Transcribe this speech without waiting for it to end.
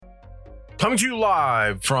Coming to you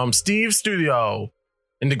live from Steve's studio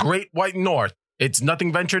in the Great White North. It's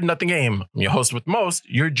Nothing Ventured, Nothing Game. I'm your host with most,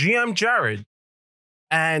 your GM, Jared.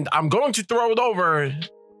 And I'm going to throw it over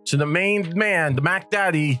to the main man, the Mac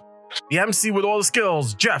Daddy, the MC with all the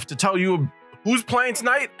skills, Jeff, to tell you who's playing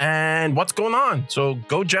tonight and what's going on. So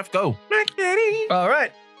go, Jeff, go. Mac Daddy. All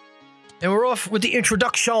right. And we're off with the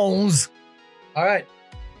introductions. All right.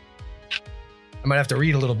 I might have to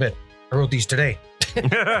read a little bit. I wrote these today. All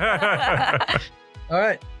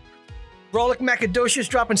right. Rollick Macadocious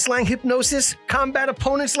dropping slang hypnosis. Combat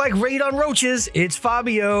opponents like raid on roaches. It's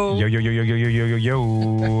Fabio.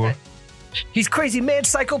 Yo. He's crazy mad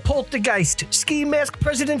psycho poltergeist. Ski mask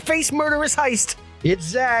president face murderous heist. It's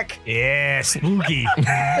Zach. Yeah, spooky.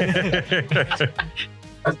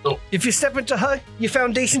 If you step into her, your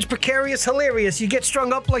foundation's precarious, hilarious. You get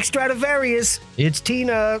strung up like Stradivarius. It's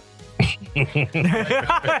Tina.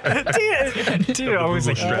 Tina always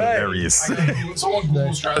like Stradivarius. Someone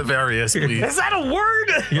Google Stradivarius, please. Is that a word?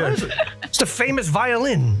 Yeah. It's the famous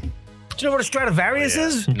violin. Do you know what a Stradivarius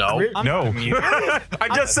is? No. No. I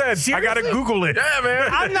just said, I gotta Google it. Yeah, man.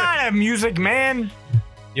 I'm not a music man.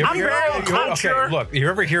 I'm very culture. Okay, look, you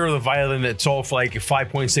ever hear of the violin that sold for like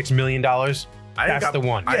 $5.6 million? That's the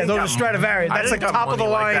one. Yeah, those are Stradivarius. That's like top of the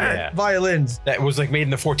line violins. That was like made in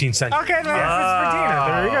the 14th century. Okay,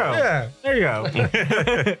 that's for Tina. There you go.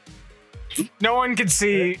 There you go. No one can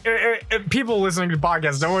see, people listening to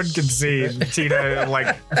podcasts, no one can see Tina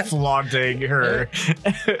like flaunting her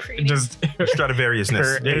just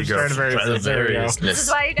Stradivariusness. There you go. Stradivariusness. This is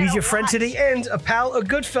why you He's your friend to the end, a pal, a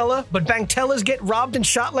good fella, but bank tellers get robbed and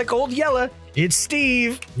shot like old Yeller. It's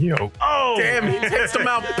Steve. Yo. Oh, Damn, he takes them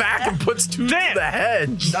out back and puts two to the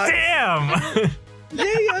head. Damn.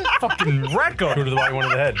 Yeah. Fucking Recco. Two to the body, one to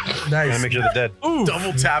the head. Nice. Gotta make sure they're dead. Ooh.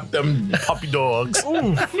 Double tap them puppy dogs.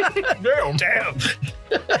 Ooh. Damn.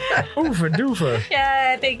 Oofa doofa.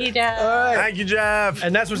 Yeah, thank you, Jeff. All right. Thank you, Jeff.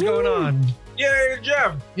 And that's what's going on. Yay,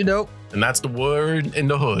 Jeff. You know. And that's the word in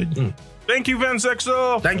the hood. Thank you, Van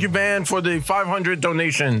Sexo. Thank you, Van, for the 500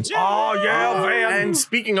 donations. Oh, yeah, Van. And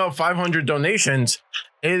speaking of 500 donations,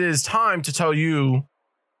 it is time to tell you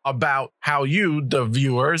about how you, the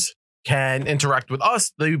viewers, can interact with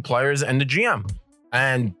us, the players, and the GM.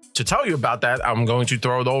 And to tell you about that, I'm going to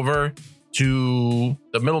throw it over to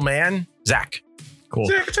the middleman, Zach. Cool.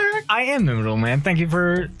 I am the middleman. Thank you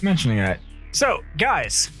for mentioning that. So,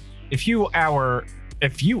 guys, if you are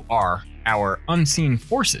our unseen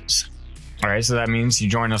forces, all right, so that means you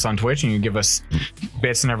join us on Twitch and you give us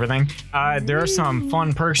bits and everything. There are some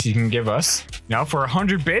fun perks you can give us. Now, for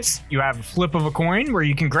 100 bits, you have a flip of a coin where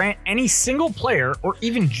you can grant any single player or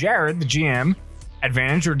even Jared, the GM,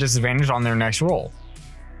 advantage or disadvantage on their next roll.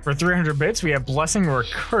 For 300 bits, we have blessing or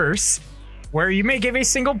curse, where you may give a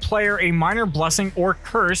single player a minor blessing or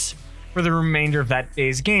curse for the remainder of that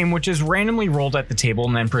day's game, which is randomly rolled at the table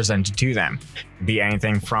and then presented to them. It could be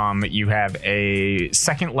anything from you have a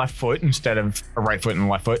second left foot instead of a right foot and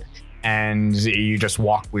left foot, and you just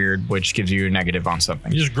walk weird, which gives you a negative on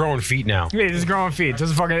something. You're just growing feet now. Yeah, just growing feet.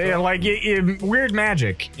 Just fucking like weird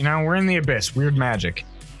magic. You know, we're in the abyss. Weird magic.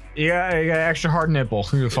 Yeah, you got an extra hard nipple.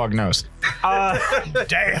 Who the fuck knows?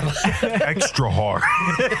 Damn. Extra hard.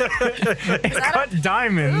 It's cut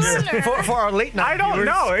diamonds. For our late night I don't viewers.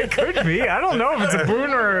 know. It could be. I don't know if it's a boon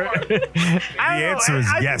or. The answer is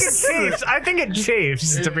yes. I think it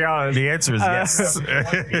chafes, to be honest. The answer is yes.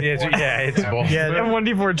 It's both. Yeah, And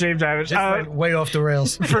 1d4 chafe damage. just went way off the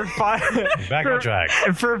rails. For Back on track.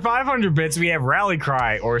 For 500 bits, we have Rally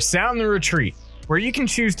Cry or Sound the Retreat, where you can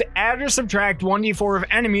choose to add or subtract 1d4 of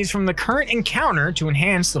enemies from the current encounter to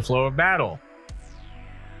enhance the flow of battle.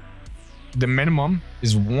 The minimum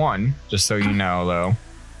is 1, just so you know, though.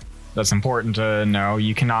 That's important to know.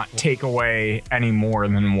 You cannot take away any more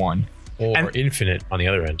than 1. Or infinite on the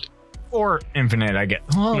other end. Or infinite, I guess.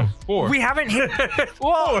 Oh, 4. we haven't hit.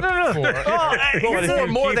 Well, no. Well, Four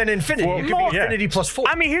more than infinity. It could be infinity plus 4.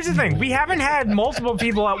 I mean, here's the thing. We haven't had multiple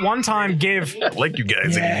people at one time give. I like you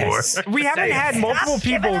guys anymore. We haven't had multiple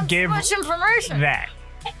people give Too much information. that.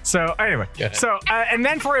 So anyway, Yeah. so and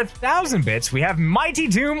then for 1,000 bits, we have Mighty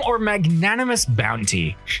Doom or Magnanimous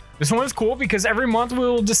Bounty. This one is cool because every month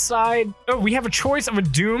we'll decide. Oh, we have a choice of a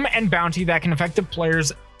Doom and Bounty that can affect the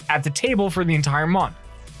players at the table for the entire month.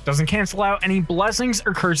 Doesn't cancel out any blessings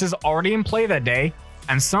or curses already in play that day,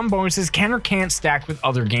 and some bonuses can or can't stack with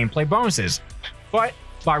other gameplay bonuses. But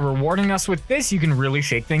by rewarding us with this, you can really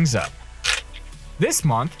shake things up. This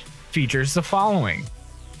month features the following.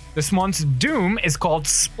 This month's Doom is called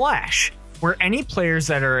Splash, where any players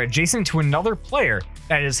that are adjacent to another player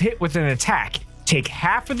that is hit with an attack take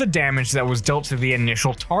half of the damage that was dealt to the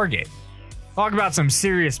initial target. Talk about some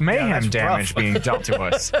serious mayhem that's damage rough. being dealt to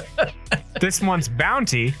us. This month's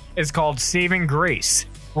bounty is called Saving Grace,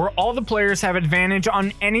 where all the players have advantage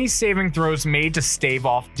on any saving throws made to stave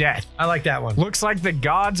off death. I like that one. Looks like the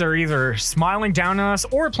gods are either smiling down on us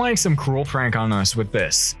or playing some cruel prank on us with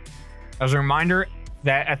this. As a reminder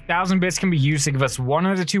that 1,000 bits can be used to give us one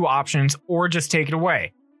of the two options or just take it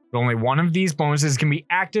away. But only one of these bonuses can be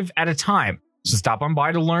active at a time. So stop on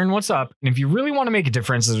by to learn what's up, and if you really want to make a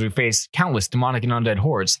difference as we face countless demonic and undead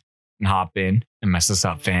hordes, then hop in and mess us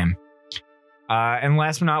up, fam. And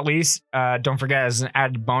last but not least, don't forget, as an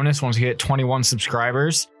added bonus, once we hit 21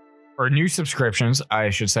 subscribers, or new subscriptions,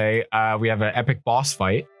 I should say, we have an epic boss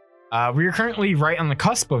fight. We are currently right on the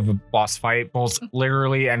cusp of a boss fight, both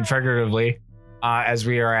literally and figuratively, as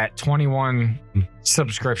we are at 21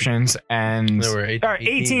 subscriptions and There were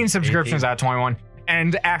 18 subscriptions out of 21,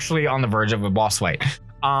 and actually on the verge of a boss fight.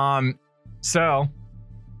 So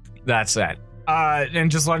that's that. And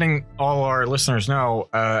just letting all our listeners know,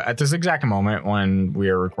 at this exact moment when we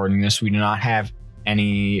are recording this, we do not have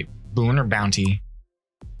any boon or bounty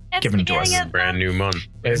It's given to us. beginning of Brand new month.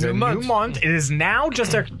 It is a New new month. month. It is now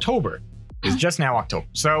just October. It's just now October.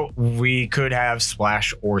 So we could have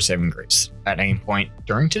Splash or Saving Grace at any point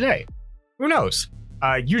during today. Who knows?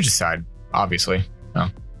 You decide, obviously. So,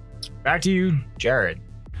 back to you, Jared.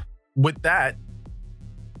 With that,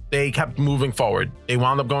 they kept moving forward. They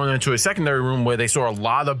wound up going into a secondary room where they saw a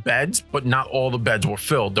lot of beds, but not all the beds were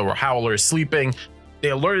filled. There were howlers sleeping. They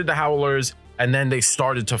alerted the howlers, and then they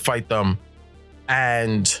started to fight them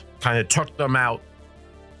and kind of took them out,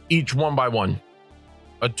 each one by one.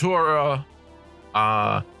 Atura,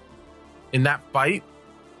 in that fight,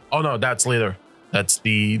 oh no, that's later. That's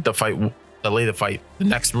the fight, the later fight, the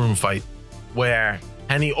next room fight, where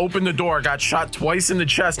Henny opened the door, got shot twice in the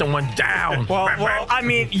chest, and went down. Well, I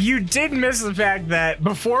mean, you did miss the fact that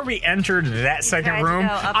before we entered that second tried to room,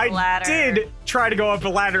 go up the I ladder. did try to go up the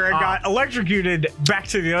ladder and got electrocuted back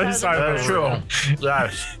to the other That's side of That's the room. true.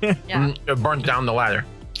 Yes. Yeah. It burnt down the ladder.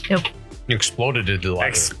 You exploded into the ladder.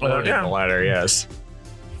 Exploded Yeah. the ladder, yes.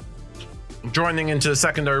 Joining into the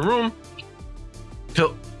secondary room,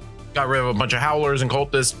 got rid of a bunch of howlers and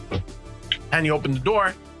cultists. Henny opened the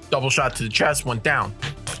door, double shot to the chest, went down.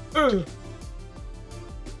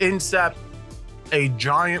 In stepped a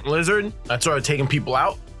giant lizard that started taking people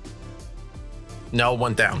out. Nell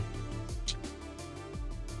went down.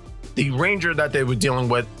 The ranger that they were dealing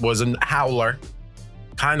with was a howler,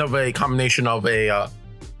 kind of a combination of a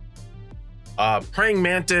praying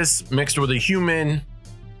mantis mixed with a human,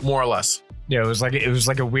 more or less. Yeah, it was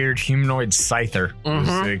like a weird humanoid scyther. It was,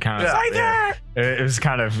 Mhm. kind of, Yeah. it was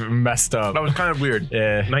kind of messed up. That was kind of weird.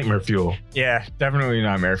 Yeah, Nightmare fuel. yeah, definitely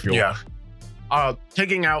Nightmare Fuel. Yeah.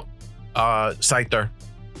 Taking out Scyther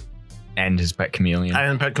And his pet chameleon.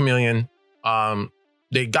 and Pet Chameleon.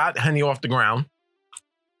 They got Henny off the ground.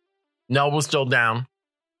 Nell was still down.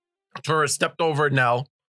 Tura stepped over Nell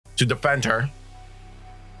to defend her.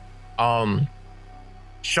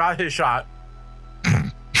 Shot his shot.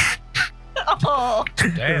 Oh,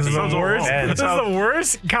 This is the worst. This is the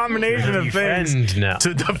worst combination of things. Defend now.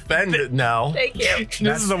 To defend it, Nell. thank you.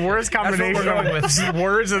 This is the worst combination what we're going of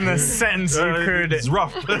words in the sentence you could It's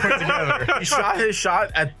rough. put together. He shot his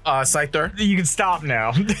shot at Scyther, You can stop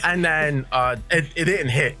now. and then it didn't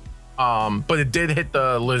hit. But it did hit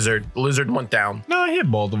the lizard. The lizard went down. No, I hit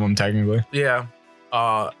both of them technically. Yeah.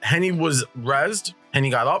 Henny was rezzed. Henny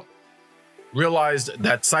got up, realized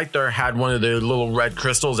that Scyther had one of the little red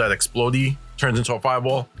crystals that explodey, turns into a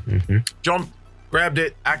fireball. Jumped, grabbed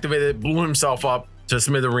it, activated it, blew himself up to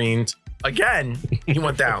smithereens. Again, he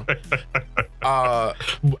went down.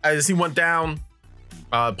 As he went down,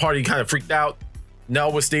 party kind of freaked out.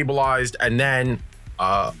 Nell was stabilized, and then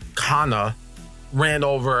Kana ran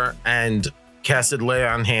over and casted lay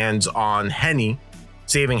on hands on Henny,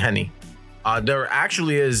 saving Henny. There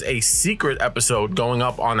actually is a secret episode going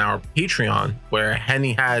up on our Patreon where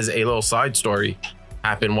Henny has a little side story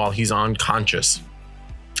happen while he's unconscious.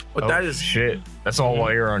 But that is shit. That's all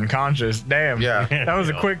while you're unconscious. Damn. Yeah. That was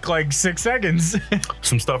a quick 6 seconds.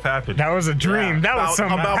 Some stuff happened. That was a dream. That was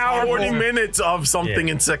some about powerful. 40 minutes of something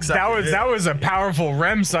in 6 seconds. That was a powerful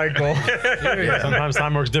REM cycle. Yeah, sometimes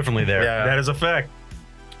time works differently there. Yeah. That is a fact.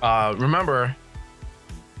 Remember,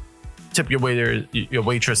 tip your waiter, your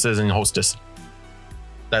waitresses, and hostess.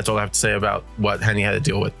 That's all I have to say about what Henny had to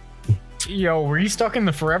deal with. Yo, were you stuck in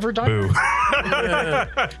the forever diner? Boo. Gonna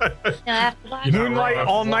have to buy You know- Moonlight wrong.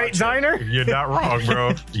 all night diner? You're not wrong,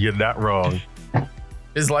 bro. You're not wrong.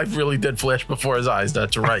 His life really did flash before his eyes.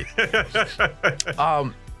 That's right.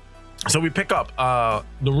 So we pick up.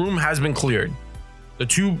 The room has been cleared. The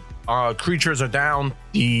two creatures are down.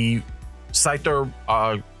 The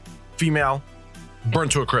Scyther, female,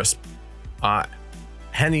 burnt to a crisp.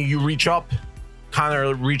 Henny, you reach up.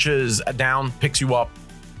 Connor reaches down, picks you up.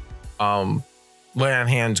 Lay on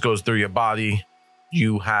hands goes through your body.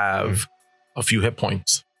 You have a few hit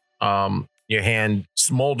points. Your hand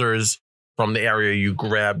smolders from the area you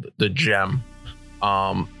grabbed the gem,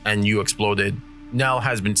 and you exploded. Nell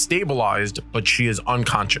has been stabilized, but she is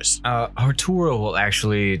unconscious. Arturo will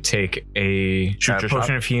actually take a Shoot your potion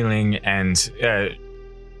shot. of healing and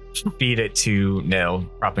feed it to Nell,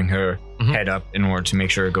 propping her Mhm. head up in order to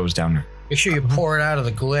make sure it goes down her. Make sure you pour it out of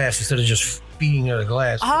the glass instead of just feeding it out of the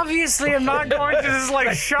glass. Obviously, I'm not going to just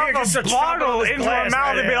like shove Here, just a a chop bottle of this into glass her mouth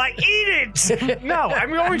right and be there. like, "Eat it!" No, I'm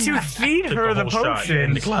going to feed her the whole shot in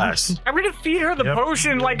potion. the glass. I'm going to feed her the Yep.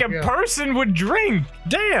 potion like a Yeah. person would drink.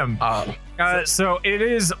 Damn. So it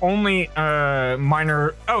is only a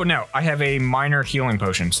minor. Oh no, I have a minor healing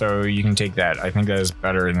potion, so you can take that. I think that is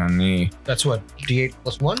better than the. That's what, D8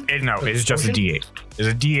 plus 1? No, For it's the just a potion? D8. It's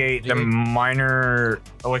a D8. The D8. minor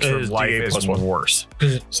elixir Is of life D8 is plus 1. worse.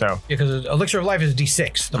 Because So Elixir of Life is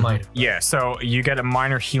D6, the minor. yeah, so you get a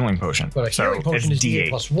minor healing potion. But a so healing potion is it's D8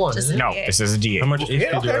 plus 1, Just isn't it? No, D8. this is a D8. How much Yeah,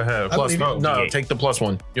 HP do I okay. have? I Plus, believe you. no, D8. take the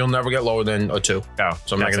 +1. You'll never get lower than a 2. Oh,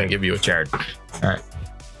 So I'm not that's going it. to give you a 2. Jared.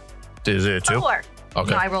 Is it a 2? 4. Okay,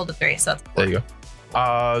 No, I rolled a 3, so that's there you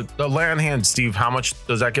go. The lay on hand, Steve, how much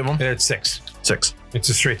does that give him? It's 6. 6. It's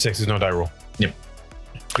a straight 6. There's no die roll. Yep.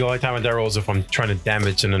 The only time I die roll is if I'm trying to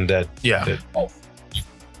damage an undead. Yeah.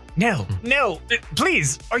 No,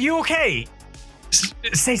 please, are you okay?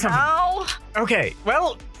 Say something. No. Okay,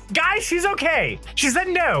 well, guys, she's okay. She said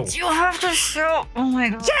no. You have to show. Oh my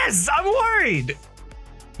god. Yes, I'm worried.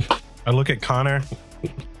 I look at Connor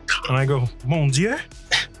and I go, Mon Dieu.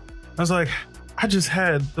 I was like, I just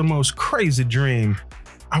had the most crazy dream.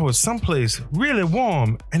 I was someplace really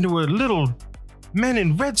warm and there were little men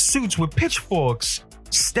in red suits with pitchforks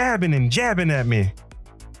stabbing and jabbing at me.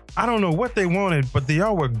 I don't know what they wanted, but they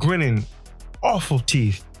all were grinning awful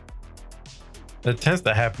teeth. That tends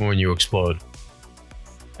to happen when you explode.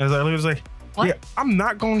 As I was like, What? yeah, I'm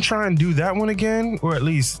not going to try and do that one again, or at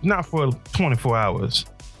least not for 24 hours.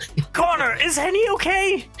 Connor, is Henny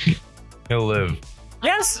okay? He'll live.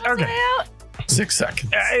 Yes? Say Okay. out. 6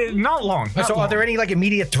 seconds. Not long. not So are long. there any like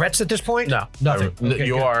immediate threats at this point? No. Nothing. Okay,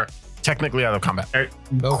 you good. are technically out of combat. Okay.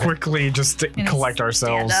 Quickly just to Gonna collect stand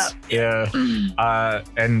ourselves. up. Yeah.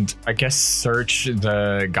 And I guess search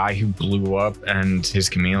the guy who blew up and his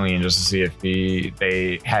chameleon just to see if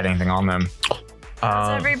they had anything on them.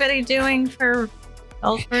 How's everybody doing for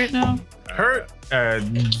health right now? Hurt.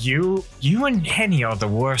 You and Henny are the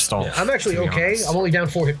worst off. Yeah, I'm actually to be okay. honest. I'm only down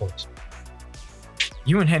 4 hit points.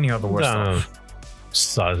 You and Henny are the worst No. off.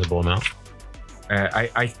 Sizable amount.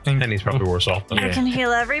 I think And he's probably worse off. Yeah. I can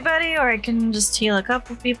heal everybody, or I can just heal a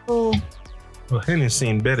couple people. Well, Henny's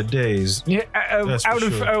seen better days. Yeah, That's out for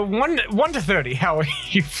of sure. 1 to 30, how are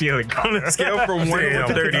you feeling, Connor? Scale from 1 to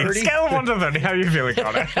 30. Scale of 1 to 30, how are you feeling,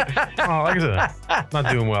 Connor? Oh, like I said, not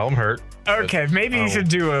doing well. I'm hurt. Okay, maybe you Oh. should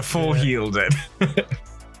do a full heal then.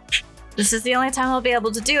 This is the only time I'll be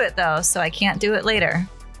able to do it, though, so I can't do it later.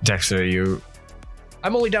 Dexter,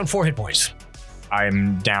 I'm only down 4 hit points.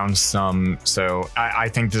 I'm down some, so I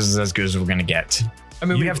think this is as good as we're gonna get. I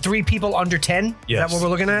mean, we You- have 3 people under 10. Is Yes. that what we're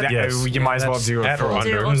looking at? That- Yes. you might as well that's do a at or full.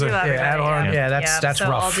 under. We'll do Yeah, everybody, add on. Yeah, that's so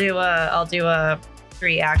rough. I'll do a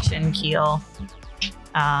 3 action heal.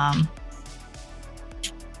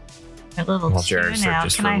 At level Well, 2 Jared now.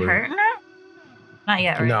 searches Can for I loot. hurt now? Not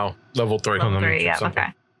yet, right? No, level 3. Level let me 3, yeah, something.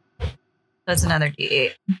 okay. So it's another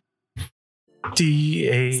D8.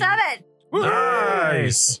 D8. 7!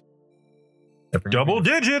 Nice. Double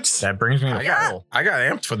digits. That brings me to I got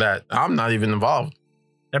amped for that. I'm not even involved.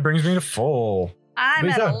 That brings me to full. I'm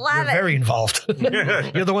at Lisa, 11. You're very involved.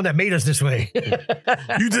 You're the one that made us this way.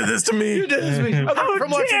 You did this to me. You did this to me. I learned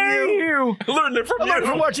from watching you. I learned it from I learned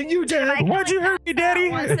from watching you, Dad. Why'd you hurt me, Daddy?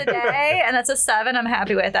 Once a day, and that's a 7. I'm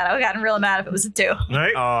happy with that. I would have gotten real mad if it was a 2.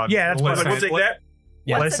 Right? Yeah, that's Like, what we'll take that.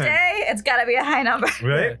 Yeah. Once a day, it's got to be a high number.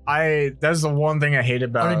 Right? That's the one thing I hate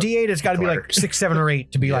about On a D8, it's got to be like Clark. 6, 7, or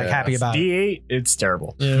 8 to be like Yeah, happy about it. D8. It's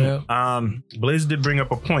terrible. Yeah. Blaze did bring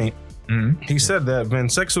up a point. Mhm. He said that Van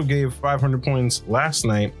Sexel gave 500 points last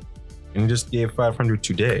night and just gave 500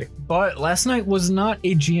 today. But last night was not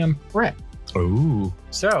a GM prep, Ooh.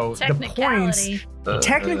 so the points Technicality.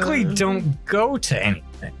 technically don't go to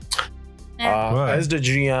anything. Right. As the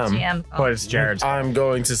GM, GM. But it's Jared's. I'm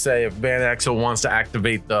going to say if Van Axel wants to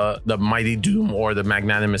activate the Mighty Doom or the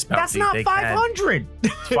Magnanimous Bounty, That's not they 500.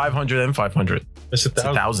 can. 500 and 500. That's It's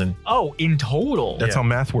 1,000. Oh, in total. That's how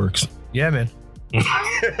math works. Yeah, man.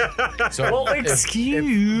 So Well, if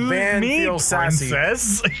excuse Van me, feels sassy-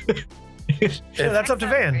 princess. Yeah, that's up to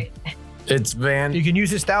Van. It's Van. You can use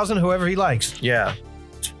his 1,000 whoever he likes. Yeah.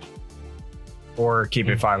 Or keep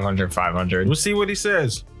it 500. We'll see what he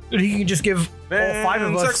says. He can just give all 5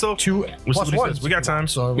 of us Sexo. 2 We'll see plus what he 1. says. We got time.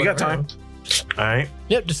 So We got time. All right.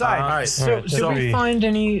 Yep, decide. All right. So, So did we we- find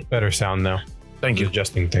any? Better sound now. Thank you.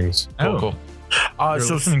 Adjusting things. Cool, cool. You're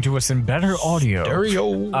So listening to us in better audio.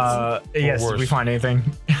 Stereo. Yes. Did we worse. find anything?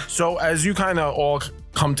 So as you kind of all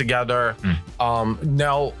come together,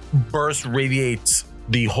 Nell burst radiates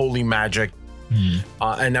the holy magic,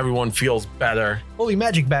 and everyone feels better. Holy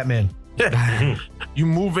magic, Batman. You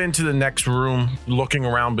move into the next room, looking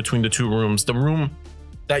around between the 2 rooms. The room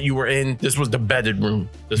that you were in, this was the bedded room.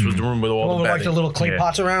 This was the room with all Oh, the like bedding. the little clay Yeah.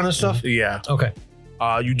 pots around and stuff? Yeah. Okay.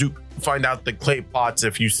 You do find out the clay pots,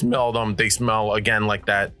 if you smell them, they smell again like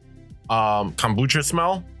that kombucha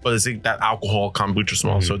smell, but it's that alcohol kombucha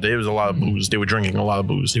smell. So there was a lot of booze. They were drinking a lot of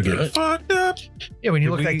booze. Fucked up. Yeah, when you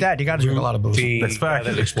look Did like we that, you got to drink a lot of booze. The That's guy fact.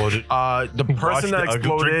 that exploded. The person that Drink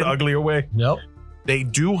exploded, the ugly away. Nope. they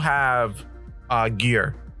do have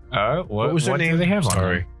gear. What was their name? do they have on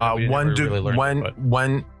Sorry. them? Wendigo.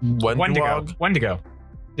 Wendigo.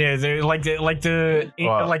 Yeah, they're like the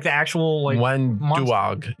actual like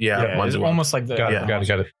Wenduog. Yeah, it's Wenduog. almost like the Got Yeah. it.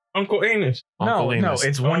 Got it. Uncle Anus. Uncle no, Enos.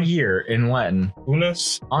 it's 1 year in Latin.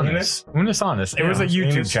 Unas. Honest. Unis honest. It was a Yeah.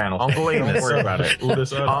 YouTube Anus. channel. Uncle Don't Anus. worry about it.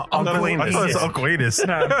 Unas. Uncle I Anus. thought it's Uncle Anus.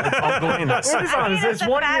 No, Uncle Anus. Unis honest. It's The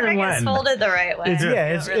 1 year in fabric is Latin. folded the right way. It's- yeah,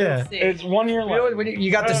 it's- You don't really yeah. see. It's 1 year in You know Latin. when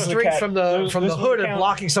you got the There's the strings cat- from the there's- from the there's hood the and count.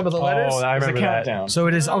 blocking some of the letters? Oh, I It's a remember that. countdown. So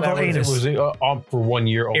it is Uncle That Anus. was for 1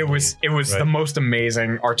 year old. It was Right. the most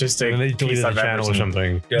amazing artistic And they piece deleted I've the ever channel or seen.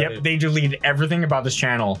 something. Yep, they deleted everything about this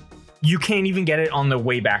channel. You can't even get it on the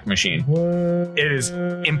Wayback Machine. It is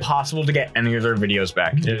impossible to get any of their videos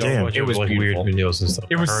back. Damn, it was like beautiful. weird videos and stuff.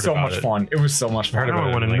 It was I heard so about much it. fun. It was so much I heard fun. Now I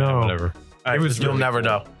about wanna it. Like, know. Whatever. It was You'll really never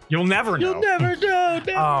know. You'll never know. never know.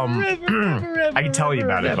 I can tell you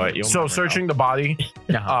about it, but you'll So never searching the body,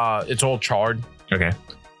 know. it's all charred. Okay.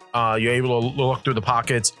 You're able to look through the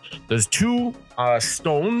pockets. There's 2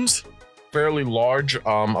 stones, fairly large,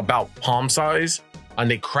 about palm size, and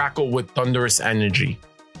they crackle with thunderous energy.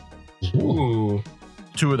 Ooh.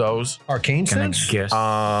 2 of those. Arcane Can I sense? guess?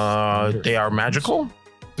 They are magical.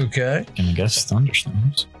 Okay. Can I guess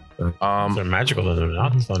thunderstorms? They're magical, though. They're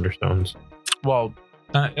not thunderstones. Well,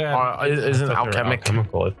 isn't I thought they're alchemic?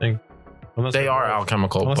 alchemical, I think. Unless They they're are both-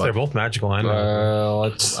 alchemical, Unless they're but both magical. I know.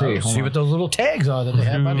 Let's see. See what those little tags are that they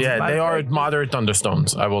have. by the yeah, side they of are it. moderate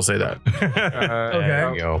thunderstones. I will say that. Okay.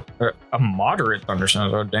 There you go. A moderate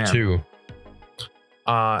thunderstorm. Oh damn. 2.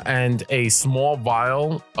 And a small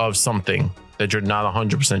vial of something that you're not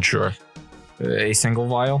 100% sure. A single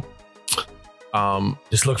vial.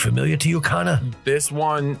 This look familiar to you, Connor? This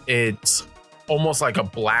one, it's almost like a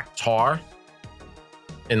black tar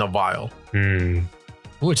in a vial. Hmm.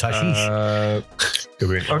 Ooh, it's hashish. Could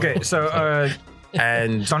be. Okay, so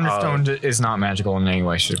And thunderstone is not magical in any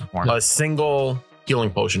way, shape, or form. a single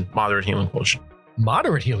healing potion, moderate healing potion.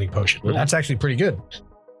 Moderate healing potion. Ooh. That's actually pretty good.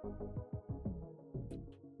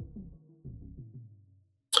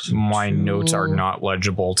 My notes are not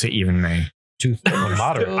legible to even me. 2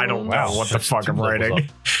 moderate. I don't know Wow, what the that's fuck 2 I'm levels writing.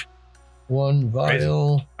 1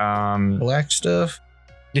 vial. Black stuff.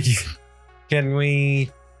 Can we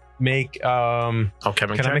make Alchemic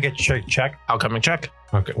Can check. I make a check? Alchemic check.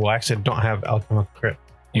 Okay. Well, I actually don't have alchemical crit.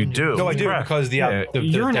 You do. No, I do Correct. because the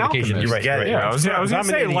You're an dedication. alchemist. You're right. Yeah, right. Yeah, I was gonna I'm an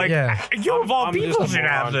say, idiot. like, Yeah. you of all I'm just people a should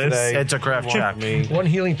have moron this. today. It's a craft check. Me. 1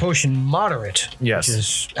 healing potion moderate. Yes. Which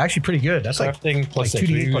is actually pretty good. That's like Crafting plus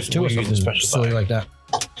 2d8 plus 2 or something silly like that.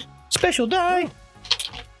 Special die.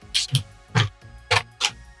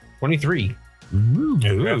 23. Ooh.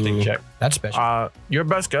 Crafting check. That's special. Your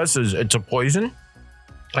best guess is it's a poison,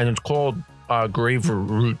 and it's called grave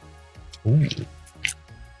root. Ooh.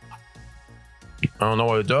 I don't know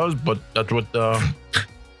what it does, but that's what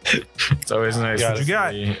It's always nice. Got to it. see,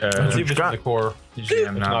 Let's see if it's in the core. usually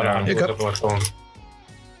I'm It's not not on. on. Hiccup. Look up my phone.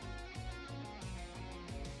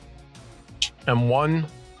 and one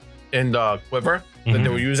in the quiver that they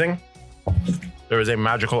were using. There is a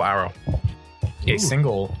magical arrow. A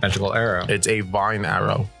single magical arrow. It's a vine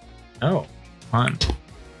arrow. Oh, fun.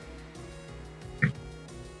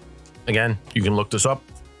 Again, you can look this up.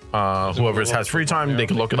 Whoever has free time, they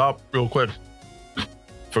can look it up real quick.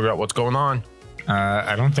 Figure out what's going on.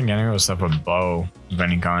 I don't think any of us have a bow of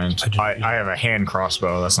any kind. I have a hand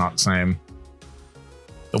crossbow. That's not the same.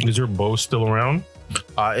 Is your bow still around?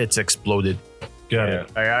 It's exploded. Got Yeah,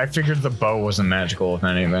 it. I figured the bow wasn't magical, if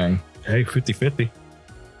anything. Hey, 50-50.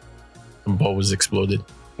 The bow was exploded.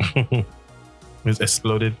 It's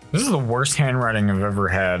exploded. This is the worst handwriting I've ever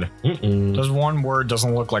had. Mm-mm. This one word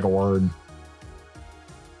doesn't look like a word.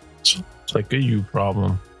 It's like a you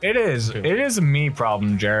problem. It is. It is a me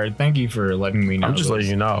problem, Jared. Thank you for letting me know. I'm just letting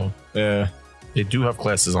you know. Yeah. They do have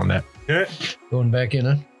classes on that. Going back in,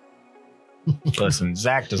 huh? Listen,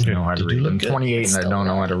 Zach doesn't know how to Did you read. look I'm good? 28 and I don't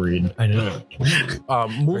know how to read. I know.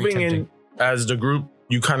 Moving Very in as the group,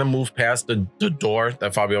 you kind of move past the door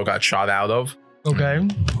that Fabio got shot out of. Okay.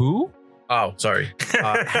 Who? Oh, sorry.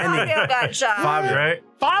 Henny. Fabio got shot. Fabio. Right?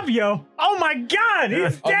 Fabio. Oh my God,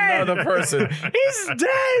 he's dead. Another person. He's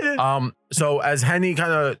dead. So as Henny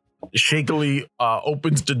kind of shakily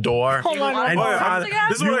opens the door, Hold on. and Oh, kinda- yeah.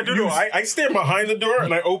 This is what I do. I stand behind the door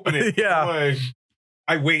and I open it. Yeah. Like,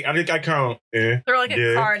 I wait. I think I count. Throw like a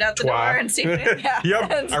Yeah. card out the door Twat. and see what it happens.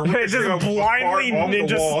 Yep. I rip Just it up blindly off the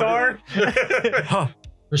ninja wall. star.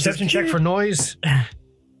 Perception check for noise.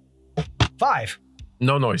 5.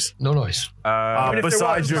 no noise. No noise. Uh, Even if there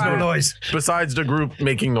besides was, your no group, noise. besides the group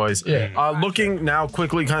making noise. Yeah. Looking now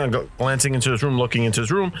quickly, kind of glancing into this room, looking into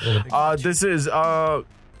this room. This is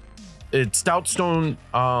it's stout stone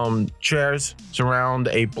chairs surround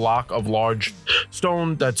a block of large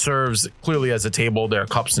stone that serves clearly as a table. There are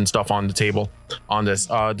cups and stuff on the table. On this,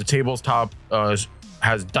 the table's top has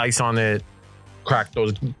dice on it. Crack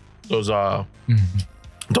those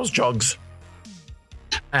jugs,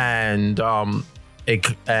 and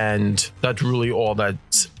and that's really all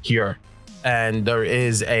that's here. And there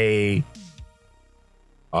is a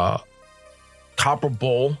copper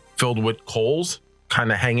bowl filled with coals,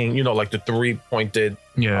 kind of hanging, like the 3-pointed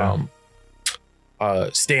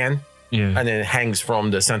stand, Yeah. and it hangs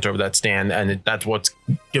from the center of that stand, and that's what's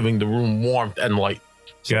giving the room warmth and light.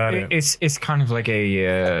 Got it. It's kind of like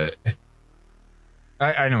a.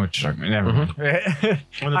 I know what you're talking about.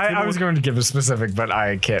 Never mind. I was going to give a specific, but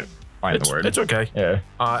I can't find the word. It's okay. Yeah.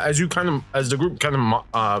 As the group kind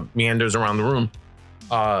of meanders around the room,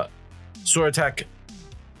 Soratek,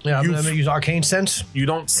 Yeah, I'm gonna use arcane sense. you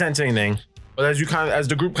don't sense anything, but as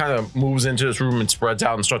the group kind of moves into this room and spreads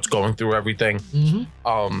out and starts going through everything,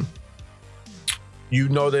 Mm-hmm. You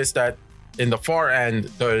notice that in the far end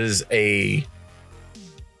there is a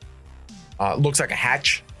looks like a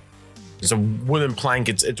hatch. It's a wooden plank.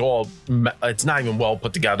 It's not even well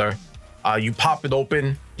put together. You pop it open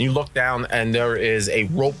and you look down, and there is a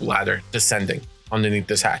rope ladder descending underneath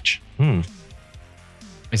this hatch.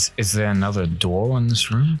 Is there another door in this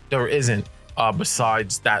room? There isn't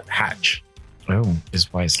besides that hatch. Oh, it's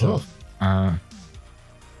by itself.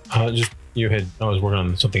 Just you had. I was working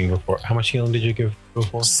on something before. How much healing did you give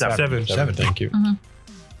before? 7. Seven. Thank you.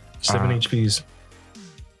 7 HPs.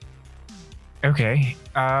 Okay.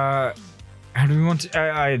 How do we want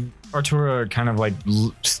to? Artura kind of like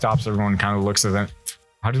stops everyone, kind of looks at them.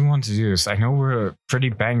 How do we want to do this? I know we're pretty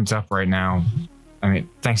banged up right now. I mean,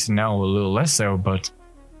 thanks to Nell, a little less so, but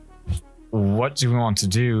what do we want to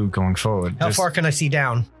do going forward? How far can I see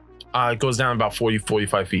down? It goes down about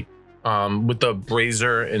 40-45 feet. With the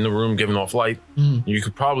brazier in the room giving off light, you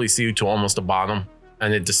could probably see to almost the bottom,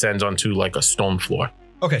 and it descends onto like a stone floor.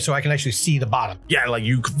 Okay, so I can actually see the bottom. Yeah, like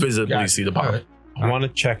you could visibly see the bottom. I want to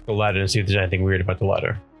check the ladder and see if there's anything weird about the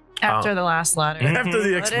ladder. After the last ladder. After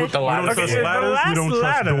the with the ladder. trust Okay, ladders, the last we don't trust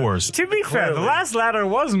ladder. doors. To be fair, the Clearly. last ladder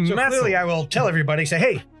was So messy. clearly, I will tell everybody, say,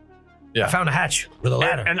 hey, Yeah. I found a hatch with a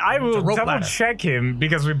ladder. And I It's a will rope double ladder. check him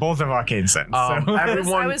because we both have arcane sense. Um, so.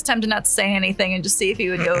 everyone I was tempted not to say anything and just see if he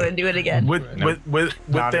would go and do it again. with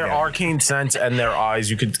Not their again. arcane sense and their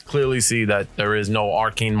eyes, you could clearly see that there is no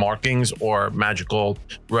arcane markings or magical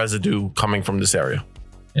residue coming from this area.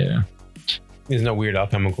 Yeah. There's no weird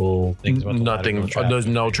alchemical things about the Nothing. ladder, no trap. There's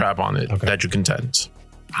no trap on it Okay. that you can sense.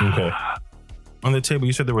 Okay. On the table,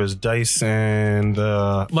 you said there was dice and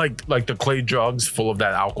Like the clay jugs full of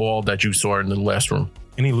that alcohol that you saw in the last room.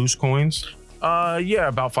 any loose coins. Yeah,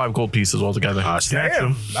 about 5 gold pieces altogether. Snatch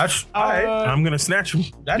them. That's all right. I'm gonna snatch them.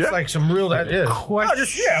 That's like some real. That is. Question- Oh,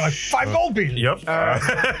 just like 5 gold pieces. Yep.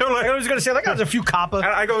 I was gonna say like there's a few copper. And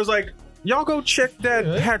I goes like, y'all go check that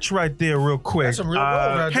hatch right there real quick. That's some real gold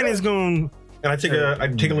right there. Henny's going, and I take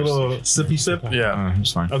a little sippy sip Yeah.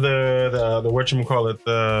 It's fine. of the whatchamacallit,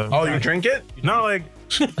 the Oh, you drink it? not like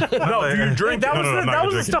No, you drink That it. was, no, the, I'm not that gonna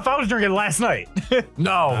was the drink stuff I was drinking last night.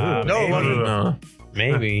 No. No, it wasn't. No.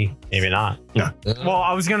 Maybe not. Well,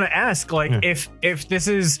 I was gonna ask, like, if this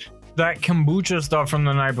is that kombucha stuff from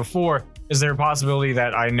the night before, is there a possibility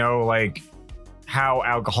that I know like how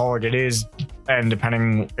alcoholic it is, and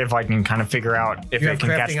depending if I can kind of figure out if You it have can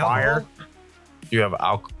catch crafting fire? You have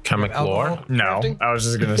alchemic Alcohol? lore. No, Crafting? I was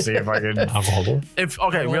just gonna see if I could. Alcohol. If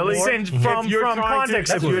okay, really? Since If from you're trying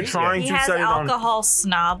context to, if you're clues, trying He to has set it on. alcohol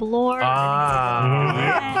snob lore.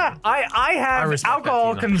 Ah. I I have respect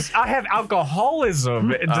alcohol. that, Tina. I have alcoholism.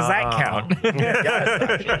 Does that count?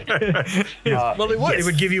 Well, it would. It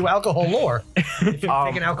would give you alcohol lore. If you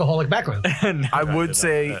take an alcoholic background. I would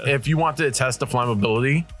say if you want to test the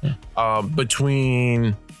flammability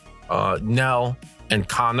between Nell and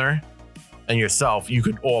Connor and yourself, you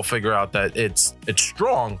could all figure out that it's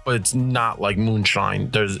strong, but it's not like moonshine.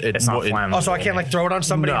 It's not flammable. Oh, so I can't like throw it on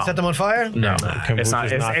somebody and No. set them on fire? No, It's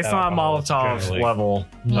not. It's not Molotov level.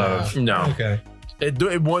 Of, no. Okay.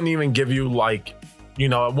 It wouldn't even give you like, you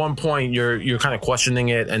know, at one point you're kind of questioning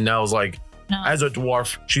it, and Nell's like, No. as a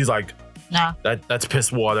dwarf, she's like, No. that's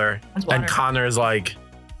piss water, That's water. and Connor's like,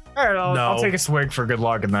 all right, I'll No. take a swig for good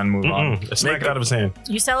luck and then move on. Smack it out of his hand.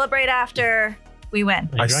 You celebrate after we win.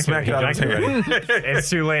 I smack it out of his hand. It's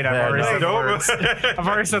too late. I've Yeah, already no. said the words. I've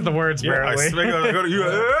already said the words barely.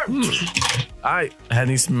 All right, and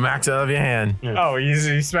he smacks it out of your hand. Oh,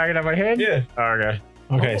 you smack it out my hand? Yeah. Oh, okay.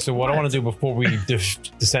 Okay, so what I want to do before we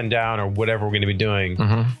descend down or whatever we're going to be doing,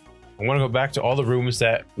 Mm-hmm. I want to go back to all the rooms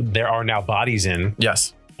that there are now bodies in.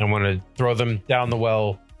 Yes. I want to throw them down the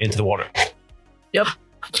well into the water. All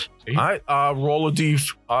right. Roll a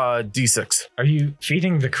d6. Are you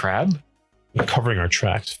feeding the crab? Covering our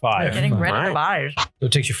tracks. 5. Getting rid of Right. the bodies. So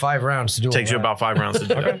it takes you 5 rounds to do Takes you all that. about 5 rounds to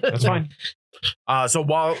do Okay, that. that's fine. So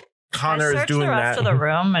while Connor I is search doing the rest that. of the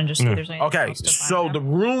room and just see if there's anything Okay, else to so find the out.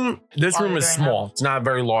 room, this While room you're is doing small. It's not a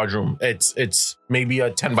very large room. It's maybe a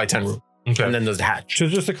 10 by 10 room. Okay. And then there's the hatch. So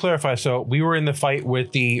just to clarify, so we were in the fight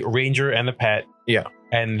with the ranger and the pet. Yeah.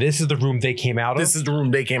 And this is the room they came out of? This is the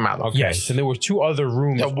room they came out of. Okay. Yes. And there were 2 other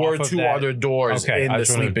rooms. There were off of 2 that. other doors Okay, in I the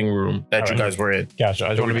just wanna- sleeping room that you Alright. guys were in. Gotcha. I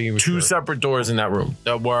just There want to were be 2 separate doors in that room.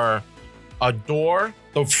 There were a door,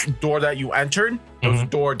 the door that you entered, there was a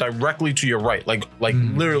door directly to your right, like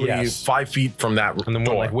literally yes. 5 feet from that And then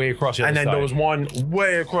door. one like way across the other And then side. there was one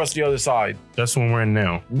way across the other side. That's the one we're in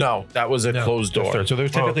now. No, that was a No. closed door. Third. So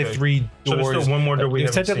there's technically okay. 3 So doors. there's still one more door we There's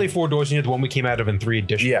haven't technically seen. 4 doors in here, the one we came out of, and 3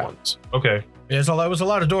 additional Yeah. ones. Okay. Yeah, so there was a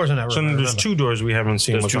lot of doors in that room. So I then there's remember. 2 doors we haven't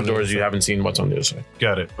seen. There's what's 2 on the doors other you side. haven't seen what's on the other side.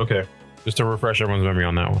 Got it. Okay. Just to refresh everyone's memory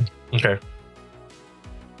on that one. Okay.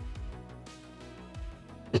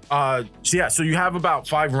 So you have about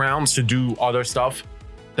 5 rounds to do other stuff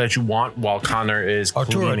that you want while Connor is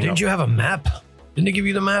Arturo, cleaning didn't up. you have a map? Didn't they give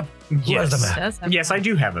you the map? Who has the map? Does have- Yes, I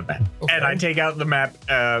do have a map. Okay. And I take out the map.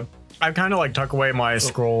 I kind of like tuck away my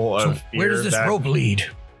scroll So of where does fear this that- rope lead?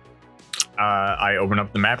 I open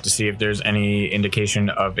up the map to see if there's any indication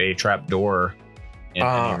of a trap door. In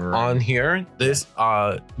any room. On here, this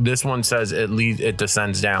one says it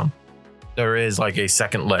descends down. There is like a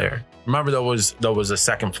second layer. Remember there was a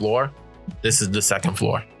second floor. This is the second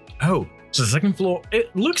floor. Oh, so the second floor.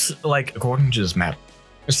 It looks like, according to this map,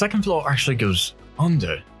 the second floor actually goes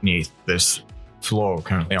underneath this floor we're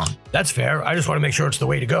currently on. That's fair. I just want to make sure it's the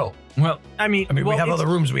way to go. Well, I mean, We have it's- other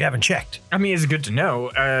rooms we haven't checked. I mean, it's good to know.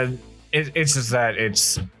 It's just that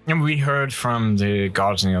and we heard from the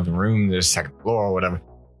guards in the other room, the second floor or whatever.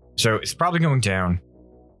 So it's probably going down.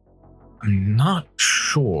 I'm not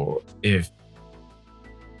sure if.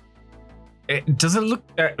 Does it look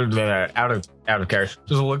out of character?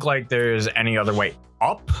 Does it look like there's any other way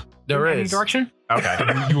up? There in any is. direction. Okay,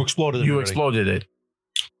 You exploded. You already. exploded it.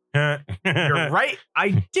 you're right.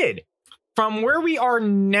 I did. From where we are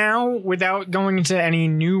now, without going into any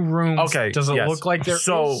new rooms, Okay. does it yes. look like there is?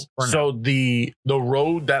 So or no? so the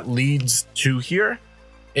road that leads to here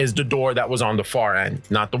is the door that was on the far end,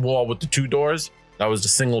 not the wall with the 2 doors. That was the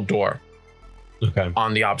single door Okay.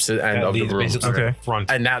 on the opposite end That of the leads room. basically Okay. to the front.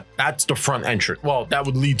 And that's the front entrance. Well, that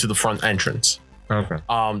would lead to the front entrance. Okay.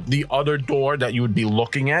 The other door that you would be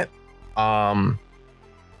looking at,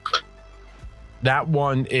 that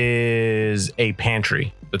one is a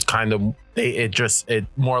pantry. It's kind of it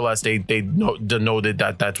more or less they denoted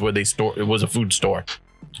that that's where they store. It was a food store.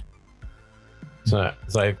 So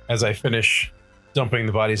as I finish dumping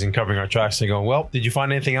the bodies and covering our tracks, I go, well, did you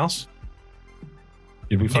find anything else?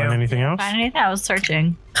 Did we find anything else? Find anything? I was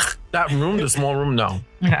searching. That room, the small room, no.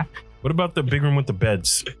 Okay. What about the big room with the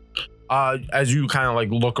beds? As you kind of like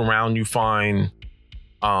look around, you find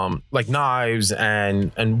like knives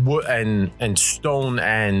and wood and stone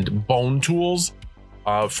and bone tools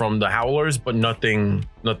from the howlers, but nothing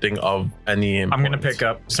of any I'm gonna importance. pick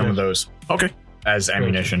up some of those. Okay. As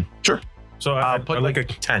ammunition. So I Put like like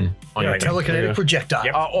a 10 on Yeah, your thing. telekinetic projectile.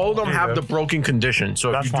 Yep. All of them There you have go. the broken condition.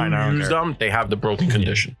 So That's if you fine, I do don't use care. them, they have the broken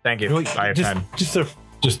condition. Thank you. Really, I have 10.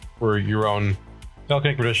 just for your own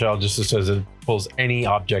telekinetic projectile, just says it pulls any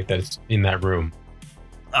object that's in that room.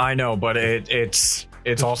 I know, but it's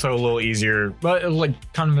also a little easier, but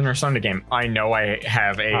like kind of in our Sunday game. I know I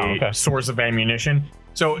have a source of ammunition.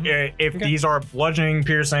 So if these are bludgeoning,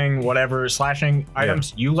 piercing, whatever, slashing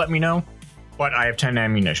items, you let me know. But I have 10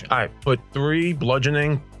 ammunition. All right, put 3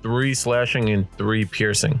 bludgeoning, 3 slashing, and 3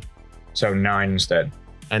 piercing. So 9 instead.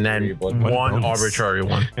 And then 3 one bludgeoning. arbitrary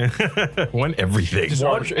one. One everything.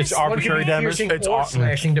 It's arbitrary damage. Piercing It's or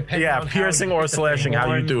slashing, depending Yeah, on how piercing you or hit the slashing, thing.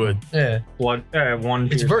 how you do it. Yeah. One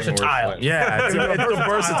It's piercing or versatile. slash. Yeah, it's a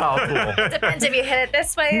versatile tool. Depends if you hit it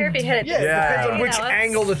this way or if you hit it Yeah, this it way. depends on You which know, it's-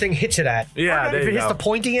 angle the thing hits it at. Yeah, there If it you hits go. the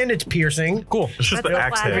pointy end, it's piercing. Cool. It's just That's the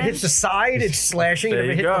axe flat If it head. hits the side, it's slashing. There If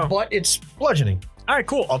it you hits go. the butt, it's bludgeoning. All right,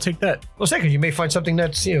 cool. I'll take that. Well, second, you may find something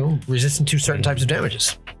that's resistant to certain types of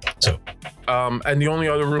damages. So And the only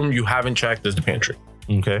other room you haven't checked is the pantry.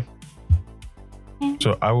 Okay.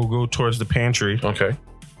 So I will go towards the pantry. Okay.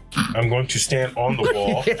 I'm going to stand on the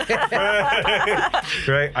wall.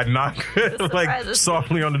 Right? I knock like surprises.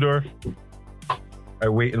 softly on the door. I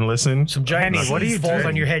wait and listen. some giant Penny, cheese what are you falls doing?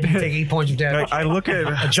 on your head. You take 8 points of damage. I look A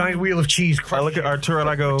at giant wheel of cheese. I look at Arturo and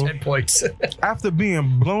I go, 10 points. after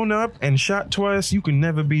being blown up and shot twice, you can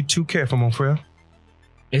never be too careful, mon frere.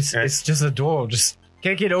 It's just a door. Just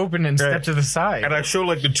kick it open and step Right. to the side. And I show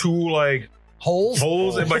like the 2 like Holes.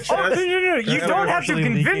 holes in my chest. Oh, no. You Am I don't have to actually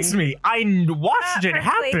convince me. I watched it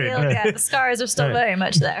happen. Yeah, the scars are still Right. very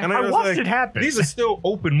much there. And I was watched like, it happen. These are still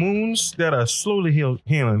open wounds that are slowly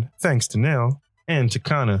healing, thanks to Nell and to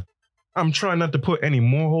Connor. I'm trying not to put any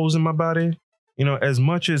more holes in my body. You know, as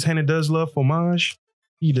much as Hannah does love fromage,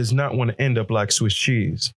 he does not want to end up like Swiss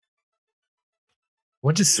cheese.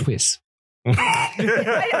 What is Swiss?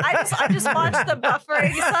 I just watched the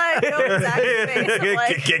buffering side go exactly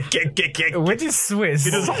like What is Swiss?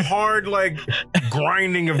 It is a hard, like,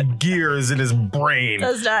 grinding of gears in his brain.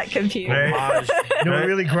 does not compute. Right? You know what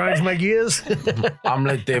really grinds my gears?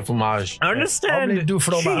 Omelette de fromage. I understand. Omelette du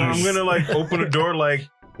fromage. I'm gonna, like, open a door, like,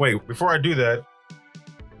 wait, before I do that,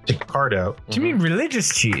 take the card out. Do you mean religious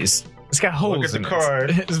cheese? It's got holes Look at the in card.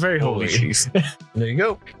 it. It's very holy cheese. There you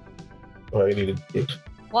go. Oh, I needed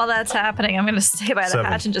While that's happening, I'm going to stay by the 7.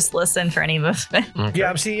 hatch and just listen for any movement. Yeah,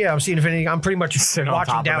 I'm seeing if anything. I'm pretty much Sit on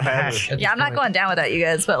watching top of down the the hatch. hatch. at Yeah, this I'm not point. going down without you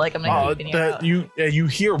guys, but like I'm not keeping you out. You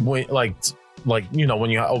hear wind, like you know when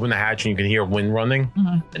you open the hatch and you can hear wind running.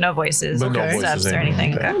 Mhm. But no voices, But no or voices steps or in.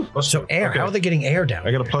 anything. Okay. Okay. So air. Okay. How are they getting air down?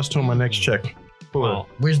 I got a +2 on my next check. Cool.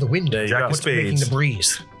 Where's the wind? There you Jack go. of What's making spades. the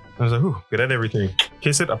breeze? I was like, ooh, good at everything.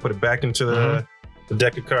 Kiss it. I put it back into the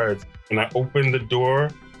deck of cards. And I open the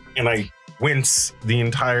door and I wince the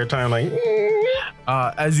entire time. Like,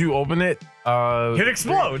 As you open it, It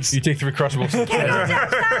explodes. You take 3 crustables.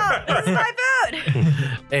 Out! This is my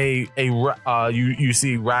food! you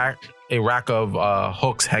see a rack of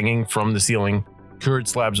hooks hanging from the ceiling, cured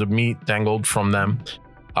slabs of meat dangled from them,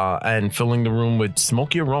 and filling the room with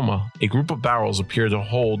smoky aroma. A group of barrels appear to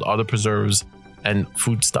hold other preserves and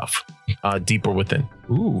food stuff deeper within.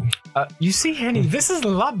 ooh. You see, Henny, this is a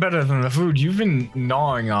lot better than the food you've been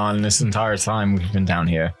gnawing on this entire time we've been down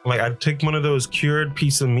here. Like, I take one of those cured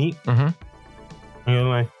piece of meat. Mhm. And you're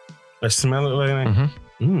like, I smell it like,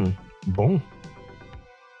 boom.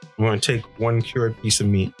 I'm going to take 1 cured piece of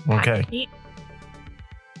meat, Okay. Eat.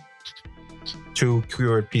 2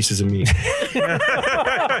 cured pieces of meat.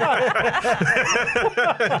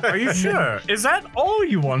 Are you sure? Is that all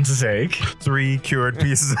you want to take? 3 cured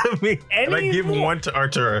pieces of meat. And I Any give more? 1 to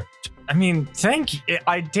Arturo. I mean, thank you.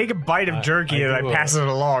 I take a bite of jerky and I pass it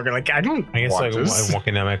along. Like, I don't I guess want like this. I walk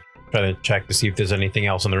in, I try to check to see if there's anything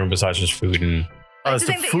else in the room besides just food and. I it's just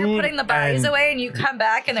the think that you're food putting the bodies and- away and you come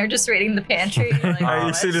back and they're just raiding the pantry. And you're like, I oh,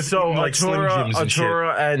 used to that's- this so like Slim Jims and shit.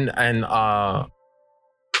 Atura and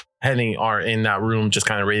Henny are in that room just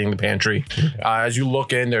kind of raiding the pantry. As you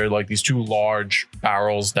look in, there are like these 2 large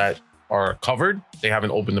barrels that are covered. They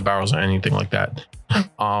haven't opened the barrels or anything like that. Can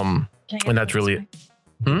I get And a that's focus really point?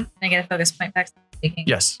 Hmm? Can I get a focus point back? Speaking.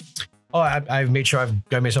 yes. Oh, I've made sure I've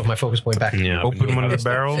got myself my focus point back. Yeah, Open one of the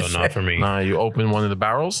barrels. So not for me. You open one of the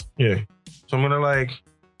barrels. Yeah. So I'm going to like,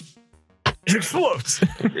 It explodes.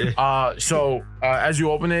 So as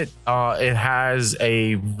you open it, it has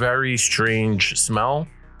a very strange smell,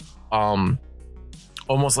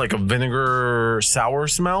 almost like a vinegar sour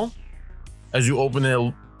smell. As you open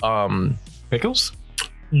it, Pickles?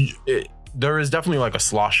 there is definitely like a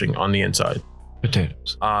sloshing on the inside,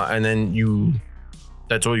 Potatoes. and then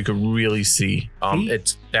that's all you could really see.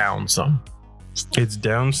 It's down some. it's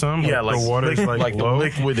down some. Yeah, like the water's like the low.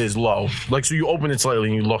 liquid is low. Like so, you open it slightly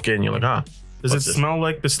and you look in. You're like, Does it what's this? smell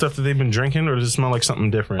like the stuff that they've been drinking, or does it smell like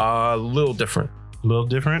something different? a little different. a little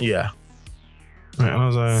different. Yeah. And I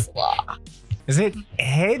was like, Slaw. Is it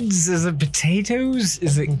heads? Is it potatoes?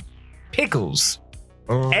 Is it pickles?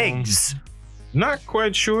 Eggs? Not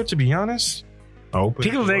quite sure, to be honest. I'll open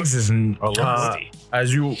Pickled it. eggs is nasty.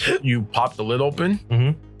 As you pop the lid open,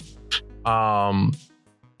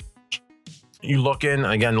 you look in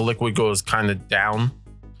again. The liquid goes kind of down,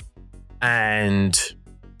 and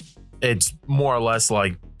it's more or less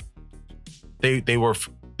like they were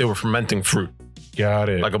fermenting fruit, Got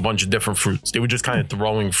it. like a bunch of different fruits. They were just kind of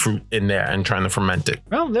throwing fruit in there and trying to ferment it.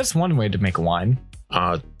 Well, that's one way to make a wine.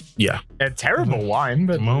 Yeah. A terrible wine,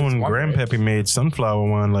 but My it's own one way. grandpappy made sunflower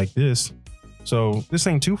wine like this, so this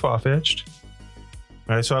ain't too far fetched.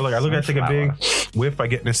 All right, so I look, I take a big whiff, I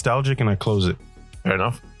get nostalgic, and I close it. Fair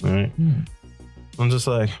enough. All right, I'm just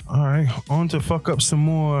like, all right, on to fuck up some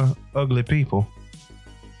more ugly people.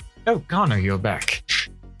 Oh, Connor, you're back.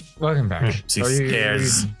 Welcome back. She Are you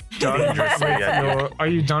stares. done with are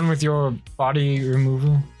you done with your body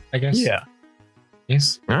removal? I guess. Yeah.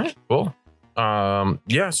 Yes. All right, cool.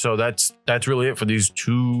 Yeah, so that's really it for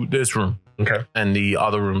this room. Okay. And the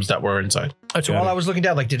other rooms that were inside. So while I was looking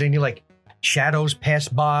down, like, did any like shadows pass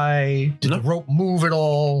by? Did No. the rope move at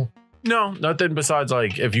all? No, nothing besides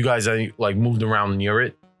like if you guys like moved around near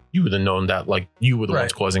it, you would have known that like you were the ones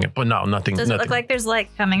Right. causing it. But no, nothing. Does it nothing. look like there's light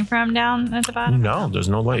coming from down at the bottom? No, there's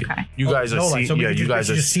no light. Okay. You guys are no light. see, So we yeah, could you guys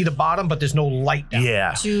are just see the bottom, but there's no light down.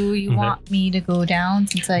 yeah. Do you want me to go down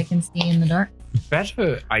since I can see in the dark?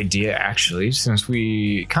 Better idea, actually, since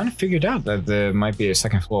we kind of figured out that there might be a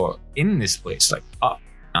second floor in this place, like up,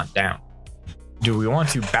 not down. Do we want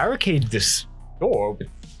to barricade this door with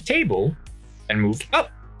a table and move up?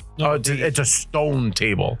 Oh, it's a stone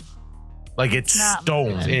table. Like it's Not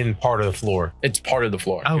stone. It's in part of the floor. It's part of the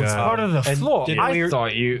floor. Oh, it's God. part of the And floor. did I we-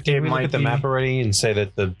 thought you. Did it we look might at the be- map already and say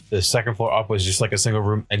that the second floor up was just like a single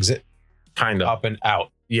room exit Kind of. up and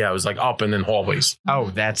out? Yeah, it was like up and then hallways. Oh,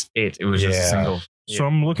 that's it. It was just a Yeah. single. So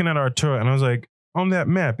I'm looking at our tour, and I was like, on that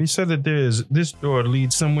map, he said that this door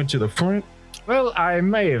leads somewhere to the front. Well, I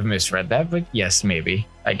may have misread that, but yes, maybe.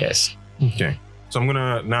 I guess. Okay. So I'm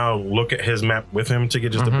gonna now look at his map with him to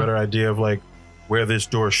get just a Mhm. better idea of like where this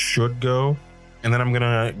door should go, and then I'm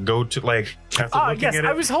gonna go to like after Oh, looking yes, at it.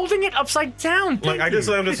 I was holding it upside down. Like, I'm just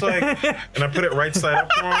like, and I put it right side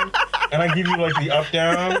up for him, and I give you like the up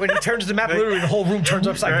down. When he turns the map, literally the whole room turns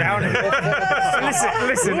upside down.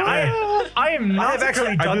 listen, I am I not. have actually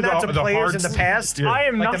I done do that the to players hearts. in the past. Yeah. I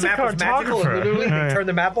am Like not the a map was magical, and literally cartographer. they turn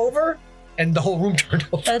the map over, and the whole room turned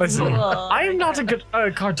over. That's Listen, cool. I am not a good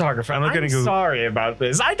cartographer. I'm not gonna go- sorry about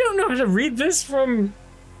this. I don't know how to read this from,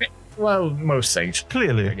 well, most things.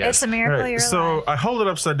 Clearly. I guess. It's a miracle Right, you're so alive. I hold it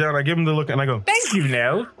upside down. I give him the look, and I go. Thank you,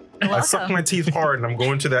 Nell. You're I suck welcome. my teeth hard, and I'm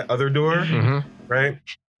going to that other door. Mm-hmm. Right?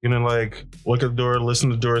 Gonna like look at the door, listen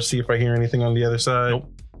to the door, see if I hear anything on the other side. Nope.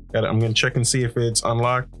 Got it. I'm gonna check and see if it's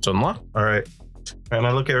unlocked. It's unlocked. All right. And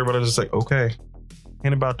I look at everybody just like, okay,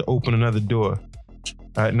 ain't about to open another door.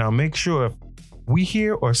 All right, now make sure if we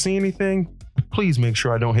hear or see anything, please make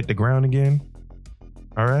sure I don't hit the ground again.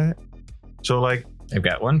 All right. So like, I've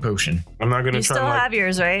got one potion. I'm not gonna You try still and like, have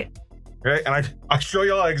yours, right? right? And I show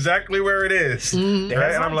y'all exactly where it is.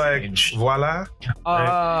 Right? And I'm like, voila.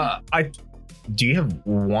 Do you have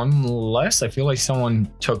one less? I feel like someone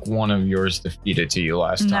took one of yours to feed it to you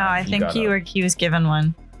last time. No, I think got he was given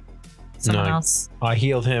one. Someone No. else. I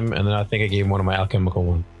healed him, and then I think I gave him one of my alchemical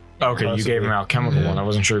one. Okay, you gave him alchemical one. I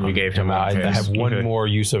wasn't sure if you gave him one. I have one Okay. more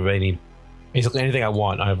use of basically anything I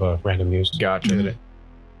want. I have a random use. Gotcha.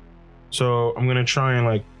 So I'm gonna try and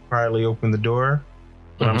like quietly open the door,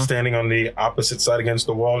 but I'm Mhm. standing on the opposite side against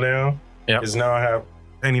the wall now. Yep. Because now I have,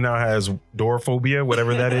 and he now has door phobia,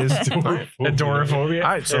 whatever that is. Adoraphobia. All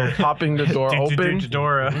right, so popping the door open,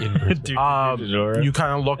 you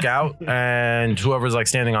kind of look out, and whoever's like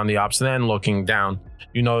standing on the opposite end looking down,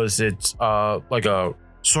 you notice it's like a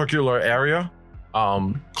circular area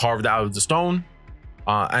carved out of the stone.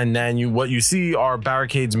 And then what you see are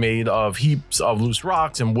barricades made of heaps of loose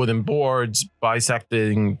rocks and wooden boards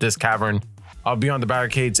bisecting this cavern. Beyond the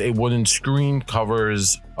barricades, a wooden screen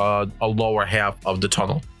covers a lower half of the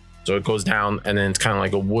tunnel. So it goes down, and then it's kind of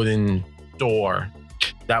like a wooden door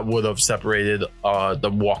that would have separated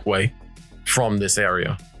the walkway from this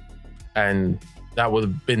area. And that would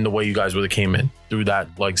have been the way you guys would have came in, through that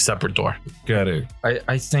like separate door. Got it.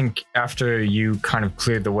 I think after you kind of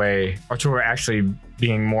cleared the way, Arturo actually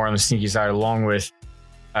being more on the sneaky side, along with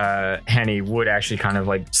Henny, would actually kind of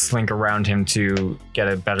like slink around him to get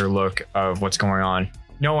a better look of what's going on,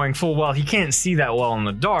 knowing full well he can't see that well in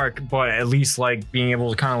the dark, but at least like being able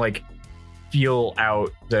to kind of like feel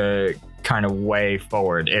out the kind of way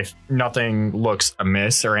forward. If nothing looks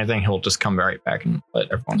amiss or anything, he'll just come right back and let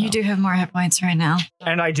everyone know. You do have more hit points right now.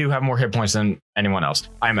 And I do have more hit points than anyone else.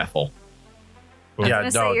 I'm at full. I was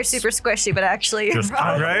gonna say you're super squishy, but actually you're Just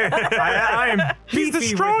probably right. I am He's the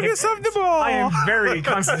beefy with strongest hit of them points. all. I am very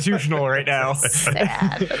constitutional right now.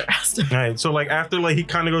 sad for the rest of All right, so like after like he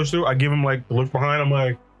kind of goes through, I give him like the look behind. I'm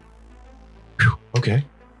like, "Phew, okay,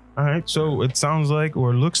 all right. So it sounds like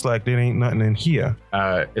or looks like there ain't nothing in here.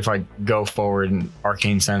 If I go forward and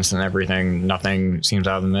arcane sense and everything, nothing seems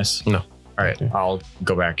out of the miss. No. All right, Okay. I'll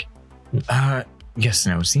go back. Yes,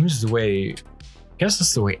 no. It seems the way. I guess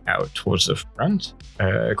it's the way out towards the front,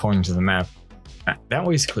 according to the map. That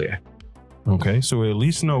way's clear. Okay, so we at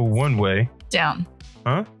least know one way. down.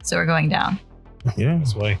 Huh? So we're going down. Yeah,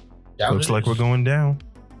 This way. looks like we're going down.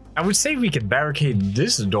 I would say we could barricade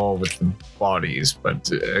this door with the bodies, but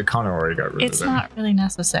Connor already got rid It's of them. not really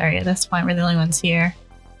necessary at this point. We're the only ones here.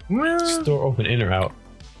 Is the door open in or out?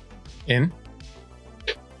 In?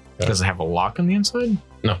 Does it have a lock on the inside?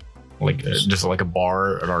 No. Like just like a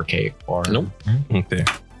bar, an arcade bar. Nope. Okay.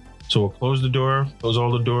 So we'll close the door, close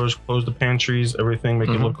all the doors, close the pantries, everything, make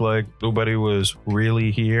it Mhm. look like nobody was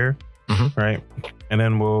really here. Mhm. Right. And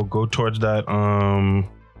then we'll go towards that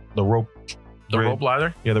the rope. The grid. rope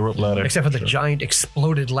ladder? Yeah, the rope ladder. Except for the giant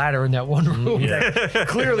exploded ladder in that one room that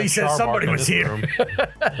clearly says somebody was here.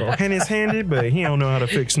 And it's handy, but he don't know how to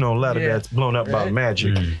fix no ladder Yeah. that's blown up by Right.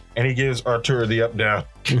 magic. And he gives Arturo the up down.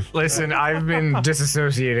 Listen, I've been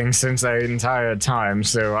disassociating since that entire time,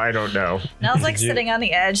 so I don't know. Nell's like sitting on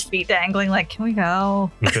the edge, feet dangling, like, can we go?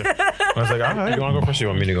 Okay. I was like, all You right. want to go first or you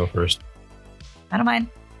want me to go first? I don't mind.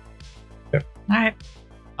 Yeah. All right.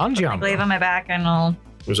 I'm Like, jumping. leave on my back and I'll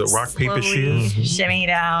Was it rock, paper, slowly shears? shimmy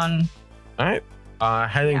down. All right.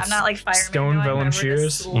 Heading. I'm not like fireman. Stone going, Villain but we're just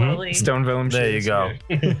shears. slowly- Stone Villain There you Shears. go.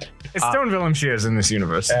 It's Stone Villain Shears in this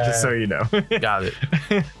universe, just so you know. Got it.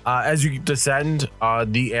 As you descend,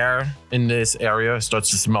 the air in this area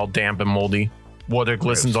starts to smell damp and moldy. Water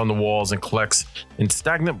glistens on the walls and collects in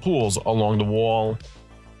stagnant pools along the wall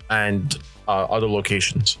and other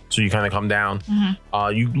locations. So you kind of come down.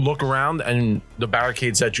 Mhm. You look around, and the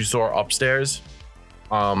barricades that you saw upstairs,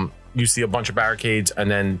 you see a bunch of barricades, and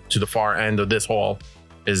then to the far end of this hall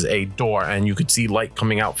is a door, and you could see light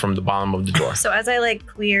coming out from the bottom of the door. So as I like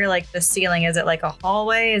clear like the ceiling, is it like a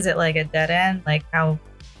hallway? Is it like a dead end? Like how?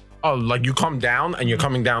 Oh, like you come down, and you're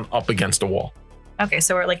coming down up against the wall. Okay,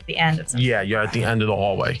 so we're like at the end of something. Yeah, you're at the end of the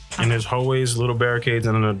hallway. And there's hallways, little barricades,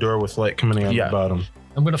 and then a door with light coming out Yeah. the bottom.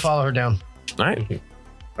 I'm going to follow her down. All right.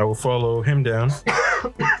 I will follow him down.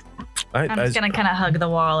 All right. I'm just gonna kind of hug the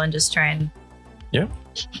wall and just try and.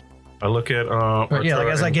 I look at yeah, like, Arturo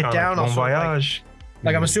as I and get Connor. down, I'll Bon sort of, like- voyage.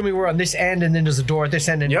 Like, I'm assuming we're on this end, and then there's a door at this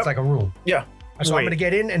end, and Yep. it's like a room. Yeah. So I'm Wait. going to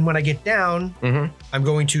get in, and when I get down, Mm-hmm. I'm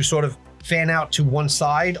going to sort of fan out to one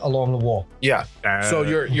side along the wall. Yeah. So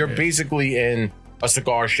you're basically in a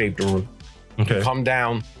cigar shaped room. Okay. You come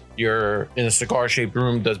down. You're in a cigar shaped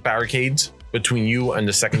room. There's barricades between you and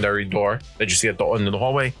the secondary door that you see at the end of the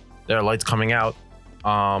hallway. There are lights coming out.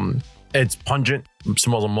 It's pungent. It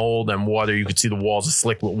smells of mold and water. You can see the walls are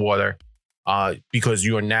slick with water. Because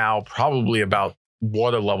you are now probably about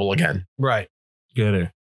water level again. Right. Get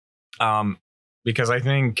it. Because I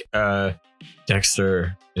think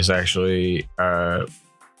Dexter is actually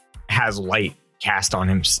has light cast on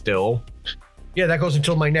him still. Yeah, that goes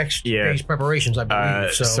until my next Yeah. day's preparations, I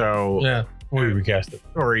believe. So yeah. Or we recast it.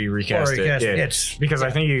 or you recast Or it. recast it, yeah. it's- Because I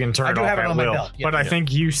think you can turn I it do off have it at on my will. belt, yeah. But I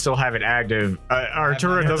think you still have it active.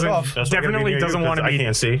 Arturo turned it doesn't off. That's why I gotta be definitely near you, doesn't want to 'cause I be.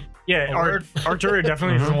 can't see. Yeah, Word. Arturo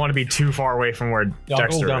definitely doesn't want to be too far away from where I'll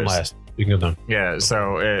Dexter go down is. last. You can go down. Yeah,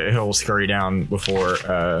 so he'll scurry down before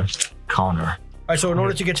Connor. All right, so in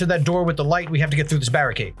order to get to that door with the light, we have to get through this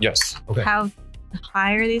barricade. Yes. Okay. How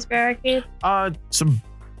high are these barricades? It's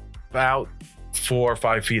about 4 or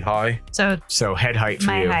 5 feet high. So So head height for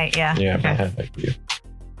my you. height, yeah. Yeah. Okay.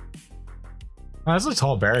 Oh, that's a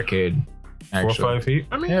tall barricade. 4 or Actually. 5 feet.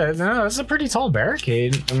 I mean, Yeah, no, that's a pretty tall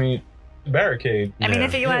barricade. I mean, barricade. I mean,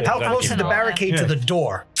 if you want to How close is the barricade to the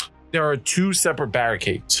door? There are 2 separate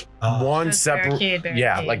barricades. One separate.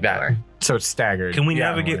 Yeah, like that. so it's staggered. Can we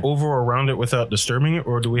Yeah. navigate over or around it without disturbing it,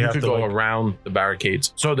 or do we You have could to go like, around the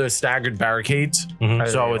barricades. So there's staggered barricases. Mhm.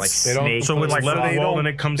 So like it's they don't- snake. So it's like, left they wall don't- and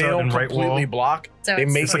it comes they out don't in right completely wall. block. So They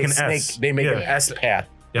it's make It's like a an snake. S. They make an Yeah. S path.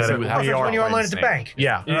 Yeah, So that- we Oh, have- that's when you're online at the snake. bank.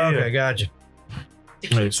 Yeah. Yeah, Okay, yeah. gotcha.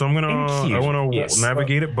 Right, so I'm gonna I want to Yes.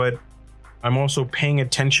 navigate it, but I'm also paying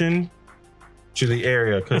attention to the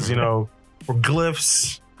area because you know for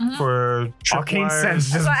glyphs for Arcane tripwires.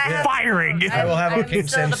 sense just So I have- firing. I will have I'm Arcane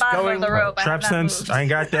still at the Sense bottom going. of the rope. I Trap have not sense, moved. I ain't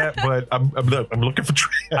got that, but I'm looking for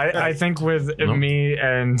trap. I think with me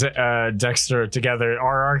and Dexter together,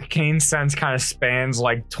 our arcane sense kind of spans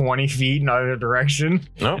like 20 feet in either direction.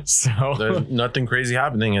 Nope. So There's nothing crazy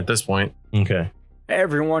happening at this point. Okay. Hey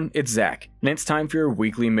everyone, it's Zach, and it's time for your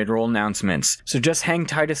weekly mid-roll announcements, so just hang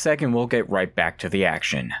tight a sec and we'll get right back to the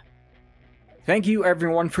action. Thank you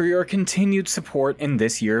everyone for your continued support in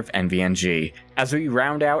this year of NVNG. As we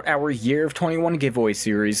round out our Year of 21 giveaway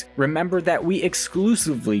series, remember that we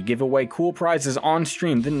exclusively give away cool prizes on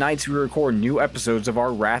stream the nights we record new episodes of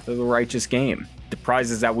our Wrath of the Righteous game. The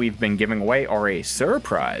prizes that we've been giving away are a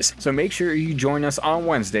surprise, so make sure you join us on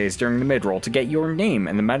Wednesdays during the mid-roll to get your name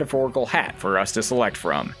in the metaphorical hat for us to select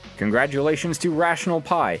from. Congratulations to Rational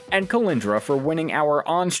Pi and Kalindra for winning our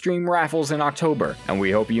on-stream raffles in October, and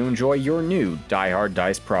we hope you enjoy your new Die Hard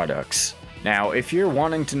Dice products. Now, if you're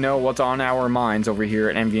wanting to know what's on our minds over here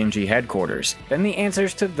at MVNG headquarters, then the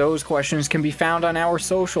answers to those questions can be found on our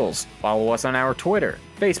socials. Follow us on our Twitter,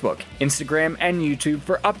 Facebook, Instagram, and YouTube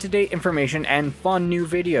for up-to-date information and fun new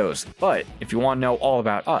videos. But if you want to know all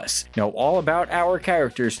about us, know all about our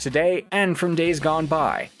characters today and from days gone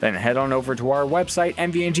by, then head on over to our website,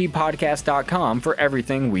 mvngpodcast.com, for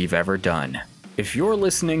everything we've ever done. If you're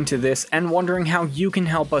listening to this and wondering how you can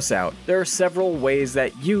help us out, there are several ways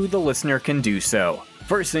that you, the listener, can do so.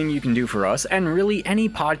 First thing you can do for us, and really any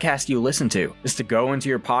podcast you listen to, is to go into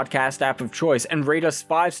your podcast app of choice and rate us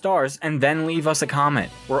 5 stars and then leave us a comment.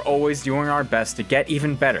 We're always doing our best to get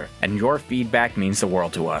even better, and your feedback means the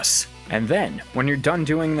world to us. And then, when you're done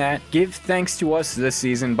doing that, give thanks to us this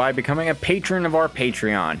season by becoming a patron of our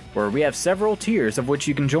Patreon, where we have several tiers of which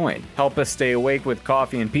you can join. Help us stay awake with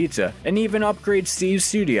coffee and pizza, and even upgrade Steve's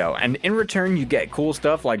studio, and in return you get cool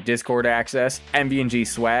stuff like Discord access, MVNG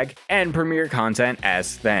swag, and premiere content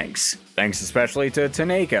as thanks. Thanks especially to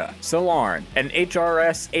Taneka, Solarn, and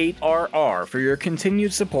HRS8RR for your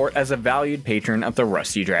continued support as a valued patron of the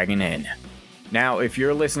Rusty Dragon Inn. Now, if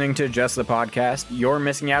you're listening to just the podcast, you're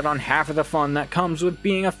missing out on half of the fun that comes with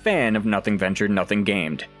being a fan of Nothing Ventured, Nothing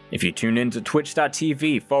Gamed. If you tune in to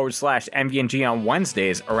twitch.tv/MVNG on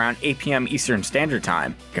Wednesdays around 8 p.m. Eastern Standard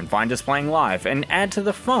Time, you can find us playing live and add to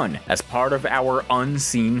the fun as part of our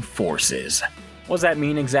unseen forces. What does that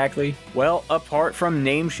mean exactly? Well, apart from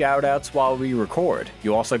name shoutouts while we record,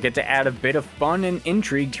 you also get to add a bit of fun and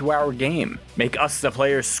intrigue to our game. Make us the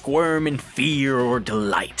players squirm in fear or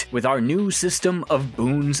delight with our new system of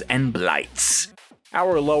boons and blights.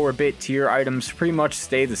 Our lower bit tier items pretty much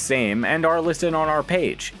stay the same and are listed on our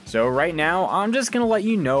page. So right now, I'm just gonna let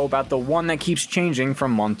you know about the one that keeps changing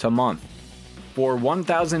from month to month. For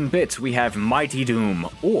 1000 bits, we have Mighty Doom,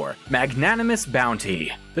 or Magnanimous Bounty.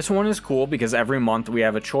 This one is cool because every month we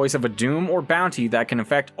have a choice of a doom or bounty that can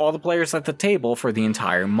affect all the players at the table for the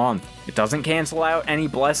entire month. It doesn't cancel out any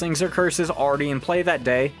blessings or curses already in play that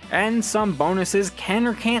day, and some bonuses can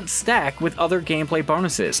or can't stack with other gameplay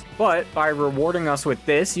bonuses, but by rewarding us with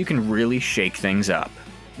this, you can really shake things up.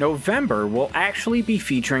 November will actually be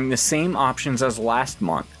featuring the same options as last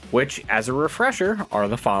month, which, as a refresher, are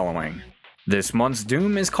the following. This month's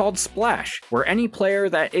Doom is called Splash, where any player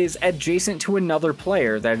that is adjacent to another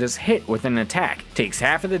player that is hit with an attack takes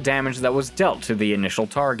half of the damage that was dealt to the initial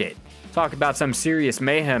target. Talk about some serious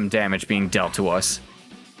mayhem damage being dealt to us.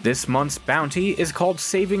 This month's bounty is called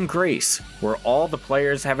Saving Grace, where all the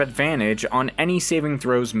players have advantage on any saving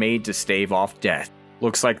throws made to stave off death.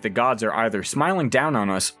 Looks like the gods are either smiling down on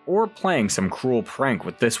us or playing some cruel prank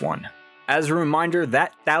with this one. As a reminder,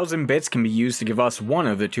 that 1000 bits can be used to give us one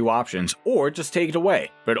of the two options, or just take it away,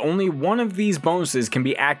 but only one of these bonuses can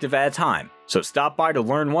be active at a time, so stop by to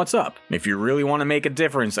learn what's up. If you really want to make a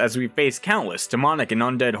difference as we face countless demonic and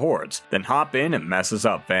undead hordes, then hop in and mess us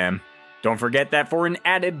up, fam. Don't forget that for an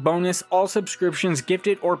added bonus, all subscriptions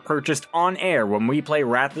gifted or purchased on air when we play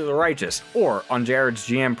Wrath of the Righteous or on Jared's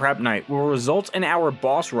GM Prep Night will result in our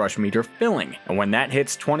boss rush meter filling, and when that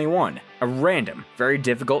hits 21, a random, very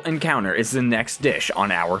difficult encounter is the next dish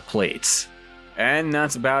on our plates. And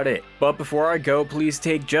that's about it. But before I go, please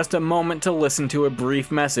take just a moment to listen to a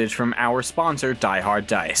brief message from our sponsor, Die Hard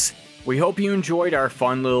Dice. We hope you enjoyed our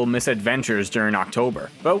fun little misadventures during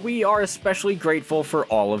October, but we are especially grateful for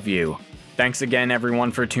all of you. Thanks again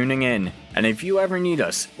everyone for tuning in, and if you ever need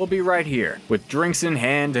us, we'll be right here, with drinks in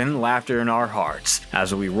hand and laughter in our hearts,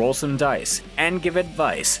 as we roll some dice and give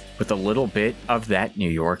advice with a little bit of that New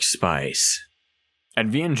York spice.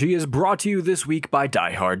 And VNG is brought to you this week by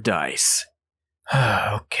Die Hard Dice.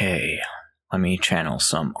 Okay, let me channel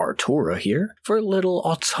some Artura here for a little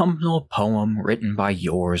autumnal poem written by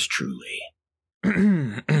yours truly.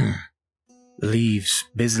 Leaves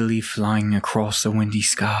busily flying across a windy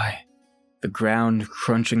sky. The ground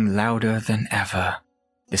crunching louder than ever.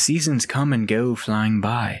 The seasons come and go flying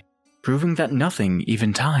by, proving that nothing,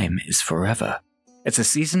 even time, is forever. It's a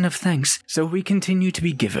season of thanks, so we continue to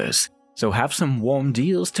be givers. So have some warm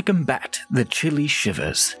deals to combat the chilly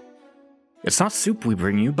shivers. It's not soup we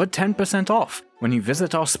bring you, but 10% off when you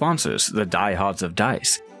visit our sponsors, the Diehards of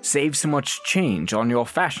Dice. Save so much change on your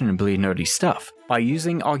fashionably nerdy stuff by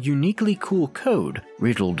using our uniquely cool code,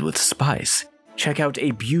 Riddled with Spice. Check out a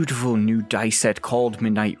beautiful new dice set called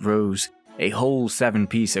Midnight Rose, a whole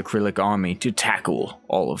 7-piece acrylic army to tackle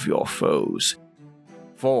all of your foes.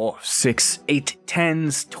 4, 6, 8,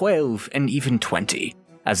 10s, 12, and even 20.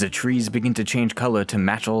 As the trees begin to change color to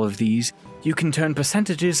match all of these, you can turn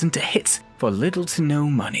percentages into hits for little to no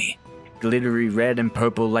money. Glittery red and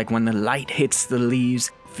purple like when the light hits the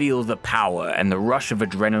leaves. Feel the power and the rush of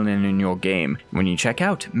adrenaline in your game. When you check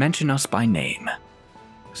out, mention us by name.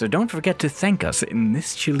 So don't forget to thank us in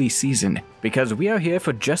this chilly season, because we are here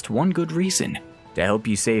for just one good reason, to help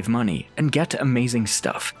you save money and get amazing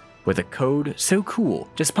stuff. With a code so cool,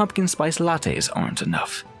 just pumpkin spice lattes aren't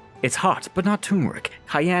enough. It's hot, but not turmeric,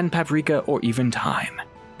 cayenne, paprika, or even thyme.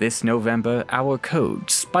 This November, our code,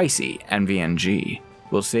 SPICY NVNG,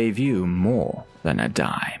 will save you more than a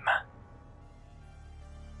dime.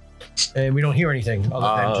 And we don't hear anything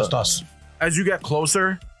other than just us. As you get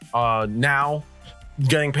closer, now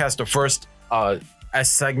getting past the first S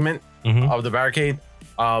segment of the barricade,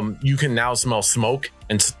 you can now smell smoke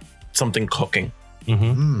and something cooking.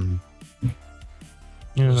 Does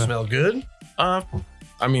it smell good?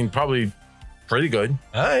 I mean, probably pretty good.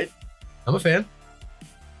 All right. I'm a fan.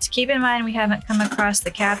 Just keep in mind we haven't come across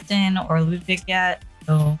the captain or Ludwig yet,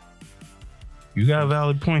 so You got a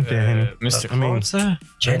valid point there, Henny. Mr. I mean, Klotzer?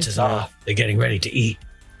 Chances are they're getting ready to eat.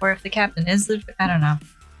 or if the captain is Ludwig, I don't know.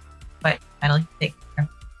 But I like to take care.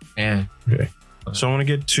 Yeah. So I want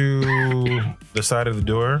to get to the side of the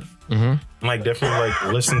door. Mm-hmm. Like definitely like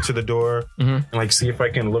listen to the door and like see if I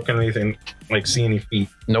can look underneath and like see any feet.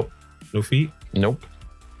 Nope. No feet? Nope.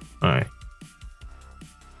 All right.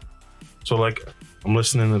 So like I'm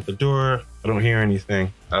listening at the door. I don't hear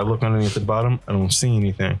anything. I look underneath the bottom. I don't see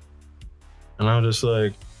anything. And I'm just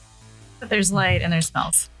like, But there's light and there's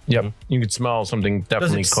smells. Yep. You could smell something Does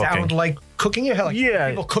definitely it cooking. sound like cooking? Yeah, like Yeah.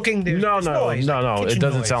 people cooking. There's No. noise, like It kitchen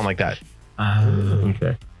doesn't noise. sound like that.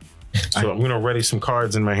 okay. So I'm gonna ready some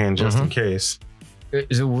cards in my hand just in case.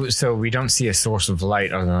 So we don't see a source of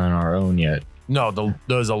light other than our own yet. No,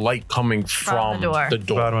 there's a light coming from the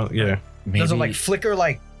door. Bottom, yeah. Maybe, Does it like flicker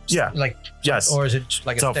like? Yeah. Like Yes. or is it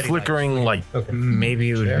like It's a a steady flickering light. light? Okay. maybe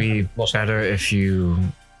it would Sure. be Most- better if you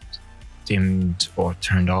dimmed or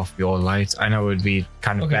turned off your lights. I know it would be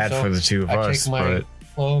kind of Okay, bad so for the two of I us, take my but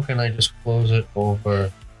cloak and I just close it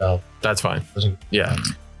over. Oh, That's fine. doesn't. Yeah.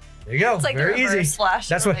 There you go. It's like the Very reverse easy. flash.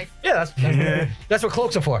 That's what. Yeah, that's what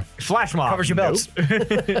cloaks are for. flash mob Covers your belts.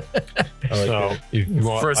 So if you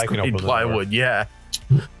want, First I can grade open the door. plywood. Yeah.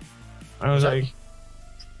 I was like,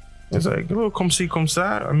 it's like, oh, come see, come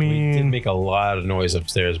ça. I We did mean, make a lot of noise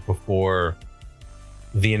upstairs before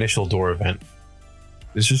the initial door event.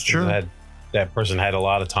 this is true. That person had a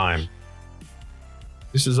lot of time.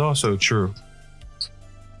 This is also true.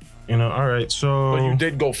 You know, all right, so But you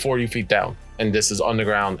did go 40 feet down, and this is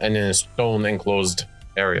underground and in a stone enclosed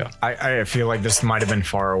area. I feel like this might have been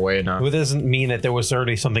far away enough. But it doesn't mean that there was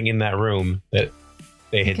already something in that room that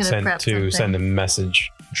they had could've sent prepped to something. send a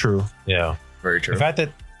message. true. Yeah. Very The fact that,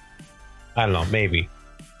 I don't know, maybe.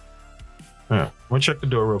 Yeah, we'll check the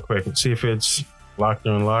door real quick and see if it's locked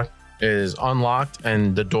or unlocked. It is unlocked,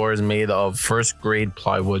 and the door is made of first grade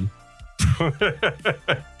plywood.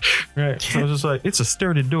 Right. So I was just like, it's a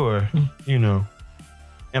sturdy door, you know.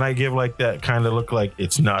 And I give like that kind of look like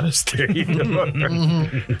it's not a sturdy door.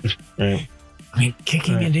 Right. I mean,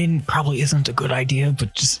 kicking it in probably isn't a good idea,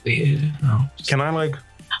 but just, Can I like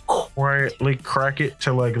quietly crack it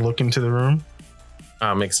to like look into the room?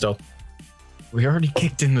 Make stealth. we already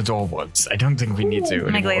kicked in the door once. I don't think we need to My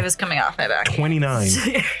anymore. glaive is coming off my back. 29.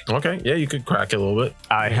 Okay. Yeah, you could crack it a little bit.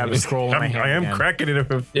 I have a scroll in my hand. I am again. cracking it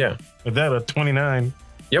with Yeah. that a 29.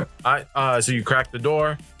 Yep. So you crack the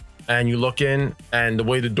door, and you look in, and the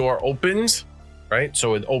way the door opens, right?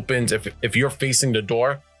 So it opens if you're facing the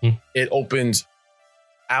door, it opens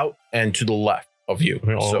out and to the left of you.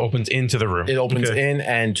 It all So opens into the room. it opens Okay. in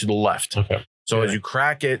and to the left. Okay. So as you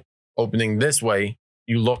crack it, opening this way,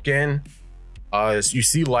 you look in, you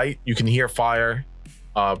see light, you can hear fire,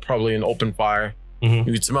 probably an open fire. Mhm.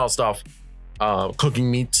 You can smell stuff, cooking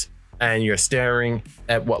meats, and you're staring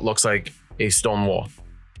at what looks like a stone wall.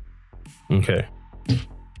 Okay.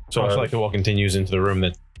 So it's like the wall continues into the room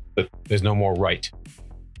that But there's no more right.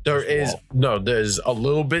 There's a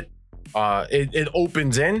little bit. It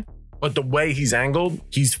opens in, but the way he's angled,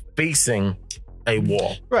 he's facing a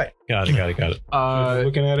wall. Right. Got it.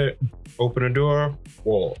 Looking at it, open a door,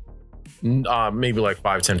 wall. Maybe like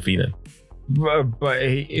 5-10 feet in.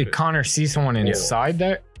 But Connor sees someone inside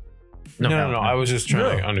that. No. I was just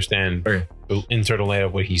trying to understand the internal layout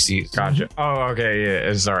of what he sees. Gotcha. Oh, okay.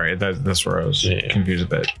 Yeah. Sorry. That's where I was confused a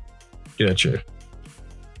bit. Gotcha.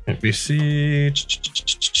 Let me see.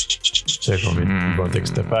 So if I'm going to take a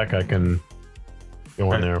step back, I can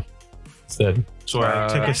go in there instead. So I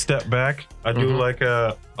take a step back. I do like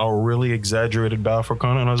a really exaggerated bow for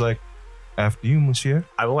Connor, and I was like, "After you, monsieur."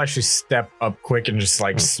 I will actually step up quick and just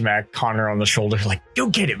like smack Connor on the shoulder, like, "Go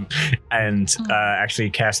get him!" and actually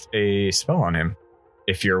cast a spell on him,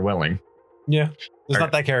 if you're willing. Yeah, it's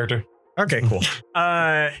not that character. Okay, cool.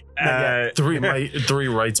 Three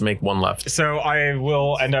rights make one left. So I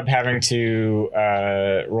will end up having to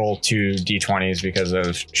roll 2 d20s because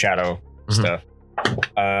of shadow stuff.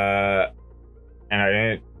 And I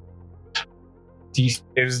didn't.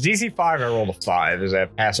 It was DC 5. I rolled a 5. Is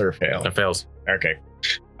that pass or fail? That fails. Okay.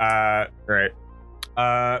 Right.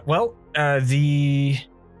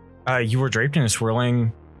 You were draped in a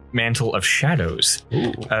swirling mantle of shadows.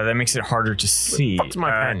 That makes it harder to see. Fuck's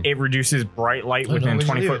my pen? It reduces bright light within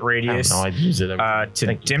 20-foot radius I use it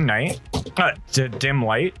to dim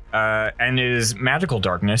light, and is magical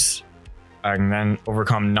darkness. And then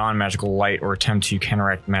overcome non-magical light or attempt to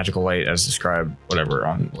counteract magical light as described, whatever,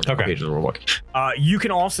 on whatever page of the rulebook. You can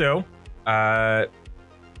also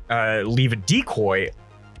leave a decoy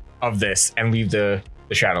of this and leave the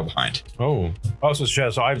shadow behind. So shadow.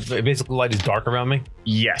 So basically light is dark around me.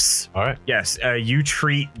 Yes. All right. Yes. You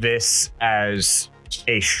treat this as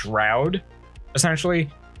a shroud, essentially,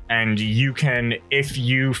 and you can, if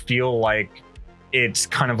you feel like it's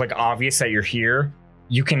kind of like obvious that you're here,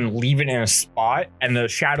 you can leave it in a spot and the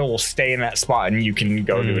shadow will stay in that spot and you can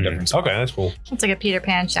go to a different spot. Okay, that's cool. It's like a Peter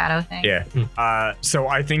Pan shadow thing. Yeah. So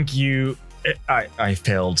I think I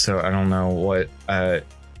failed, so I don't know what I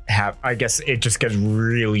guess it just gets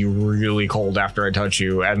really, really cold after I touch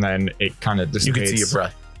you, and then it kind of dissipates. You can see your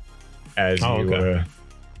breath as you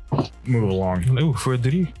move along. Ooh, for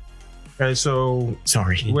Diddy. Okay, so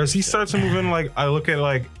Sorry. as he starts to move in, like I look at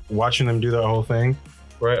like watching them do that whole thing,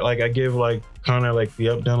 right? Like I give like Connor like the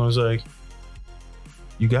up down. I was like,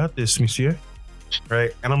 "You got this, monsieur."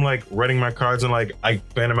 Right, and I'm like writing my cards and like I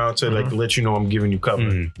fan them out to like let you know I'm giving you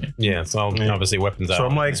cover. Yeah, so obviously weapons out. So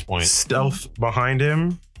I'm at like this point. stealth behind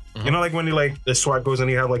him. You know, like when you like the SWAT goes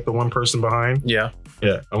and you have like the one person behind. Yeah.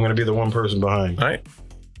 I'm gonna be the one person behind. All right.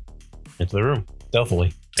 Into the room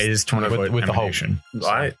stealthily. It is 20 foot with the hope. emanation.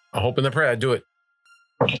 All right. I'm hoping and pray I do it.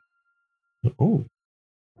 Ooh.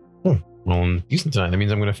 Well, I'm decent tonight. That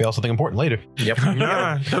means I'm going to fail something important later. Yep.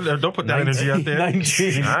 Nah, don't put that energy out there.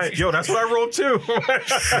 19. All right, yo, that's what I rolled too.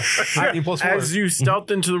 19 plus 4. As you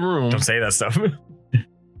stealth into the room, Don't say that stuff.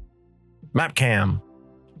 map cam.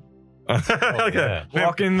 Okay.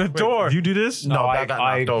 Walk in the door. Did you do this? No, I that got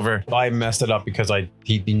knocked over. I messed it up because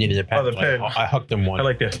he needed a pen. Oh, the pen. I hucked him one. I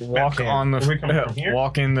like this. Walk on the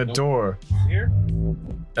walk in the door. Here?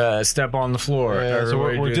 Step on the floor. Yeah, so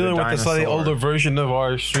Everybody we're do dealing the with the slightly dinosaur. older version of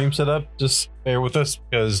our stream setup. Just bear with us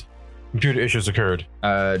because computer issues occurred.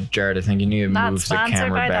 Jared, I think you need to Not move the sponsored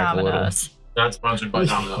camera by back a little. Domino's. Not sponsored by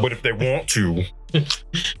Domino's. But if they want to,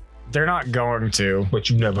 They're not going to. but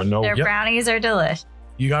you never know. Their brownies are delish.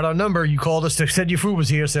 You got our number. You called us to said your food was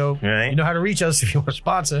here, so Right. you know how to reach us if you want to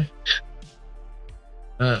sponsor.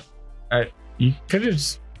 You could have.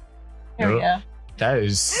 Here we go. That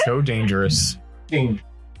is so dangerous.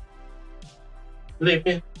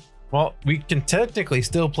 Well, we can technically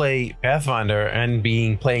still play Pathfinder and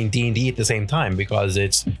playing D&D at the same time because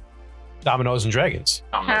it's Dominoes and Dragons.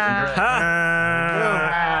 Okay, I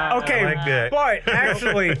like that. but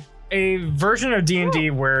actually, a version of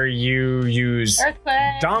D&D where you use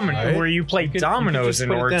Earthquake. Right. where you play dominoes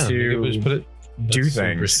in order to do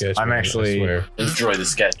things. I'm actually Enjoy the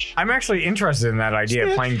sketch. I'm actually interested in that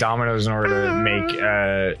idea, playing dominoes in order to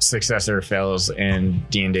make successor fails in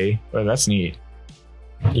D&D. But that's neat.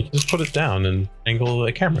 You can just put it down and angle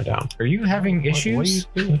the camera down. Are you having issues?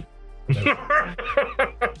 What are you doing?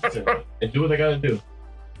 They do what they gotta do.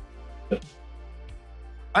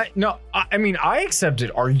 I mean, I accept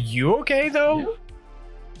it. Are you okay though?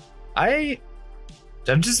 I'm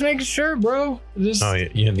just making sure, bro. Just... Oh, yeah,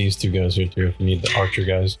 you have these two guys here too if you need the archer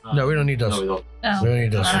guys. No, we don't need those. No, we don't. No. We don't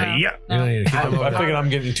need those. No. Yeah. We don't need to keep them I over there. figured I'm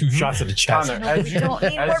getting 2 shots at the chest. Connor, as We don't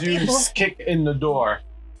need more as you people. kick in the door,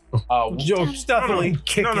 Yo, stealthily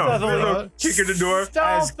kick Kick in the door.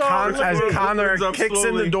 As Connor Opens up kicks in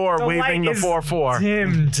slowly. the door, The waving the light is 4-4.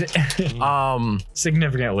 Dimmed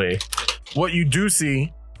significantly. What you do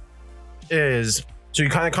see is, so you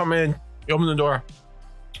kind of come in, you open the door.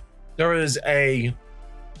 There is a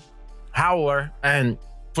howler, and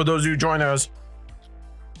for those of you joining us,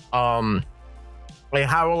 a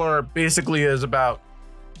howler basically is about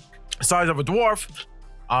the size of a dwarf,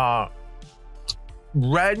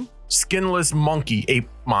 red, skinless monkey ape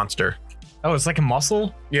monster. Oh, it's like a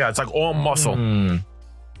muscle? Yeah, it's like all muscle.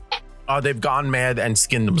 They've gone mad and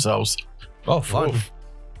skinned themselves. Oh, fun.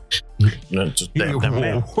 They're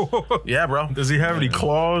mad. Yeah, bro. Does he have any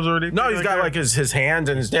claws or anything? No, he's got that? like his hands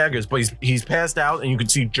and his daggers, but he's passed out, and you can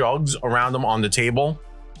see jugs around him on the table.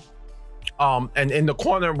 And in the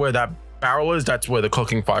corner where that barrel is, that's where the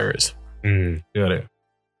cooking fire is. Got it.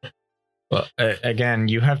 But again,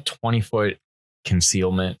 you have 20-foot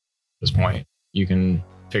concealment at this point. You can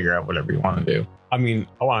figure out whatever you want to do. I mean,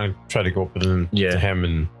 I want to try to go up with him, Yeah. to him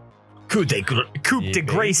and Coup de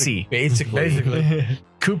Gracie. Basically.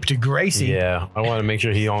 Coupe de Gracie. Yeah, I want to make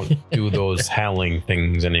sure he don't do those howling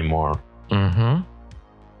things anymore. Mm-hmm.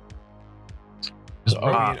 So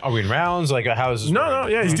are we in rounds? Like, how's this? No,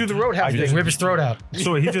 yeah, Just do the roadhouse thing. Rip his throat out.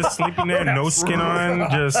 So he just sleeping there, no skin on,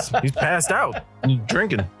 just he's passed out,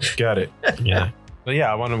 drinking. got it. Yeah. But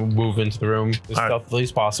yeah, I want to move into the room as All right. stealthily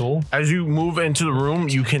as possible. As you move into the room,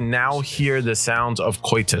 you can now hear the sounds of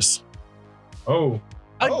coitus. Oh,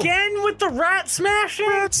 Again with the rat smashing?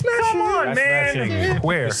 Come on, Rat man. smashing.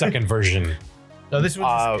 where? The second version. No, this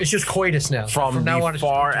one it's just coitus now. From now the on, it's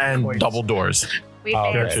far just end coitus. double doors. We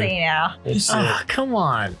Oh, fancy now. Oh, come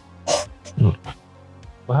on.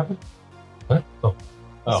 What happened? What?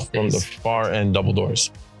 Oh, From the far end double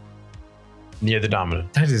doors. near the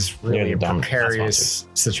dominant. That is really Yeah, a dumb. precarious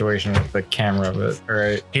situation with the camera, but all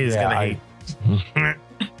right. He's Yeah, gonna hate.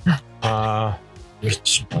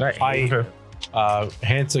 I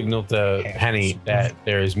hand signal to Henny that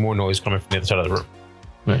there is more noise coming from the other side of the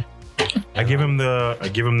room. I give him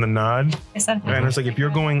the nod, I said, and it's like, if you're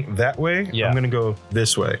going that way, Yeah. I'm gonna go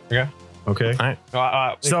this way. Okay. Okay.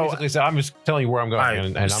 So- so I'm just telling you where I'm going, Alright,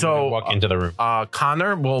 and I'm so, gonna walk into the room.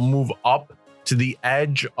 Connor will move up to the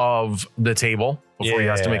edge of the table before he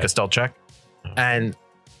has to Yeah. make a stealth check. And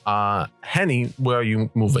Henny, where are you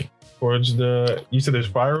moving? Towards the. You said there's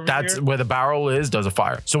fire over That's here? where the barrel is, does a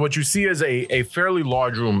fire. So what you see is a fairly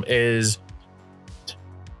large room is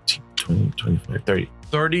 20, 25,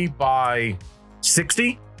 30 by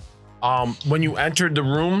 60. When you entered the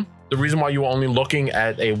room, the reason why you were only looking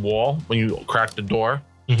at a wall when you cracked the door,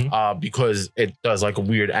 because it does like a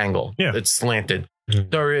weird angle. Yeah. It's slanted. Mhm.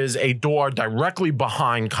 There is a door directly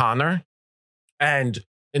behind Connor, and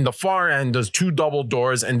in the far end, there's two double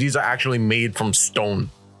doors, and these are actually made from stone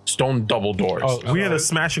double doors. We had a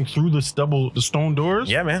smashing through the stone doors.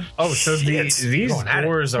 Yeah, man. Oh, so Shit. these Going at it.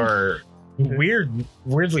 doors are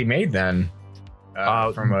weirdly made then.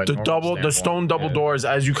 From a the normal standpoint. stone double Yeah. doors,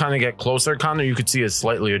 as you kind of get closer, Connor, you could see is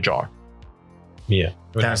slightly ajar. Yeah.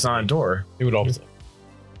 That's not a door. It would open.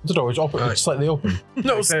 The door is open. It's slightly open.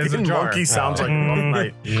 No, It says skin ajar. monkey sounds like a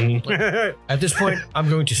rough night. At this point, I'm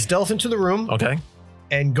going to stealth into the room Okay.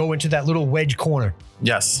 and go into that little wedge corner.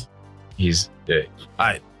 Yes. He's All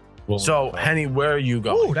right. So, Henny, where are you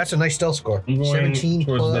going? Oh, that's a nice stealth score. I'm going 17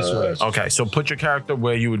 towards this way. plus. Okay, so put your character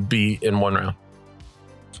where you would be in one round.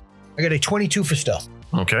 I got a 22 for stealth.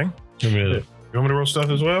 Okay. You want me to roll stuff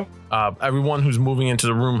as well? Everyone who's moving into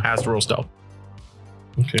the room has to roll stealth.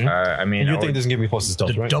 Okay. I mean, You I think would- doesn't give me plus the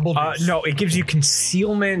stealth, The right? double. no, it gives you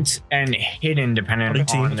concealment and hidden depending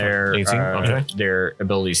 18. on their 18, okay. their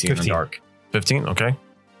ability to see in the 15. dark. 15, okay.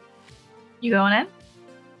 You going in?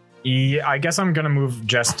 Yeah, I guess I'm gonna move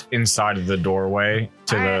just inside of the doorway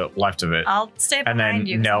to the left of it. I'll stay And then behind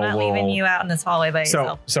you 'cause Nell I'm not leaving will- you out in this hallway by So,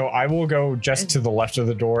 yourself. so I will go just to the left of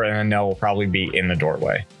the door, and then Nell will probably be in the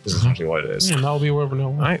doorway. This is essentially what it is. Yeah, and I'll be wherever no.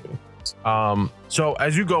 All right. So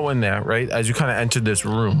as you go in there, right, as you kind of enter this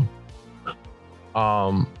room,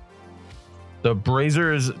 the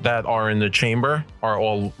braziers that are in the chamber are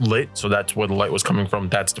all lit, so that's where the light was coming from.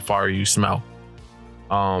 That's the fire you smell.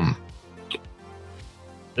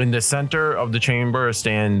 In the center of the chamber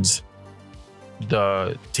stands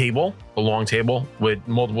the table, the long table with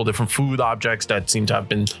multiple different food objects that seem to have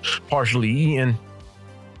been partially eaten.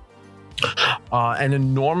 An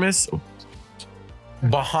enormous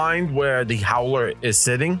behind where the howler is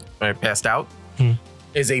sitting, right, passed out,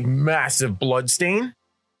 is a massive blood stain.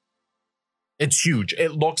 It's huge.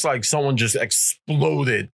 It looks like someone just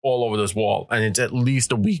exploded all over this wall, and it's at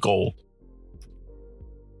least a week old.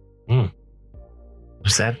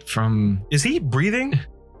 Was that from? Is he breathing?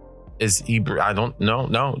 Is he? I don't know.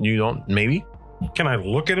 No, you don't. Maybe. Can I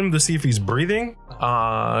look at him to see if he's breathing?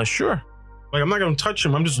 Sure. Like I'm not gonna touch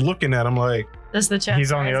him. I'm just looking at him. Like Does the chest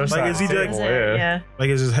He's on the rise other and side fall? of the Is table, it- yeah. like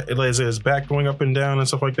is his back going up and down and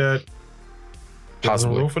stuff like that?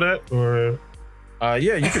 Possibly. Roll for that or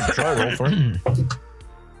Yeah, you could try roll for it.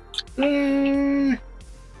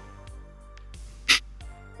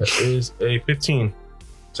 that is a 15.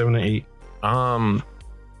 7 and 8.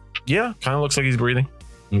 Yeah, kind of looks like he's breathing.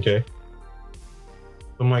 Okay.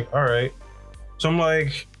 I'm like, all right. So I'm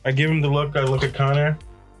like, I give him the look. I look at Connor,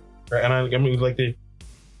 right, and I mean like the.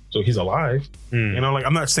 So he's alive. Hmm. You know, like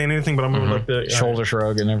I'm not saying anything, but I'm gonna like the Shoulder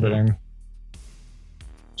shrug and everything.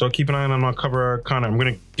 So keep an eye on him. I'll cover Connor. I'm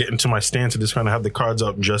gonna get into my stance and just kind of have the cards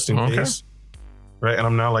up just in Okay. case. Right, and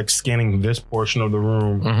I'm now like scanning this portion of the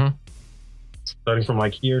room, Mm-hmm. starting from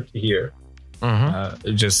like here to here.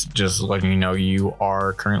 Mm-hmm. Just letting you know, you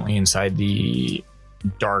are currently inside the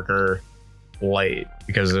darker light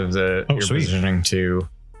because of the Oh, your sweet. positioning to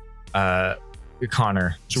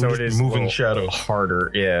Connor. So we're it just is moving a little shadows.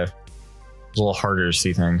 harder. Yeah, it's a little harder to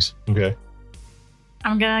see things. Okay.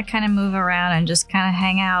 I'm gonna kind of move around and just kind of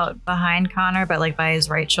hang out behind Connor, but like by his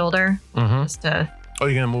right shoulder, Mm-hmm. just to. Oh,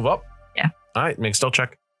 you're gonna move up? Yeah. All right, make stealth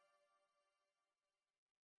check.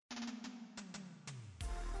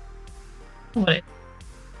 What?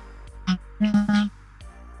 I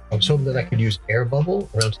was hoping that I could use air bubble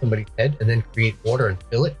around somebody's head and then create water and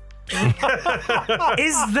fill it.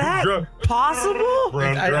 Is that Drown- possible?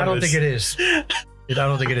 I don't think it is. I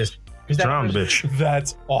don't think it is. 'Cause that Drown, would- bitch.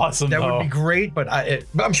 That's awesome. That though. would be great, but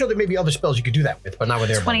but I'm sure there may be other spells you could do that with, but not with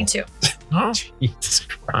air bubble. 22. Huh? Jesus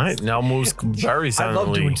Christ. All right, now moves very I love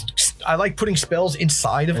silently. doing. I like putting spells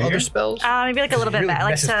inside of There you other go. spells. Maybe like a little bit Really back,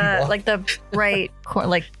 like messes to people up. like the right,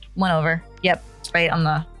 like one over. Yep, right on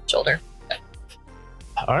the shoulder.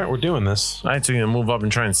 All right, we're doing this. All right, so you're gonna move up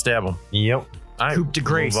and try and stab him. Yep. All right, Coup de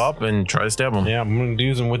grace. move up and try to stab him. Yeah, I'm going to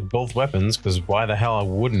use them with both weapons because why the hell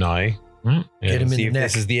wouldn't I? Hmm. Get him in see the if neck.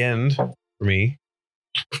 this is the end for me.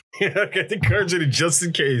 Get the cards ready just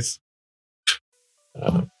in case.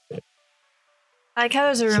 I like how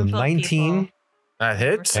there's a So room full of 19 people. That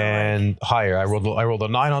hits. and higher. I rolled a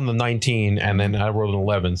 9 on the 19 and then I rolled an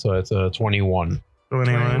 11, so it's a 21.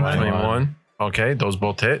 21. 21. Okay, those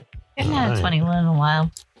both hit. I haven't had a Alright. 21 in a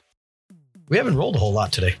while. We haven't rolled a whole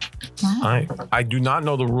lot today. All right. I do not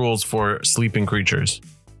know the rules for sleeping creatures.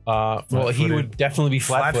 Well, he Flat-footed. would definitely be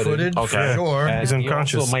flat-footed. Okay. for sure. And He's he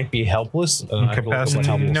unconscious. also might be helpless.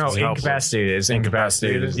 Incapacitated. No, Helpless. incapacitated. It's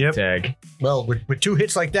incapacitated. Yep. Tag. Well, with 2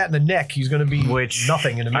 hits like that in the neck, he's going to be Which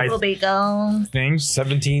nothing in the I- middle. Will be gone. Things.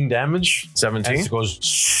 17 damage. 17. As it goes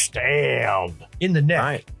stab. In the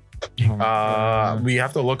neck. All right. We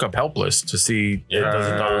have to look up helpless to see it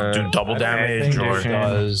doesn't do double I damage think or. it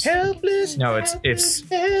Does Helpless. No, it's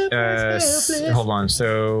hold on.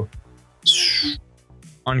 So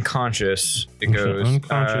unconscious. It goes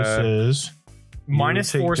Unconscious is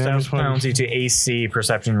minus take 4 damage stats penalty to AC,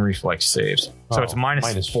 perception, reflex saves. So it's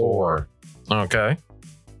minus 4. Okay.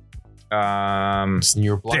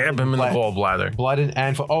 You're Stab him in the gallbladder. blooded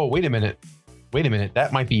and oh, wait a minute. That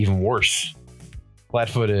might be even worse.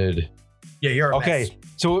 Flat-footed. Yeah, you're a Okay, mess.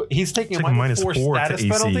 so he's taking It's a like a minus 4 -4 to status AC.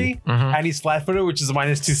 penalty, Mhm. and he's flat-footed, which is a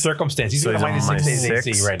minus 2 circumstance. He's So got a he's on minus minus 6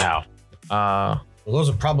 AC 6. right now. Well, those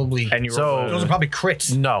are probably And you So- roll those are probably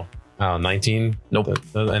crits. No. Oh, 19. Nope.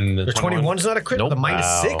 And the The 21's not a crit. Nope. The minus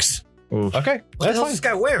Wow. 6. Oof. Okay, What the that's hell fine. is this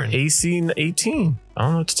guy wearing? AC 18. I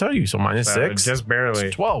don't know what to tell you. So minus 6. Just barely.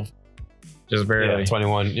 It's 12. Just barely. Yeah,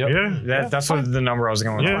 21. Yep. Yeah. That's what the number I was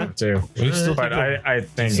going Yeah. with too. We still But take I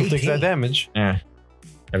think still takes that damage. yeah.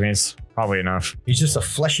 I mean it's probably enough. He's just a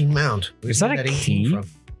fleshy mound. Is that a key? from?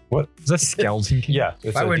 Is that skeleton? Yeah.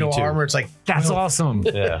 If I wear no armor, it's like That's awesome.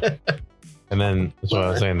 Yeah. And then that's what I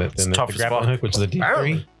was saying. That then It's tough the as grappling fuck. hook, which is a D3.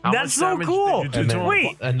 Apparently. How That's much so damage cool. did you do And to then- him?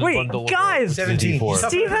 Wait, and the wait, bundle of guys. the 17. D4.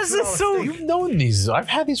 Steve has this so. You've known these. I've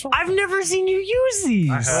had these from. I've never seen you use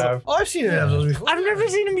these. I have. Oh, I've seen it have those before. I've never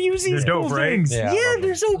seen him use these They're cool dope, right? things. Yeah, I Yeah, love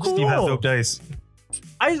they're so cool. Steve has dope dice.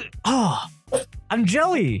 I'm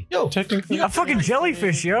jelly. Yo, Technically, I'm fucking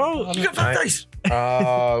jellyfish, yo. you got 5 dice.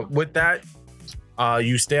 With that,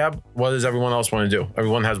 you stab. What does everyone else want to do?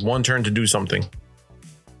 Everyone has one turn to do something.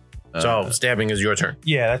 So stabbing is your turn.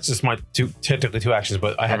 yeah, that's just my technically 2 actions,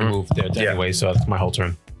 but I had to Mhm. move there Yeah. anyway, so that's my whole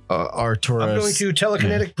turn. Arturus. I'm going to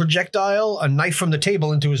telekinetic projectile a knife from the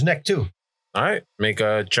table into his neck too. All right, make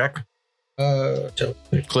a check. Tel-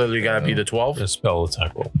 Clearly, you gotta be the 12. A spell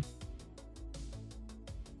attack roll.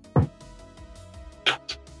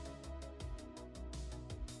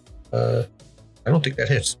 I don't think that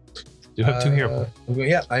hits. You have 2 hero points.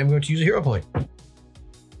 Yeah, I am going to use a hero point.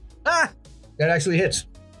 Ah, that actually hits.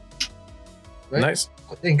 Right? Nice.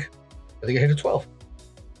 I think I hit a 12.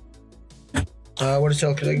 What is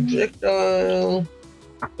projectile?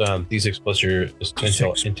 D6 plus your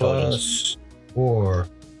intelligence. Plus 4.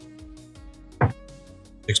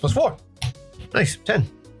 6 plus 4. Nice. 10.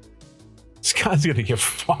 This guy's gonna get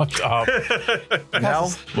fucked up. Now,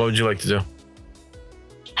 what would you like to do?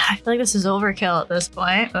 I feel like this is overkill at this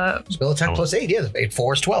point. Spell attack plus 8. Yeah, 8,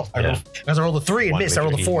 4 is 12. I rolled a 3 and missed. I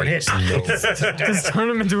rolled a 4 and hit. Just turn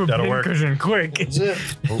him into a That'll work. pincushion quick. That's it.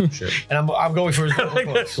 Oh shit! And I'm going for his vocal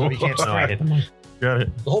cords, so he can't No, I scream. hit him. Got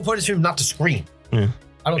it. The whole point is for him not to scream. Yeah.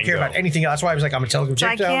 I don't care Bingo. about anything else. That's why I was like, I'm a So I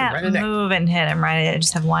projectile right in the can't neck. move and hit him, right? I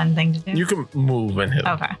just have one thing to do. You can move and hit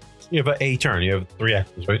him. Okay. You have a turn. You have 3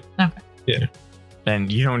 actions, right?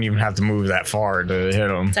 And you don't even have to move that far to hit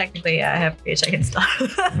him. Technically, yeah, I have reach. I can stop.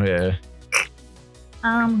 Yeah.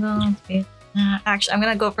 I'm going to be. Actually, I'm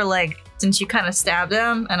gonna go for like, since you kind of stabbed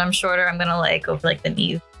him and I'm shorter, I'm gonna like go for like the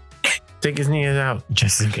knees. Take his knees out.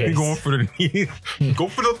 Just in You're case. going for the knee. Go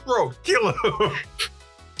for the throat. Kill him.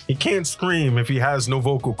 He can't scream if he has no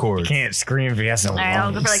vocal He cords. can't scream if he has no All right,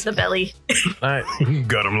 I'll go for like lungs. the belly. All right.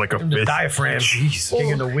 Got him like a The fish. diaphragm. Jeez. King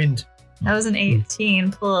in the wind. That was an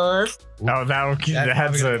 18 plus. Oh,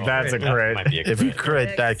 that's a crit. Might be a If you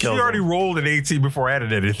crit, that She kills already him. rolled an 18 before I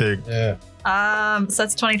added anything. Yeah. So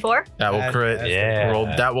that's 24. That will crit. Yeah. Roll.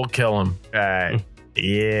 That will kill him.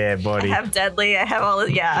 Yeah, I buddy. have deadly. I have all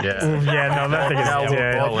this. Yeah. Yeah. Ooh, yeah, no, that thing is That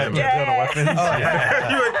will kill him.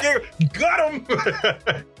 Yeah. You like, got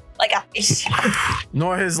him. Like a fish.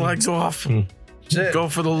 Gnaw his legs off. That's it. Go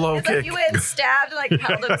for the low It's like kick. you had stabbed, like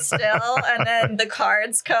held him still, and then the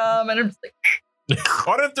cards come, and I'm just like,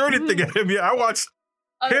 I didn't throw anything at him yet. I watched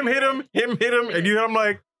him hit him, and you hit him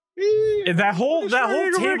like, That whole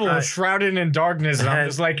table Right. is shrouded in darkness, and I'm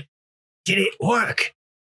just like, Did it work?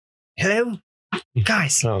 Hello?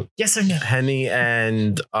 Guys, No, yes or no? Henny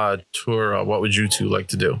and Tura, what would you two like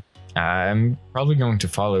to do? I'm probably going to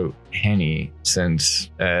follow Henny since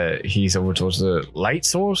he's over towards the light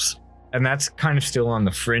source, and that's kind of still on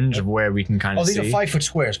the fringe of where we can kind Oh, of these see. are 5-foot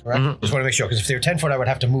squares, correct? Mhm. Just want to make sure, because if they were 10 foot, I would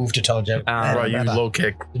have to move to tell them Right, you low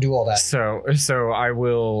kick. to do all that. So I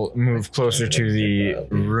will move closer to the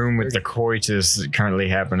room with the coitus currently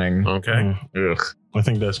happening. Okay. Ugh. I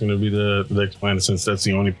think that's going to be the next plan since that's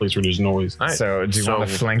the only place where there's noise. All right. So do you want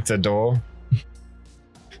to So- flank the door?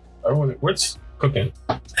 What's cooking?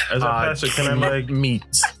 As I pass it, can I like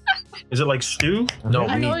meats? Is it like stew? No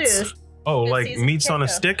I know it meats. is. Oh, Good like seasoned meats on a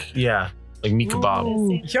potato. stick? Yeah, like meat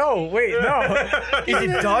kebab. Yo, wait, no. Is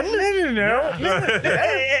it done? No.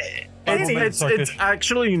 It's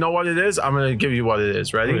actually, you know what it is? I'm gonna give you what it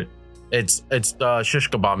is. Ready? Right. It's the shish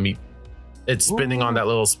kebab meat. It's spinning on that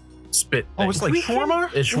little spit. Oh, it's like We can-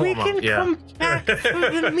 shawarma? It's We shawarma. can Yeah. come back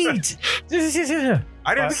for the meat.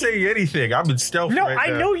 I didn't say anything. I've been stealth. No, right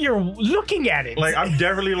I now. know you're looking at it. Like I'm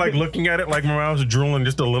definitely like looking at it like my mouth's drooling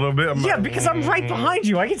just a little bit. I'm yeah, like, because I'm right behind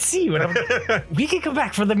you. I can see you. And we can come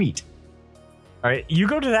back for the meat. All right, you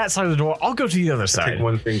go to that side of the door. I'll go to the other Take side.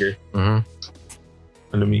 one finger Mm-hmm.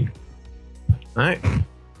 under me. All right.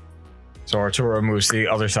 So Arturo moves to the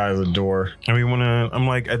other side of the door. And we want to. I'm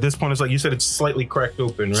like at this point, it's like you said, it's slightly cracked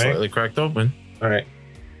open, right? Slightly cracked open. All right.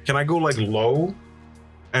 Can I go like low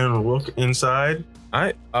and look inside? All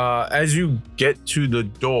right. As you get to the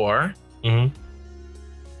door, Mm-hmm.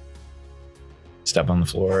 Step on the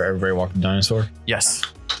floor. Everybody walk the dinosaur. yes.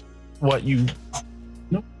 What you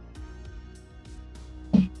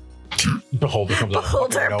Beholder comes out.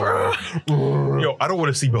 Beholder, bro. Yo, I don't want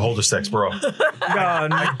to see beholder sex, bro.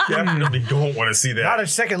 I definitely don't want to see Not that. at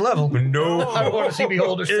second level. No. I don't want to see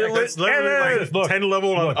beholders. It's literally like Look. 10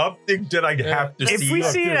 level and up thing that I have to If see. we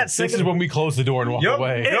see it at This is second, when we close the door and walk Yup.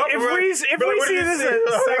 away. Yup. if But we what see did you this say?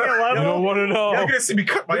 at second You level, don't want to know. You're gonna see me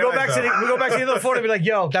cut my We go eyes back to the out. other fort and be like,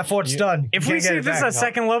 yo, that fort's done. if You we can't get see it this back. at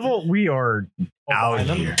second level, we are out behind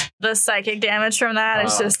them? here. The psychic damage from that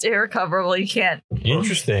is just irrecoverable. You can't.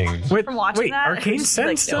 Interesting. Wait, From watching wait, that, arcane it's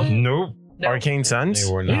like, sense. no. still? Nope. No. arcane sense?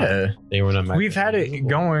 They were not. Yeah, They were not. we've had it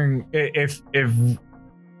going. If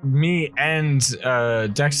me and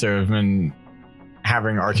Dexter have been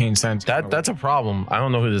having arcane sense, That's a problem. I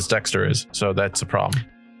don't know who this Dexter is, so that's a problem.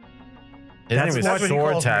 His That's name is what he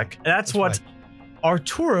Sword calls me. Tech. that's what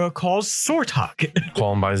Arturo calls Sortok.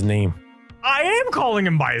 Call him by his name. I am calling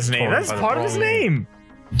him by his name. Call him That's by the part of his wrong name.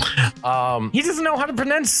 name. He doesn't know how to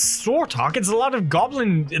pronounce Sortok. It's a lot of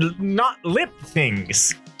goblin, not lip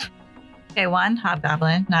things. Okay, one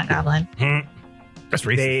hobgoblin, not goblin. That's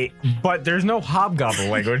racist. But there's no hobgoblin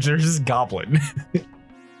language. There's just goblin.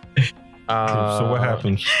 So what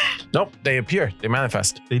happened? Nope, they appear. They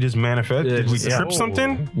manifest. They just manifest. Did we Yeah. trip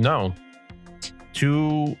something? No.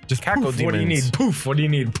 two Kako demons. What do you need? Poof. What do you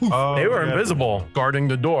need? Poof. Oh, They were yeah. invisible, guarding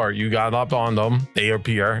the door. You got up on them. They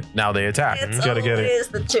appear. Now they attack. It's Gotta get it. always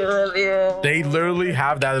the two of you. They literally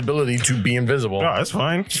have that ability to be invisible, Oh, that's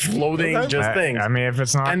fine. floating Okay. just things. I mean, if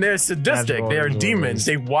it's not. And they're sadistic. Magical They're is what it demons. is.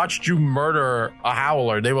 They watched you murder a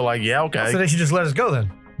howler. They were like, yeah, okay. So they should just let us go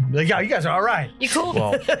then. Like, yeah, you guys are all right. You cool?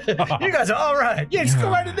 Well, You guys are all right. Yeah, just go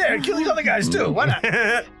right in there and kill these other guys too. Why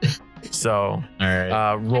not? so All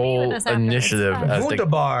right. roll with us after initiative this. as they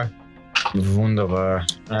Wunderbar. Wunderbar.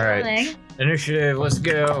 All right. Darling. Initiative. Let's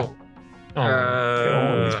go.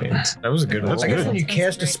 That was a good one. That's I guess good. when you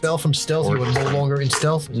cast a spell from stealth, you are no longer in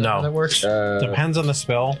stealth. Is that No. how that works. Depends on the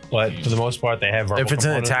spell, but for the most part, they have. verbal if it's an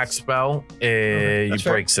components. attack spell, it that's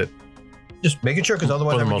fair. breaks it. Just making sure, because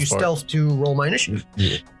otherwise For I the would most use part. stealth to roll my initiative.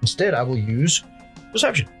 Instead, I will use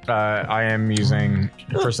perception. I am using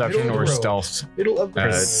perception middle of or the road. stealth. Middle of the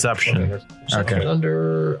Perception. Okay.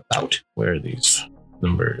 Under about. Where are these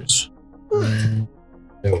numbers?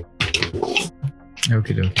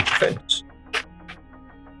 Okay. Fence.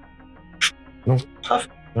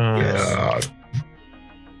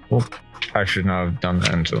 I should not have done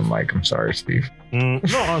that into the mic. I'm sorry, Steve. No,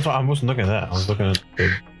 I wasn't looking at that. I was looking at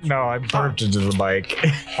the No, I burped into the mic.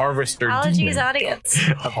 Harvester Apologies, demon. audience.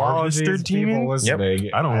 Harvester demon? Listening.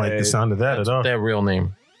 I don't like the sound of that at all. Their real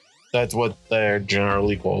name. That's what they're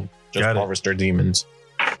generally called. Just Got it. harvester demons.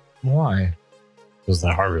 Why? was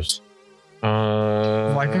the harvest.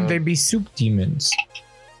 Why couldn't they be soup demons?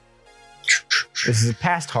 This is a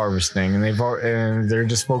past harvesting, and they're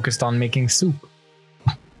just focused on making soup.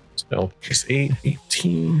 Spell plus 8,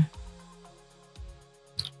 18.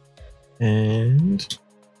 And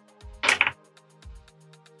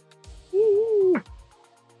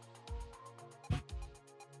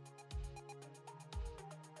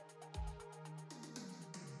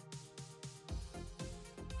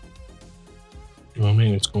Oh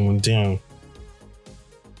man, it's going down.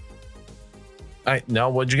 all right, now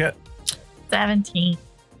what'd you get? 17.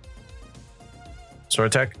 Sword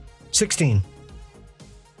attack? 16.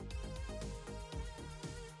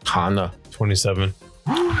 Hana. 27.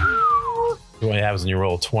 What happens when you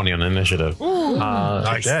roll 20 on initiative?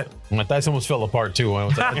 Nice. My dice almost fell apart too. When I,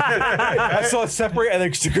 was like, I saw it separate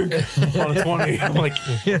and then on a 20. I'm like,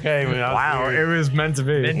 okay, man. Wow, it was meant to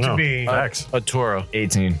be. Meant to be. Facts. Atura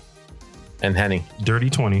 18. and Henny. Dirty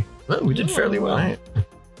 20. Well, we did fairly well. Right.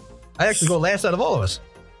 I actually go last out of all of us,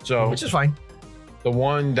 So which is fine. the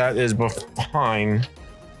one that is behind,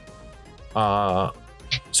 so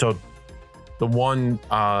the one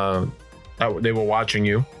that they were watching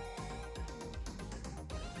you,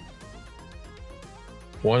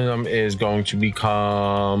 one of them is going to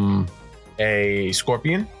become a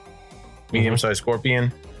scorpion, medium-sized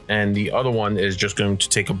scorpion, and the other one is just going to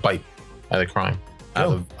take a bite at a crime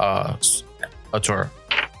out of Atura.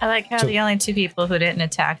 I like how the only two people who didn't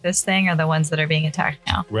attack this thing are the ones that are being attacked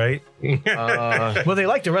now. Right? Well, they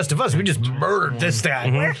like the rest of us. We just murdered this guy.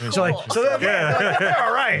 Mhm. So, they're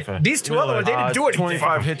all right. Okay. These two other ones, they didn't do anything.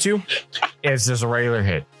 25 hits you. It's just a regular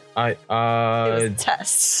hit. I It was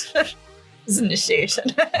tests. It was initiation.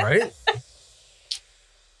 Right?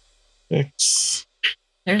 6,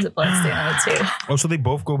 There's a bloodstain on it too. Oh, so they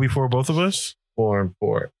both go before both of us? 4, and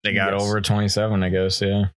 4. They got Yes. over 27, I guess,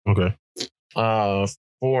 yeah. Okay.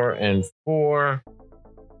 4 and 4.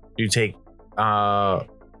 You take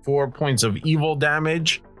 4 points of evil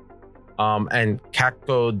damage. And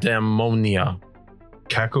cacodemonium.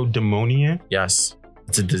 Cacodemonium? Yes,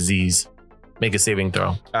 it's a disease. Make a saving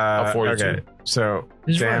throw. Fortitude. Okay, so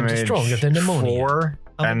These rhymes are damage strong. You got the pneumonia. 4,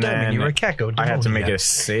 I'm and a demon. then You're a caco. I had to make a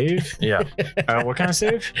save. Yeah, What kind of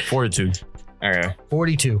save? fortitude. Okay.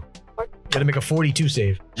 42. Gotta make a 42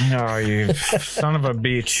 save. No, you son of a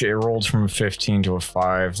bitch. It rolled from a 15 to a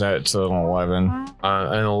 5. That's an 11.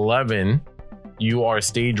 An 11. You are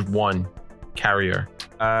stage 1 carrier.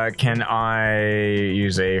 Can I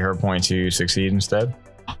use a hurt point to succeed instead?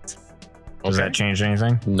 Does that change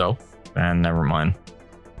anything? No. And never mind.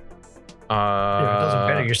 Yeah, it doesn't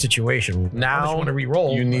better your situation. I now just want to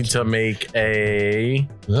re-roll. You need to make a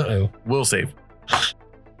Uh-oh. will save.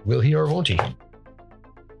 Will he or won't he?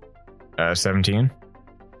 17.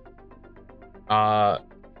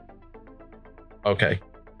 Okay.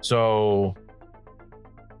 So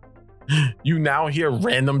you now hear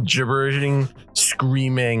random gibbering,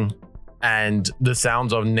 screaming, and the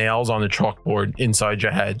sounds of nails on the chalkboard inside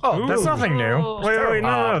your head. Oh, that's nothing new. Oh. Wait,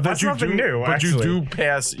 no, that's nothing new. But Actually. you do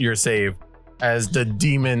pass your save as the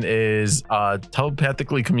demon is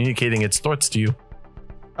telepathically communicating its thoughts to you.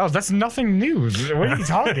 Oh, that's nothing new. What are you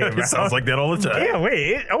talking about? It sounds like that all the time. Yeah,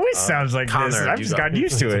 wait. It always sounds like Connor, this. I've you just go. gotten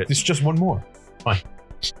used to it. It's just one more. Fine.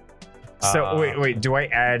 So wait. Do I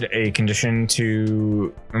add a condition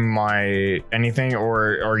to my anything,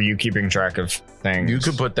 or are you keeping track of things? You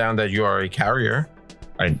could put down that you are a carrier.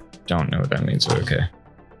 I don't know what that means. But okay.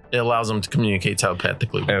 It allows them to communicate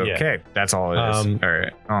telepathically. Okay, that's all it is. All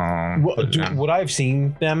right. Would I've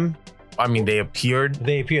seen them? I mean, they appeared,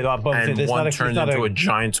 They appear, but and there's one not turned into a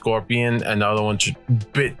giant scorpion, and the other one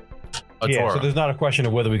bit a yeah. Tora. So there's not a question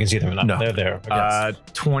of whether we can see them or not. No. They're there. I guess.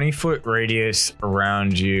 20-foot radius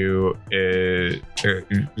around you is.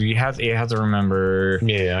 You have to remember.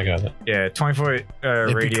 Yeah, I got it. Yeah, 20-foot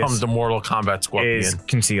it radius becomes the Mortal Kombat scorpion. is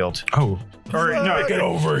concealed. Oh, Or no, Get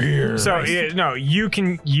over here. So no,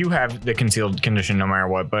 you have the concealed condition no matter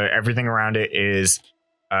what, but everything around it is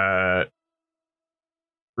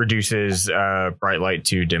reduces bright light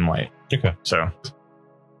to dim light. Okay. So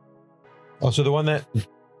So the one that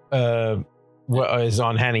what is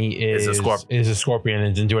on Henny is a scorpion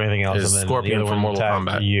and didn't do anything else. Is and then scorpion the other from one Mortal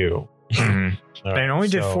attacked Kombat. You. mhm. All They right, only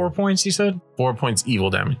did so- 4 points. You said. 4 points evil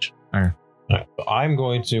damage. All right, so I'm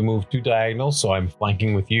going to move 2 diagonals, so I'm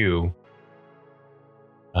flanking with you.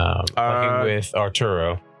 Flanking with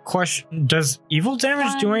Arturo. Question: does evil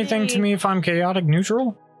damage do anything to me if I'm chaotic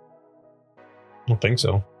neutral? I don't think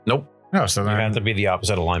so. Nope. No, so You then have to be the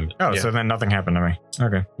opposite alignment. oh, Yeah. so then nothing happened to me.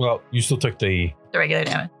 Okay. Well, you still took the The regular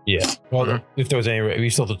damage. Well, Mhm. if there was any, we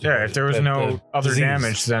still took. Yeah, if there was no other disease.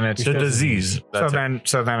 damage, then it's The disease. That's it.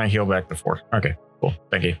 so then I heal back to 4. Okay, cool.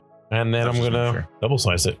 Thank you. And then That's I'm just gonna sure. double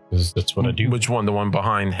slice it because that's what I do. Which one? The one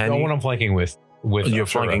behind The Henny? one I'm flanking with You're Arturo.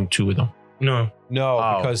 flanking 2 of them. no. No,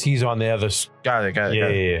 Oh. because he's on the other. Got it. Yeah,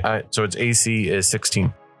 yeah. All right. So its AC is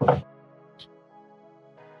 16.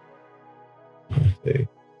 Okay.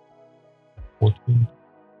 14.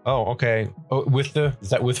 Oh, okay. Oh, is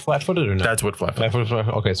that with flat-footed or not? That's what flat. Flat-footed.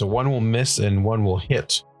 Okay, so one will miss and one will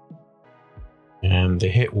hit, and the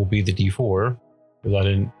hit will be the D4 because I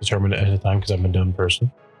didn't determine it ahead of time because I'm a dumb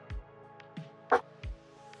person.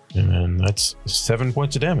 And that's 7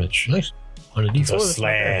 points of damage. Nice. On a It's a D4.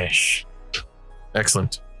 slash.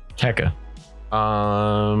 Excellent. Tekka.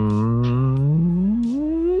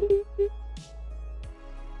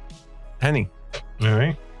 Henny, All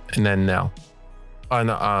right. and then Nell. And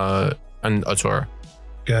Atora.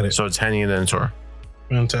 Got it. So it's Henny and then Atora.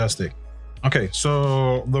 Fantastic. Okay,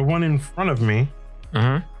 so the one in front of me,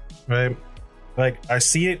 Mm-hmm. right? Like I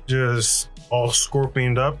see it just all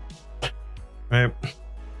scorpioned up, right?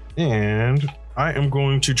 And I am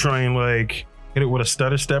going to try and like hit it with a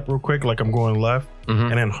stutter step real quick, like I'm going left, Mm-hmm.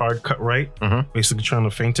 and then hard cut right, basically trying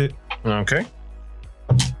to feint it. Okay.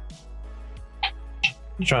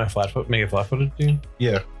 You trying to make it flat-footed, dude?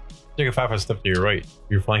 Yeah. Take a 5-foot step to your right.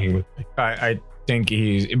 You're flanking with me. I think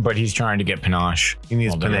he's trying to get panache. He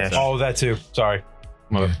needs Well, panache. Oh, that too. Sorry.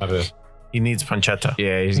 My bad. He needs pancetta.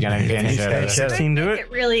 Yeah, he's gonna get Okay, 16 do Make it.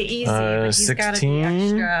 it really easy. But he's got to be 16.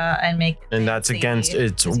 extra and make. And that's fancy. against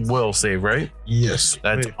its will save, right? Yes.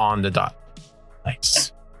 That's Wait, on the dot.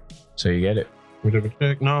 Nice. So you get it. we double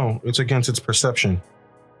check. No, it's against its perception.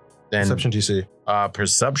 Then Perception DC.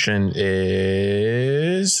 perception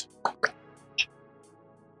is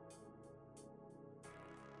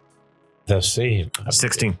The same.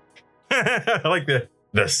 16. I like that.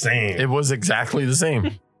 The same. It was exactly the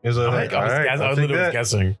same. It's I like, all right, was I'll take literally that.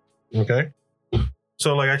 guessing. Okay.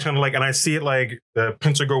 So like I kind of like, and I see it like the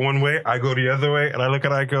pencil go one way, I go the other way, and I look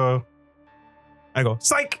at it, I go,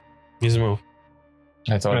 psych. He's a move.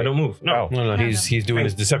 I thought. I don't move. No. No, he's doing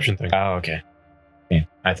his deception thing. Oh, okay. Yeah,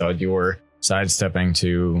 I thought you were sidestepping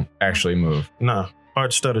to actually move. No.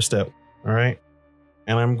 Hard stutter step. All right.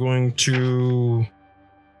 And I'm going to,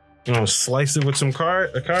 slice it with a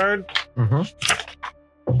card. Mm-hmm.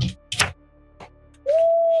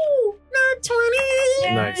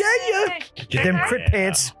 Nice. Yeah. Get them crit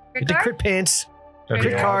pants. Get the crit pants.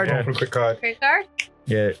 Crit card. Going for quick card. Crit card.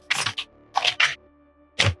 Yeah.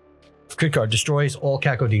 Crit card destroys all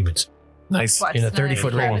Kako demons. Nice. What's In a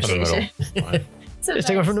 30-foot range. So Just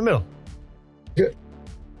take one from the middle.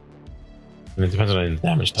 And it depends on the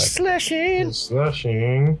damage type. Slashing.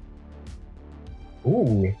 Slashing.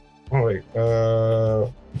 Ooh. Oh wait.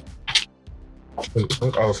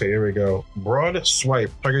 Okay, here we go. Broad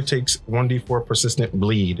swipe. Target takes 1d4 persistent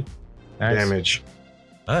bleed Nice. damage.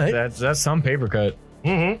 All right. That's some paper cut.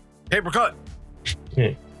 Mm-hmm. Paper cut.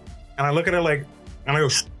 And I look at it like, and I go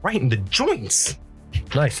right in the joints.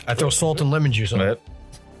 Nice. I throw salt and lemon juice on it.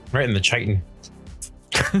 Right in the chitin.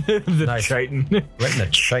 The Nice. Triton. Right in the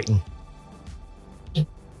chitin.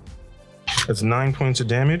 That's 9 points of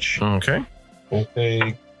damage. Okay.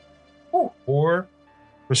 Okay. 4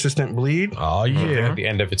 persistent bleed Oh, At yeah. the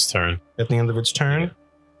end of its turn. at the end of its turn.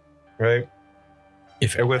 Right.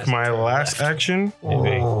 If And with my last action,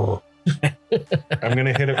 Maybe. Oh. I'm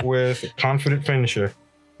gonna hit it with confident finisher.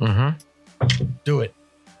 Mm-hmm. Do it.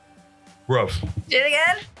 Rough. Do it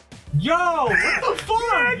again. Yo, what the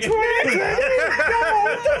fuck?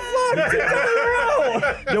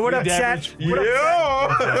 Yo, what up, chat? What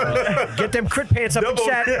up? Get them crit pants up in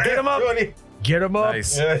chat. Get them up. Get them up.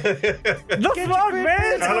 Nice. The fuck,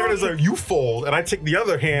 man? I look at it as you fold, and I take the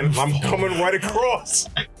other hand. And I'm coming right across,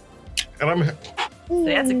 and I'm So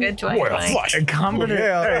that's a good 20. boy, a flush. A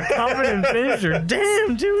confident finisher.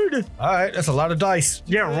 Damn, dude. All right, that's a lot of dice.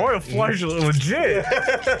 Yeah, Royal Flush is legit.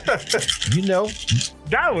 You know.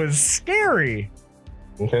 That was scary.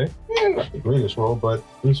 Okay. Not the greatest roll, but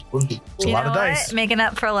it's pretty good. You lot know of what? dice. Making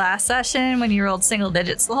up for last session when you rolled single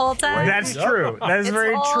digits the whole time. That's true. That's it's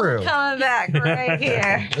very all true. coming back right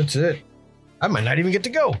here. That's it. I might not even get to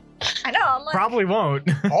go. I know. I'm like, Probably won't.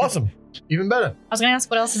 Awesome. Even better. I was gonna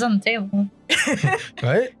ask what else is on the table.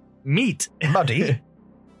 Right? Meat. I'm about to eat.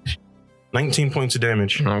 19 points of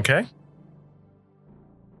damage. Okay.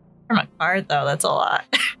 For my card though, that's a lot.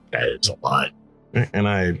 That is a lot.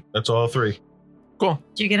 And that's all 3. Did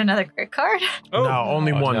you get another crit card? No,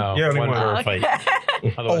 only one. No, Yeah, only one. per Okay.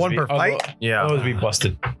 fight. Oh, one per fight? Yeah. Otherwise, be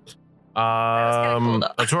busted. kinda cool,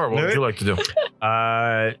 though. Atura, what would you like to do?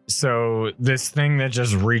 So this thing that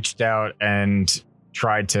just reached out and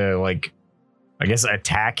tried to, like, I guess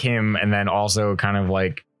attack him and then also kind of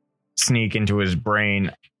like sneak into his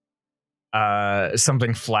brain.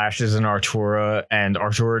 Something flashes in Artura and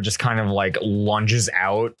Artura just kind of like lunges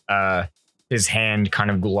out, his hand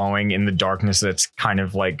kind of glowing in the darkness that's kind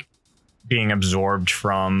of like being absorbed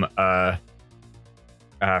from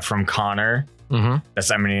Connor. Mm-hmm.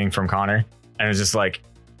 That's emanating from Connor, and it's just like,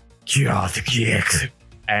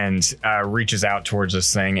 and reaches out towards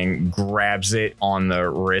this thing and grabs it on the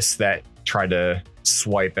wrist that tried to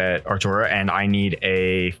swipe at Artura, and I need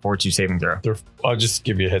a Fortitude saving throw. I'll just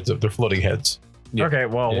give you a heads up. They're floating heads. Yeah. Okay,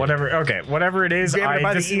 well, Yeah. whatever it is, Grab it by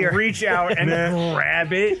I the just ear. reach out and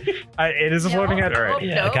grab it. It is a floating head. All right.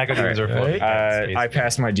 Yeah, Nope. Cacodemons are floating heads. I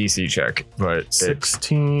passed my DC check, but it,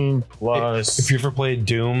 16 plus. If you ever played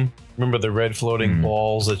Doom, remember the red floating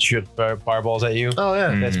balls that shoot fireballs at you? Oh,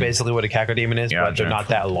 yeah. That's basically what a cacodemon is, Yeah, but they're not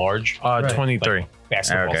that large. Right. 23.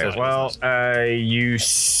 Basketball okay. size. Well, you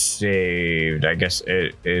saved. I guess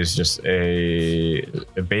it is just a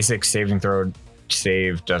basic saving throw.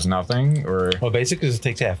 Save does nothing, or Well, basic is it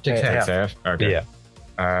takes half. Takes half. half. Okay. Yeah.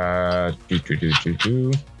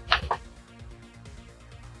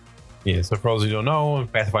 Yeah, so for those who don't know,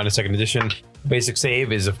 Pathfinder 2nd Edition, basic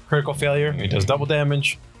save is a critical failure. It does double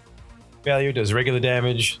damage. Failure does regular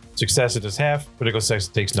damage. Success, it does half. Critical success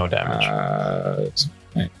takes no damage.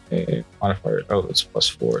 Modifier. Oh, it's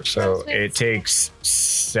 +4. So it takes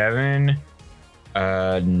 7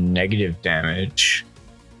 negative damage.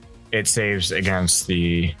 It saves against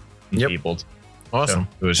the enfeebled. Awesome.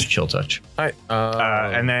 So it was chill touch. All right.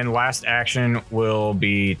 And then last action will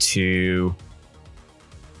be to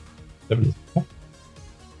 7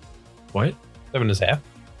 what? 7 is half.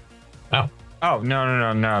 Oh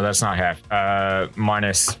no, that's not half.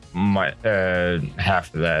 Minus my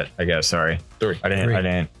half of that, I guess. Sorry. 3. I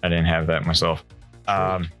didn't have that myself.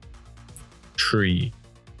 Tree.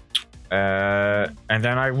 And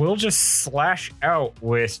then I will just slash out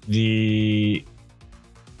with the.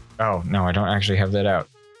 Oh no, I don't actually have that out.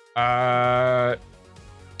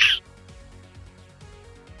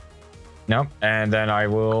 Nope. And then I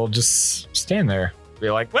will just stand there, be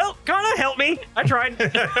like, "Well, Connor, help me! I tried."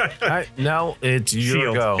 All right. Now it's your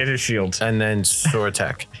Shield. go. It is shield. And then sword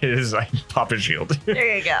attack. It is like pop a shield.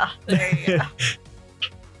 There you go. There you go.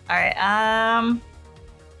 All right.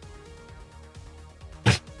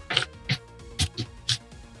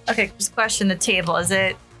 Okay, just question the table. Is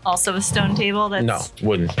it also a stone table? That's No,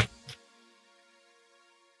 wouldn't.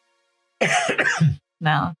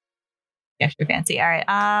 No. Yes, you're fancy. All right.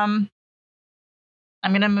 I'm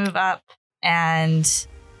gonna move up and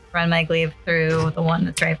run my glaive through the one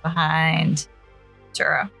that's right behind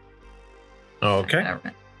Jura. Okay.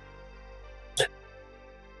 Whatever.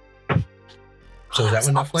 So is that one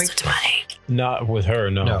enough Almost length? a 20. Not with her,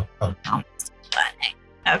 no. No. Oh. Almost a 20.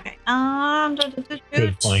 Okay.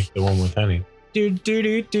 Good flank, the one with Henny. Do.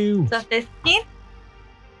 So 15?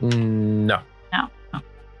 No.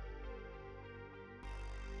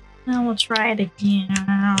 Now we'll try it again.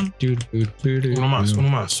 Uno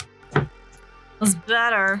más. Was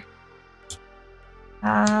better.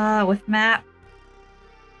 With map.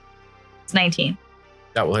 It's 19.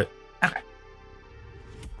 That will hit.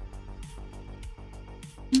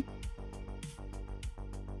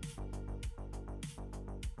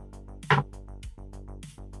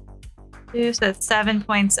 So it's 7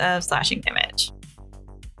 points of slashing damage.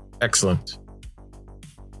 Excellent.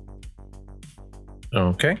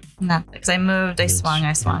 Okay. Not because I moved, I swung,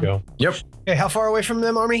 I swung. Go. Okay, how far away from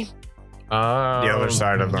them, Army? The other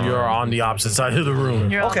side of the You're room. on the opposite side of the room.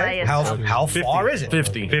 Your Okay, light is- how far is it?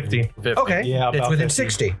 50. 50. Okay, Yeah, it's about within 50.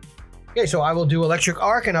 60. Okay, so I will do Electric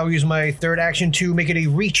Arc, and I'll use my third action to make it a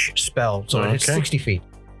reach spell. So it's Okay. 60 feet.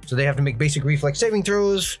 So they have to make basic reflex saving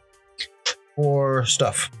throws for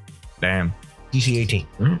stuff. Damn. DC 18.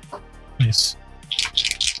 Nice.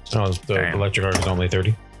 Oh, the Damn. electric arc is only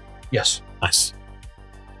 30. Yes. Nice.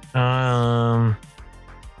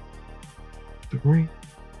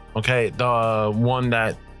 Okay, the one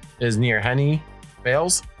that is near Henny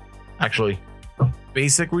fails. Actually,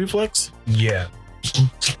 basic reflex. Yeah.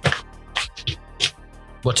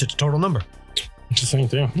 What's its total number? It's the same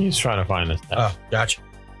thing. He's trying to find this. Oh, gotcha.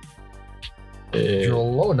 If It you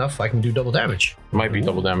roll low enough, I can do double damage. might be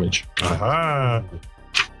double damage. Aha.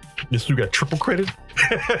 This dude got triple credit.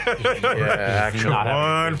 Yeah, actually. Not having a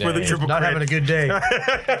One good for the day. triple Not having a good day.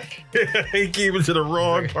 He came into the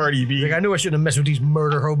wrong party, B. Like, I knew I shouldn't have messed with these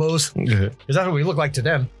murder hobos. Because that's what we look like to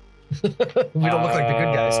them. We don't look like the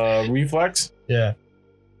good guys. Reflex Yeah.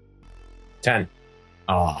 10.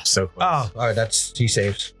 Oh, so close. Oh, all right. That's he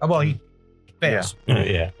saves. Oh, well, he fails.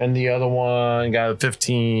 Yeah. And the other one got a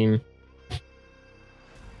 15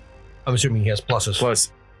 I'm assuming he has pluses.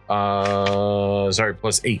 plus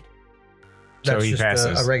plus 8. So That's he just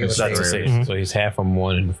passes. a regular That's a save. save. So he's half on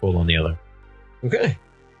one and full on the other. Okay.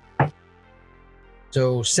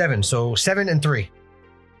 So 7. So 7 and 3.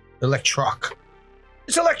 Electroc.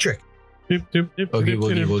 It's electric. Boogie,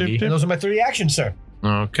 woogie, woogie. And those are my 3 actions, sir.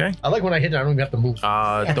 Okay. I like when I hit it, I don't even have to move.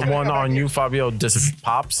 The one on you, Fabio,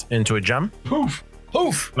 pops into a gem. Poof.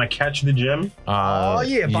 Poof. Can I catch the gem? Oh,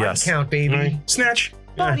 yeah. Body yes. count, baby. Snatch.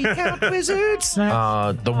 Body count, wizards.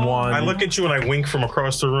 The one. I look at you and I wink from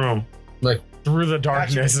across the room. Through the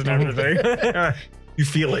darkness and everything. You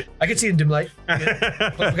feel it. I can see in dim light.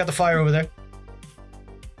 Plus, we got the fire over there.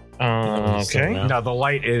 Okay. No, the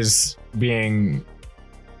light is going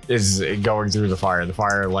through the fire. The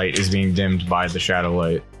fire light is being dimmed by the shadow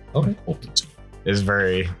light. Okay. Is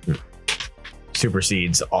very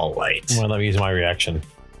supersedes all light. I'm gonna let me use my reaction.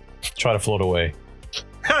 Try to float away.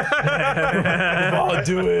 I'll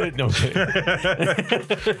do it. No, Float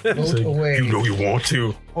away. You know you want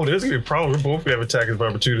to. Oh, there's gonna be a problem. We both have attackers by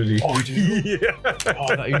opportunity. Oh, we do?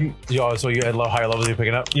 Yeah. So you at higher levels you're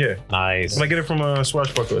picking up? Yeah. Nice. When I get it from a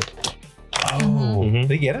Swashbuckler. Oh. Mhm.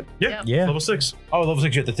 They get it? Yeah. Yeah. Level 6. Oh, level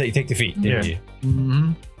 6, you have to take the feet. Yeah.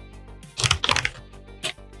 Mm-hmm.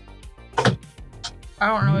 I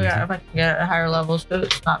don't know yet if I can get it at higher levels because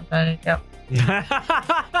it's not vetted yet.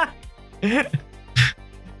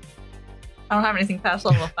 I don't have anything past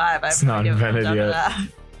level 5. I have It's no not idea what I've invented done to yet.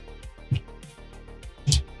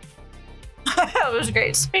 that. That was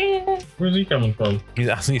great speed. Where's he coming from?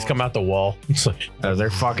 He's come out the wall. It's like, They're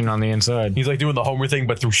fucking on the inside. he's like doing the Homer thing,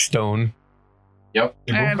 but through stone. They both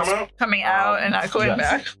And come out? coming out and not going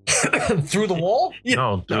back. Through the wall?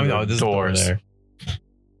 No, No, there's a door doors. there.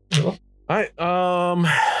 All right.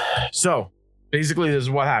 So basically, this is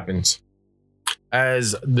what happens.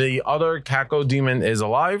 As the other Kako demon is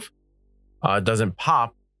alive, doesn't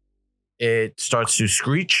pop, it starts to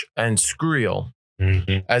screech and squeal.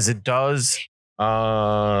 Mm-hmm. As it does,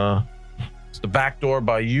 the back door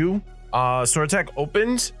by you, Sortek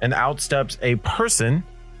opens and out steps a person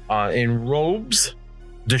in robes,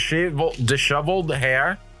 disheveled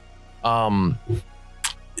hair,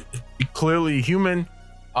 clearly human,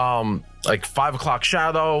 like 5 o'clock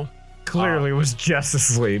shadow. Clearly was just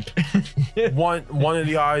asleep. One of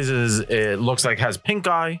the eyes it looks like has pink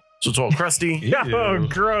eye, so it's all crusty. Oh,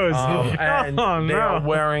 gross. And Oh, they are no.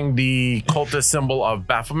 wearing the cultist symbol of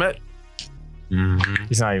Baphomet. Mm-hmm.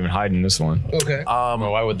 He's not even hiding this one. Okay.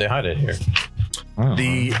 Well, why would they hide it here? Oh.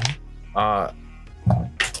 The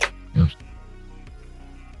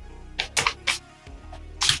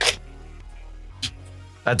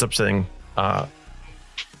that's upsetting.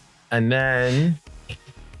 And then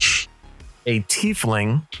a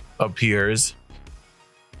tiefling appears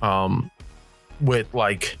with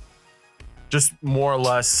like just more or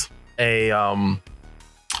less a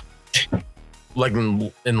like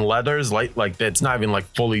in leathers, like it's not even like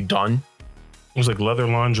fully done. It was like leather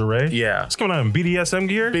lingerie. Yeah, What's going on? BDSM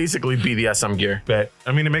gear? basically BDSM gear. Bet.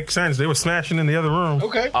 I mean, it makes sense. They were smashing in the other room.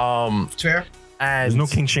 Okay. It's fair. And There's no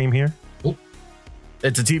king shame here.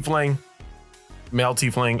 it's a tiefling, male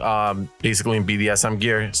tiefling, basically in BDSM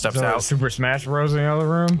gear, steps So out. Super Smash Bros. In the other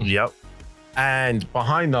room? Yep. And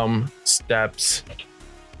behind them steps,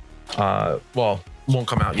 won't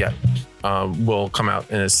come out yet. Will come out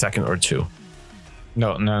in a second or two.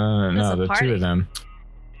 No. There's a The party. two of them.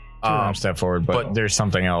 One step forward, but there's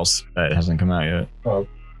something else that hasn't come out yet.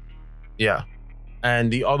 Yeah.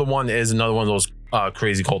 And the other one is another one of those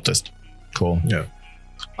crazy cultists. Cool.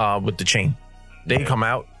 Yeah. With the chain. They come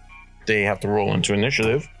out. They have to roll into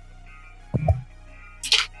initiative.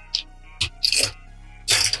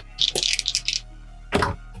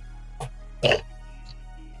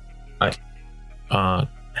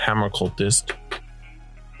 Hammer cultist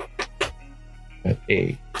at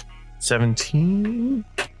a 17.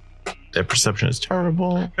 Their perception is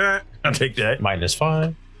terrible. I'll take that.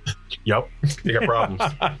 -5. Yup. You got problems.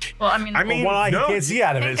 Well, I mean, One eye, no. you can't see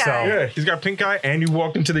out of it. Pink So eye. Yeah, he's got pink eye, and you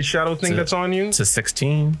walked into the shadow thing that's on you, It's a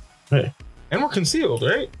 16. and we're concealed,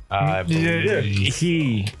 right? I believe.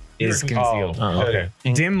 He is concealed. Oh, Okay.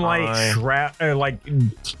 Dim light Eye.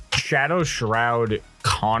 shadow shroud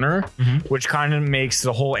Connor, which kind of makes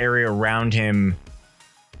the whole area around him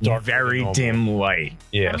very normal. dim light.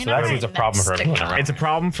 Yeah, I mean, so that alright, seems a problem for let's everyone stick around. It's a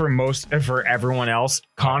problem for everyone else.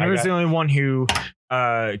 Connor's got- the only one who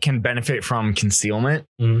can benefit from concealment,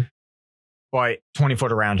 Mhm. but 20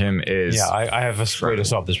 foot around him is Yeah, I have a way to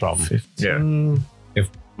solve this problem. yeah. If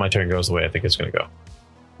my turn goes the way I think it's going to go.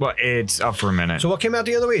 Well, it's up for a minute. So what came out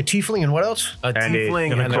the other way? A tiefling and what else? A And it-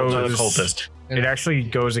 tiefling and and it another goes- cultist. It actually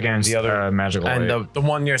goes against The other- magical And light. the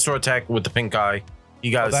one near Sortek with the pink eye, he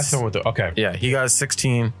got That's the one with the. Okay. yeah, he got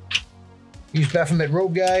 16. He's Baphomet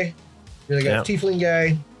rogue guy. The other guy's tiefling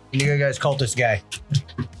guy. And the other guy's cultist guy.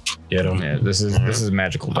 Get him. Yeah, this is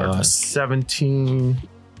magical darkness. 17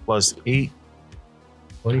 plus 8,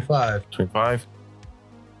 25. 25.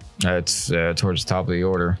 It's towards the top of the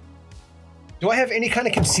order. Do I have any kind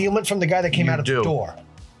of concealment from the guy that came You out of do. the door?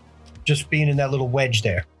 Just being in that little wedge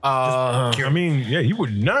there. I mean, yeah, you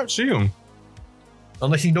would not see him.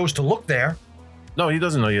 Unless he knows to look there. no, he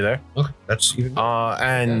doesn't know you're there. Okay, that's even.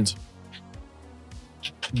 And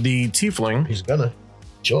the tiefling He's gonna.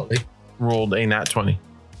 Shortly. rolled a nat 20.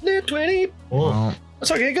 Net 20. Oh, Well,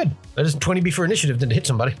 that's okay, good. That is 20 be for initiative than to hit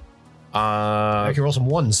somebody. I can roll some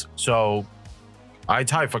ones. So I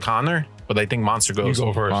tie for Connor, but I think Monster You goes.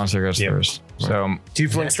 go first. Monster goes Yep. first. So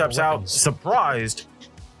Tiefling steps out, surprised,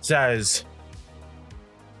 says,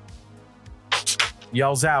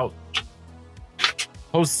 yells out,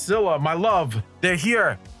 Hosilla, my love, they're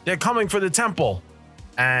here. They're coming for the temple.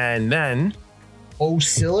 And then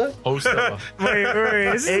Oscilla? Hosilla.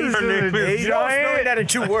 wait, this is a giant. that in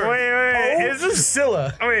 2 words. Wait, is this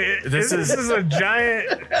Oscilla. wait? This This is a giant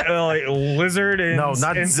like lizard and No,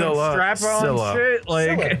 not and some Zilla, strap-on Scylla. shit.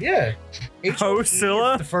 Like Scylla, yeah.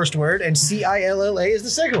 Hosilla? is the first word, and Cilla is the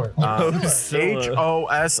second word. Hosilla.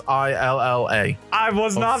 I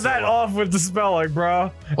was not that Hosilla. off with the spelling,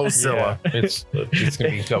 bro. Hosilla. It's going to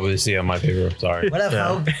be WC on my paper. Sorry. What up, Yeah.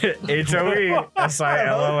 Ho?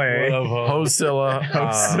 HOESILLA. Hosilla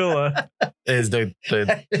Hosilla. is the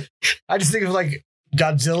I just think of like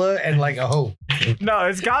Godzilla and like a hoe. No,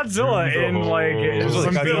 it's Godzilla in like It was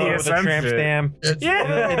some like Godzilla with a BDSM tramp shit. stamp.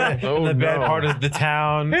 Yeah. Oh, the bad no. part of the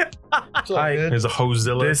town. It's all I- good. There's a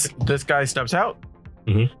Hozilla. this guy steps out,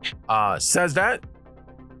 Mhm. says that,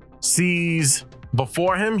 sees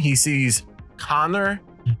before him, he sees Connor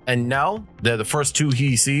and Nell. They're the first two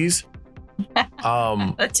he sees.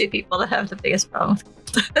 The 2 people that have the biggest problem.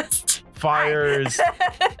 Fires,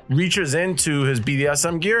 reaches into his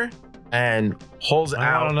BDSM gear and pulls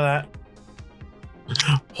I don't know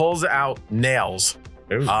out nails.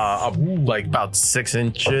 Like about 6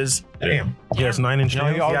 inches. Damn. He has 9-inch No,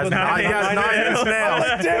 nails. y'all- He has 9-inch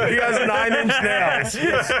nails. He has 9-inch nails.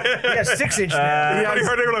 He has 6-inch now. He has-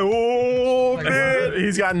 They were like, oh, man.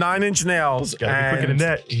 He's got 9-inch nails. Gotta be quicker than and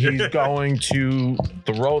that. He's going to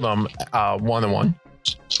throw them 1-on-1.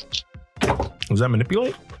 Was that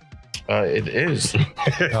manipulate? It is.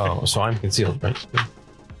 Oh, so I'm concealed,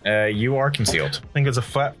 right? You are concealed. I think it's a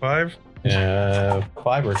flat 5.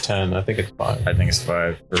 5 or 10. I think it's 5. I think it's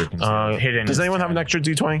 5 for concealed. Hidden. Does is anyone have 10. an extra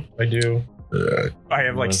D20? I do. I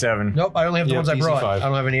have like 7. Nope, I only have the Yeah, ones I easy brought. 5. I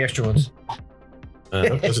don't have any extra ones.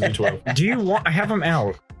 That's a D12. Do you want? I have them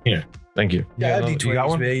out. Thank you. Yeah, I have You D20s, got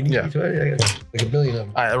one? man. You need Yeah. D20? I got like a billion of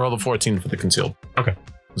them. I rolled a 14 for the concealed. Okay.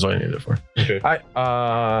 That's all I needed it for. Okay. All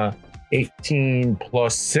right. 18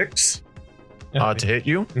 plus 6 to hit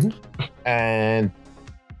you. Mhm. And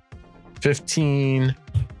 15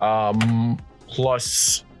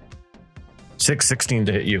 plus 6, 16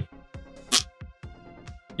 to hit you.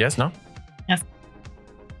 Yes, no? Yes.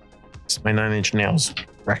 It's my 9-inch nails.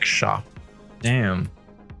 Wreck shop. Damn.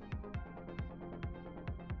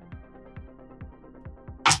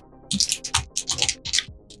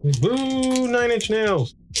 Boo, 9-inch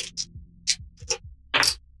nails.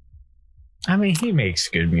 I mean, he makes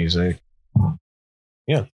good music.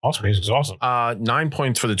 Yeah, awesome. Music's awesome. 9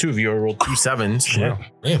 points for the two of you. I rolled 2 sevens. Yeah.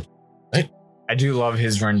 I do love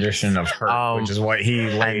his rendition of Hurt, which is what he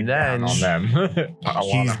laid then down on them.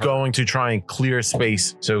 He's going to try and clear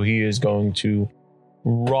space. So he is going to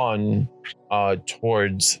run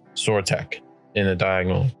towards Sortek in a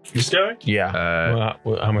diagonal. This guy? Yeah.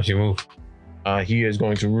 How much you move? He is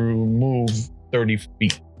going to move 30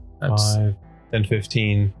 feet. That's 5, 10,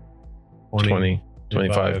 15, 20,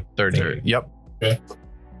 25, 30. 30. Yep. Okay.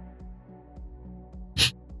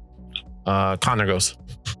 Connor goes.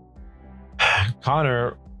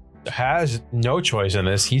 Connor has no choice in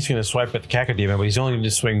this. He's going to swipe at the Cacodemon, but he's only going to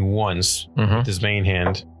swing once with his main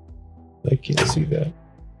hand. I can't see that.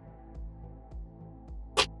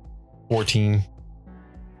 14.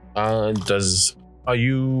 Are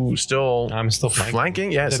you still I'm still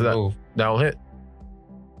flanking? Yeah, so move. that'll hit.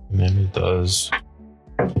 And then it does.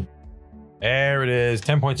 There it is.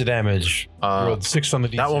 10 points of damage. Rolled 6 on the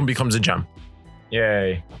D6. That one becomes a gem.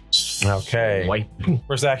 Yay. Okay. White.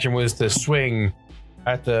 First action was to swing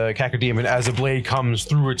at the Cacodemon as a blade comes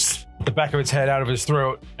through the back of its head out of his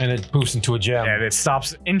throat, and it poofs into a gem. And it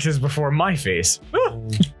stops inches before my face.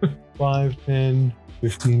 5, 10,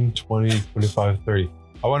 15, 20, 25, 30.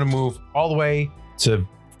 I want to move all the way to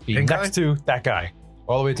be Pink next to that guy.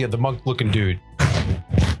 All the way to the monk-looking dude.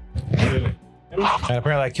 And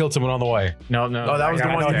apparently I killed someone on the way. No. Oh, that was the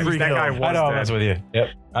one you free That guy killed. was I know, dead. that's with you. Yep.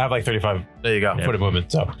 I have like 35 There you go. foot of movement,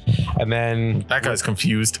 so. And then, That guy's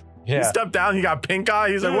confused. He yeah. stepped down. He got pink eye.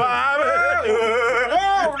 He's like, what happened?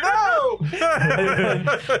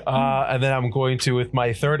 And then I'm going to, with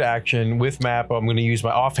my third action with map, I'm going to use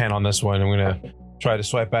my offhand on this one. I'm going to try to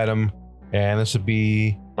swipe at him. And this would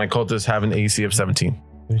be My cultists have an AC of 17.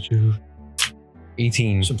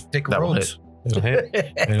 18. Some thick That will roads. It'll hit.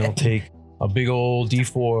 And it'll take a big old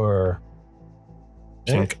D4.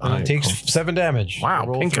 Pink And eye. it takes 7 damage. Wow,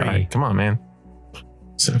 Roll pink 3. eye. Come on, man.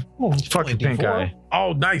 Fucking pink eye.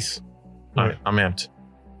 Oh, nice. All right, I'm amped.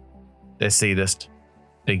 They sadist.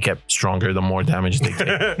 They get stronger the more damage they take.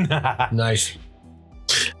 Nice.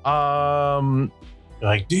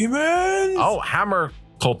 Like demons. Oh, hammer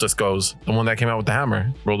cultist goes. The one that came out with the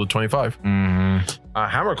hammer. Rolled a 25.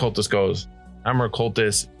 Hammer cultist goes. Hammer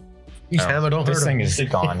cultist. He's hammer, don't hurt This him. thing is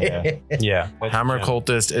gone, yeah. Yeah. Hammer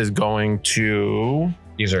cultist is going to.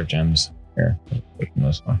 These are gems. Here, put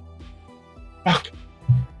this one.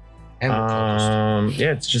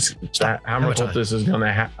 Yeah, it's just that hammer Hammer time. cultist is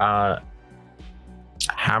gonna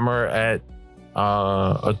hammer at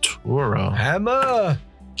Atura. Hammer.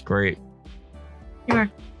 Great. 8,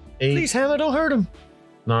 Please, hammer, don't hurt him.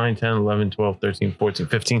 9, 10, 11, 12, 13, 14,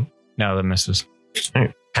 15. No, that misses.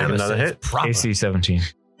 Have Hammer another says hit. proper. AC 17.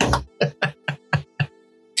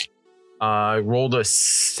 I rolled a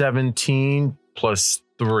 17 plus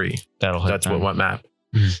 3. That'll hit. That's what them. went map.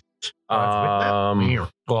 Well, He he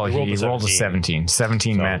rolled a rolled a 17.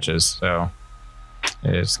 17 So- matches, so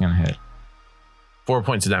it's gonna hit. 4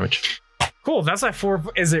 points of damage. Cool. That's like 4.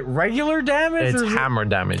 Is it regular damage? It's or is it- hammer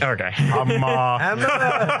damage. Okay.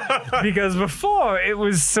 Hammer. Because before it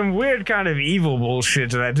was some weird kind of evil bullshit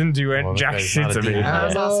that didn't do Well, jack that's shit not a to me. demon. That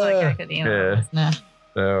was also a Cacodemon. Yeah. No.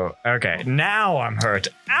 So okay, now I'm hurt.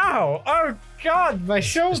 Ow! Oh God, my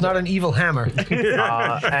shoulder. It's not an evil hammer. And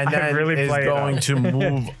I then really is play it going up. to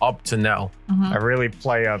move up to Nell. I really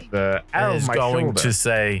play up the. And Ow, is my going shoulder. to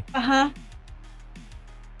say,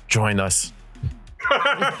 join us.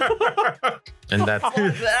 And that's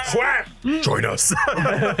join us.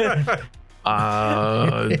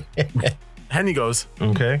 Henny goes.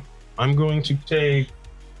 Okay. I'm going to take.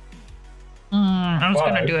 I was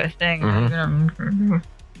gonna 5. do a thing.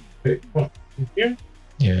 Here?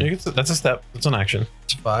 Yeah, that's a step. That's an action.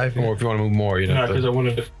 It's 5. Or if you want to move more, you No, know. because I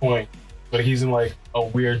wanted to point. But he's in like a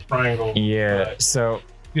weird triangle. Yeah. So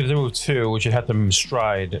You have to move 2, which you'd have to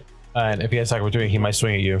stride. And if he has opportunity, he might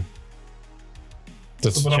swing at you.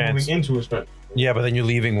 That's But a I'm chance. moving into his friend. Yeah, but then you're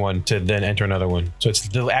leaving one to then enter another one. So it's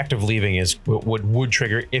the act of leaving is what would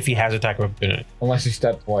trigger if he has attack opportunity. unless you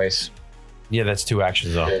step twice. Yeah, that's 2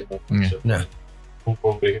 actions though. Yeah. No. I'm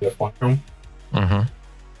going to hit that point. Mm-hmm.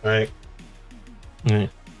 Right. I'm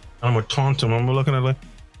gonna taunt him. I'm looking at like,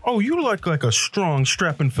 oh, you look like a strong,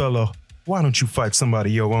 strapping fellow. Why don't you fight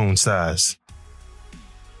somebody your own size?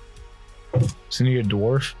 Isn't he a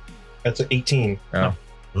dwarf? That's an 18. Oh. All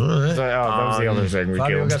right. that was the other thing we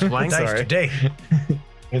Fabio killed. got flank dice Sorry. today.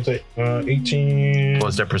 It's a 18.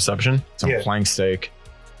 Was their perception? Some Yeah. flank steak.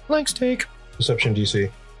 Flank steak. Perception DC.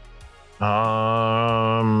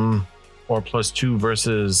 Or +2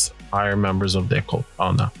 versus higher members of their cult.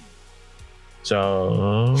 Oh no.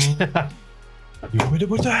 So You want me to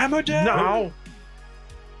put the hammer down? no.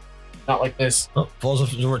 Not like this. Oh, falls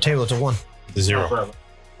off the table. It's a 1. The 0.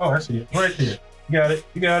 Oh, I see it. Right there. You got it.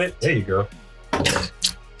 You got it. There you go.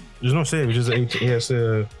 There's no save. It's just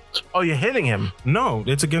Oh, you're hitting him. no,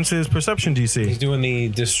 it's against his perception He's DC. doing the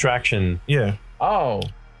distraction. Yeah. Oh.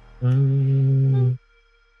 Doing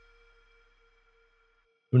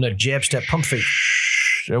that jab step pump fake.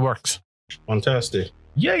 It works. Fantastic.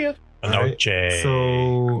 Yeah. Alright, Jay.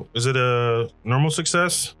 So is it a normal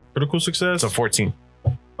success? Critical success? It's a 14.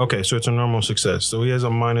 Okay, so it's a normal success. So he has a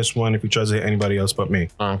 -1 if he tries to hit anybody else but me.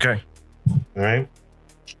 Okay. All right.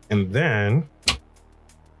 And then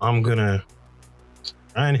I'm gonna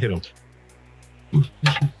try and hit him.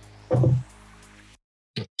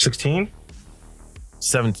 16.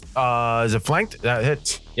 7. Is it flanked? That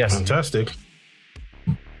hits. Yes. Fantastic.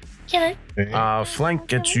 Okay. Okay. Flank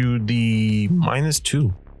gets you the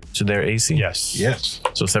 -2 to their AC. Yes. Yes.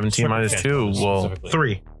 So 17 -2 will.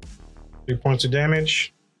 Specifically. 3 points of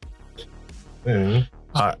damage. Then,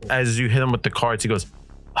 As you hit him with the cards, he goes,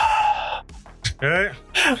 okay.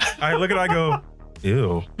 I look at it, I go,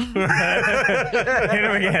 ew. Hit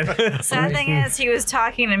him again. Sad thing is, he was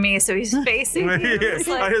talking to me, so he's facing me. It's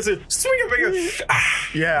I like, just said, swing it,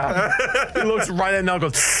 yeah. He looks right at Nell and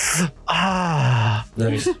goes, ah.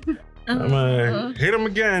 Nice. I'm gonna hit him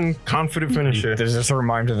again. Confident finisher. There's just a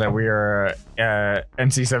reminder that we are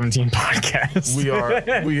NC-17 podcast. You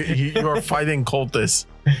are fighting cultists.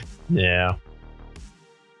 Yeah.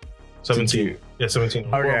 17. Yeah, 17.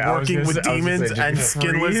 Okay, We're I was working gonna with say- I was gonna demons say, and just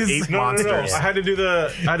skinless freeze. ape No. monsters. I had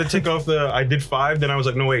to take off I did 5, then I was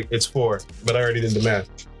like, no, wait, it's 4. But I already did the math.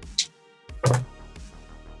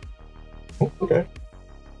 Oh, okay.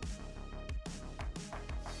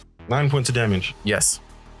 9 points of damage. Yes.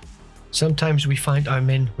 Sometimes we find our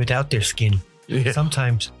men without their skin. Yeah.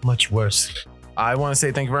 Sometimes much worse. I want to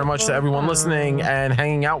say thank you very much to everyone listening and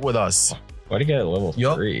hanging out with us. Why'd he get a level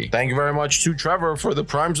Yup. 3? Thank you very much to Trevor for the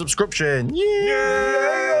Prime subscription.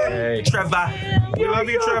 Yay. Trevor. We love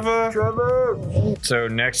you, Trevor. So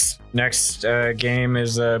next game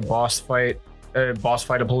is boss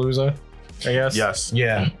fight-a-palooza, I guess. Yes.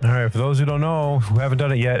 Yeah. All right. For those who don't know, who haven't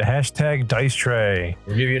done it yet, hashtag Dice Tray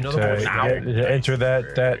We'll give you another to one. enter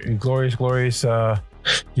that glorious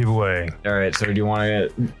giveaway. All right. So do you want to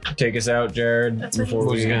take us out, Jared? That's what he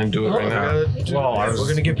before Who's going to do it right now? Well, I was- we're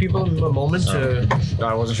gonna give people a moment to.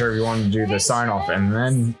 I wasn't sure if you wanted to do the sign off and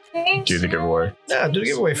then do the giveaway. Yeah, do the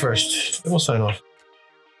giveaway first. Then we'll sign off.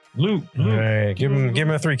 Luke. All right. Give him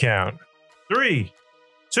a 3 count. 3,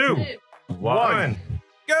 2, 1.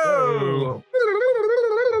 Go.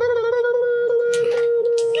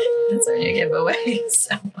 That's our new giveaway.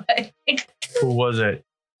 So funny. Who was it?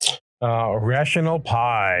 Rational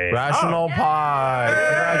Pie. Rational Pie.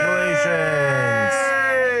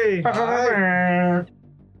 Congratulations. Hey!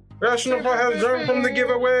 Rational Pie has learned from the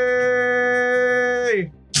giveaway.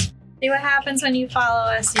 See what happens when you follow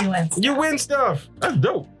us. You win. You win stuff. That's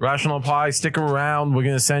dope. Rational Pie, stick around. We're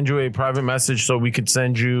going to send you a private message so we could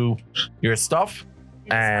send you your stuff.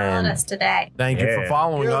 You followed us today. Thank you for Yeah.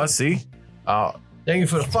 following Yeah. us. See? Thank you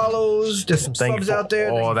for the follows. There's some Thank you subs for out there.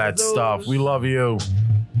 Thank you all for that those. stuff. We love you.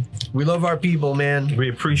 We love our people, man. We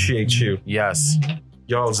appreciate you. Yes.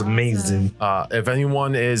 Y'all's amazing. If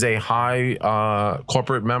anyone is a high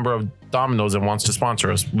corporate member of Domino's and wants to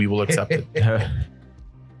sponsor us, we will accept it.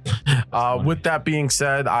 With that being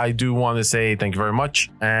said, I do want to say thank you very much.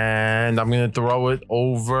 And I'm going to throw it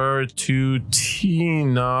over to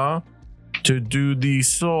Tina to do the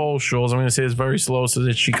socials. I'm going to say it's very slow so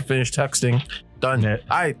that she can finish texting. Done. Yeah.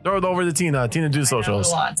 All right, throw it over to Tina. Tina, do the I know socials.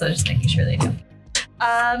 who wants, so just making sure they do.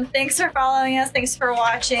 Thanks for following us. Thanks for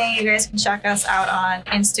watching. You guys can check us out on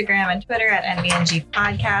Instagram and Twitter at NVNG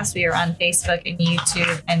Podcast. We are on Facebook and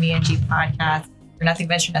YouTube, NVNG Podcast, or Nothing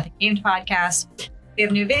Venture, Nothing Gamed Podcast. We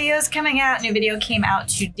have new videos coming out. New video came out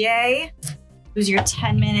today. Who's your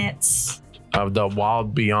 10 minutes? Of the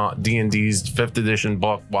Wild Beyond, D&D's 5th edition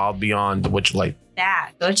book, Wild Beyond the Witchlight.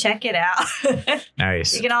 That. Go check it out.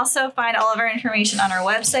 Nice. You can also find all of our information on our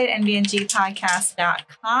website,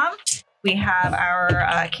 nvngpodcast.com. We have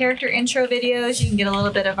our character intro videos. You can get a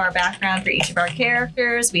little bit of our background for each of our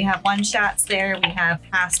characters. We have one-shots there. We have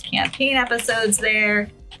past campaign episodes there.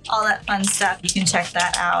 All that fun stuff. You can check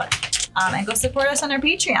that out. And go support us on our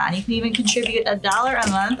Patreon. You can even contribute $1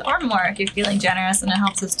 a month or more if you're feeling generous, and it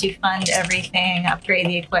helps us to fund everything, upgrade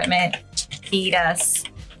the equipment, feed us,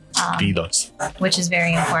 Feed us. which is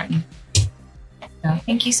very important. So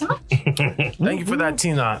thank you so much. Thank you for that,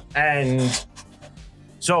 Tina. And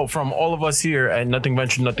so, from all of us here at Nothing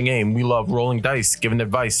Venture, Nothing Aim, we love rolling dice, giving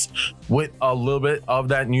advice with a little bit of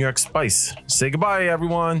that New York spice. Say goodbye,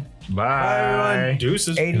 everyone. Bye.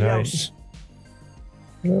 Deuces. Adios.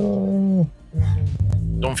 Don't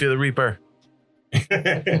fear the Reaper.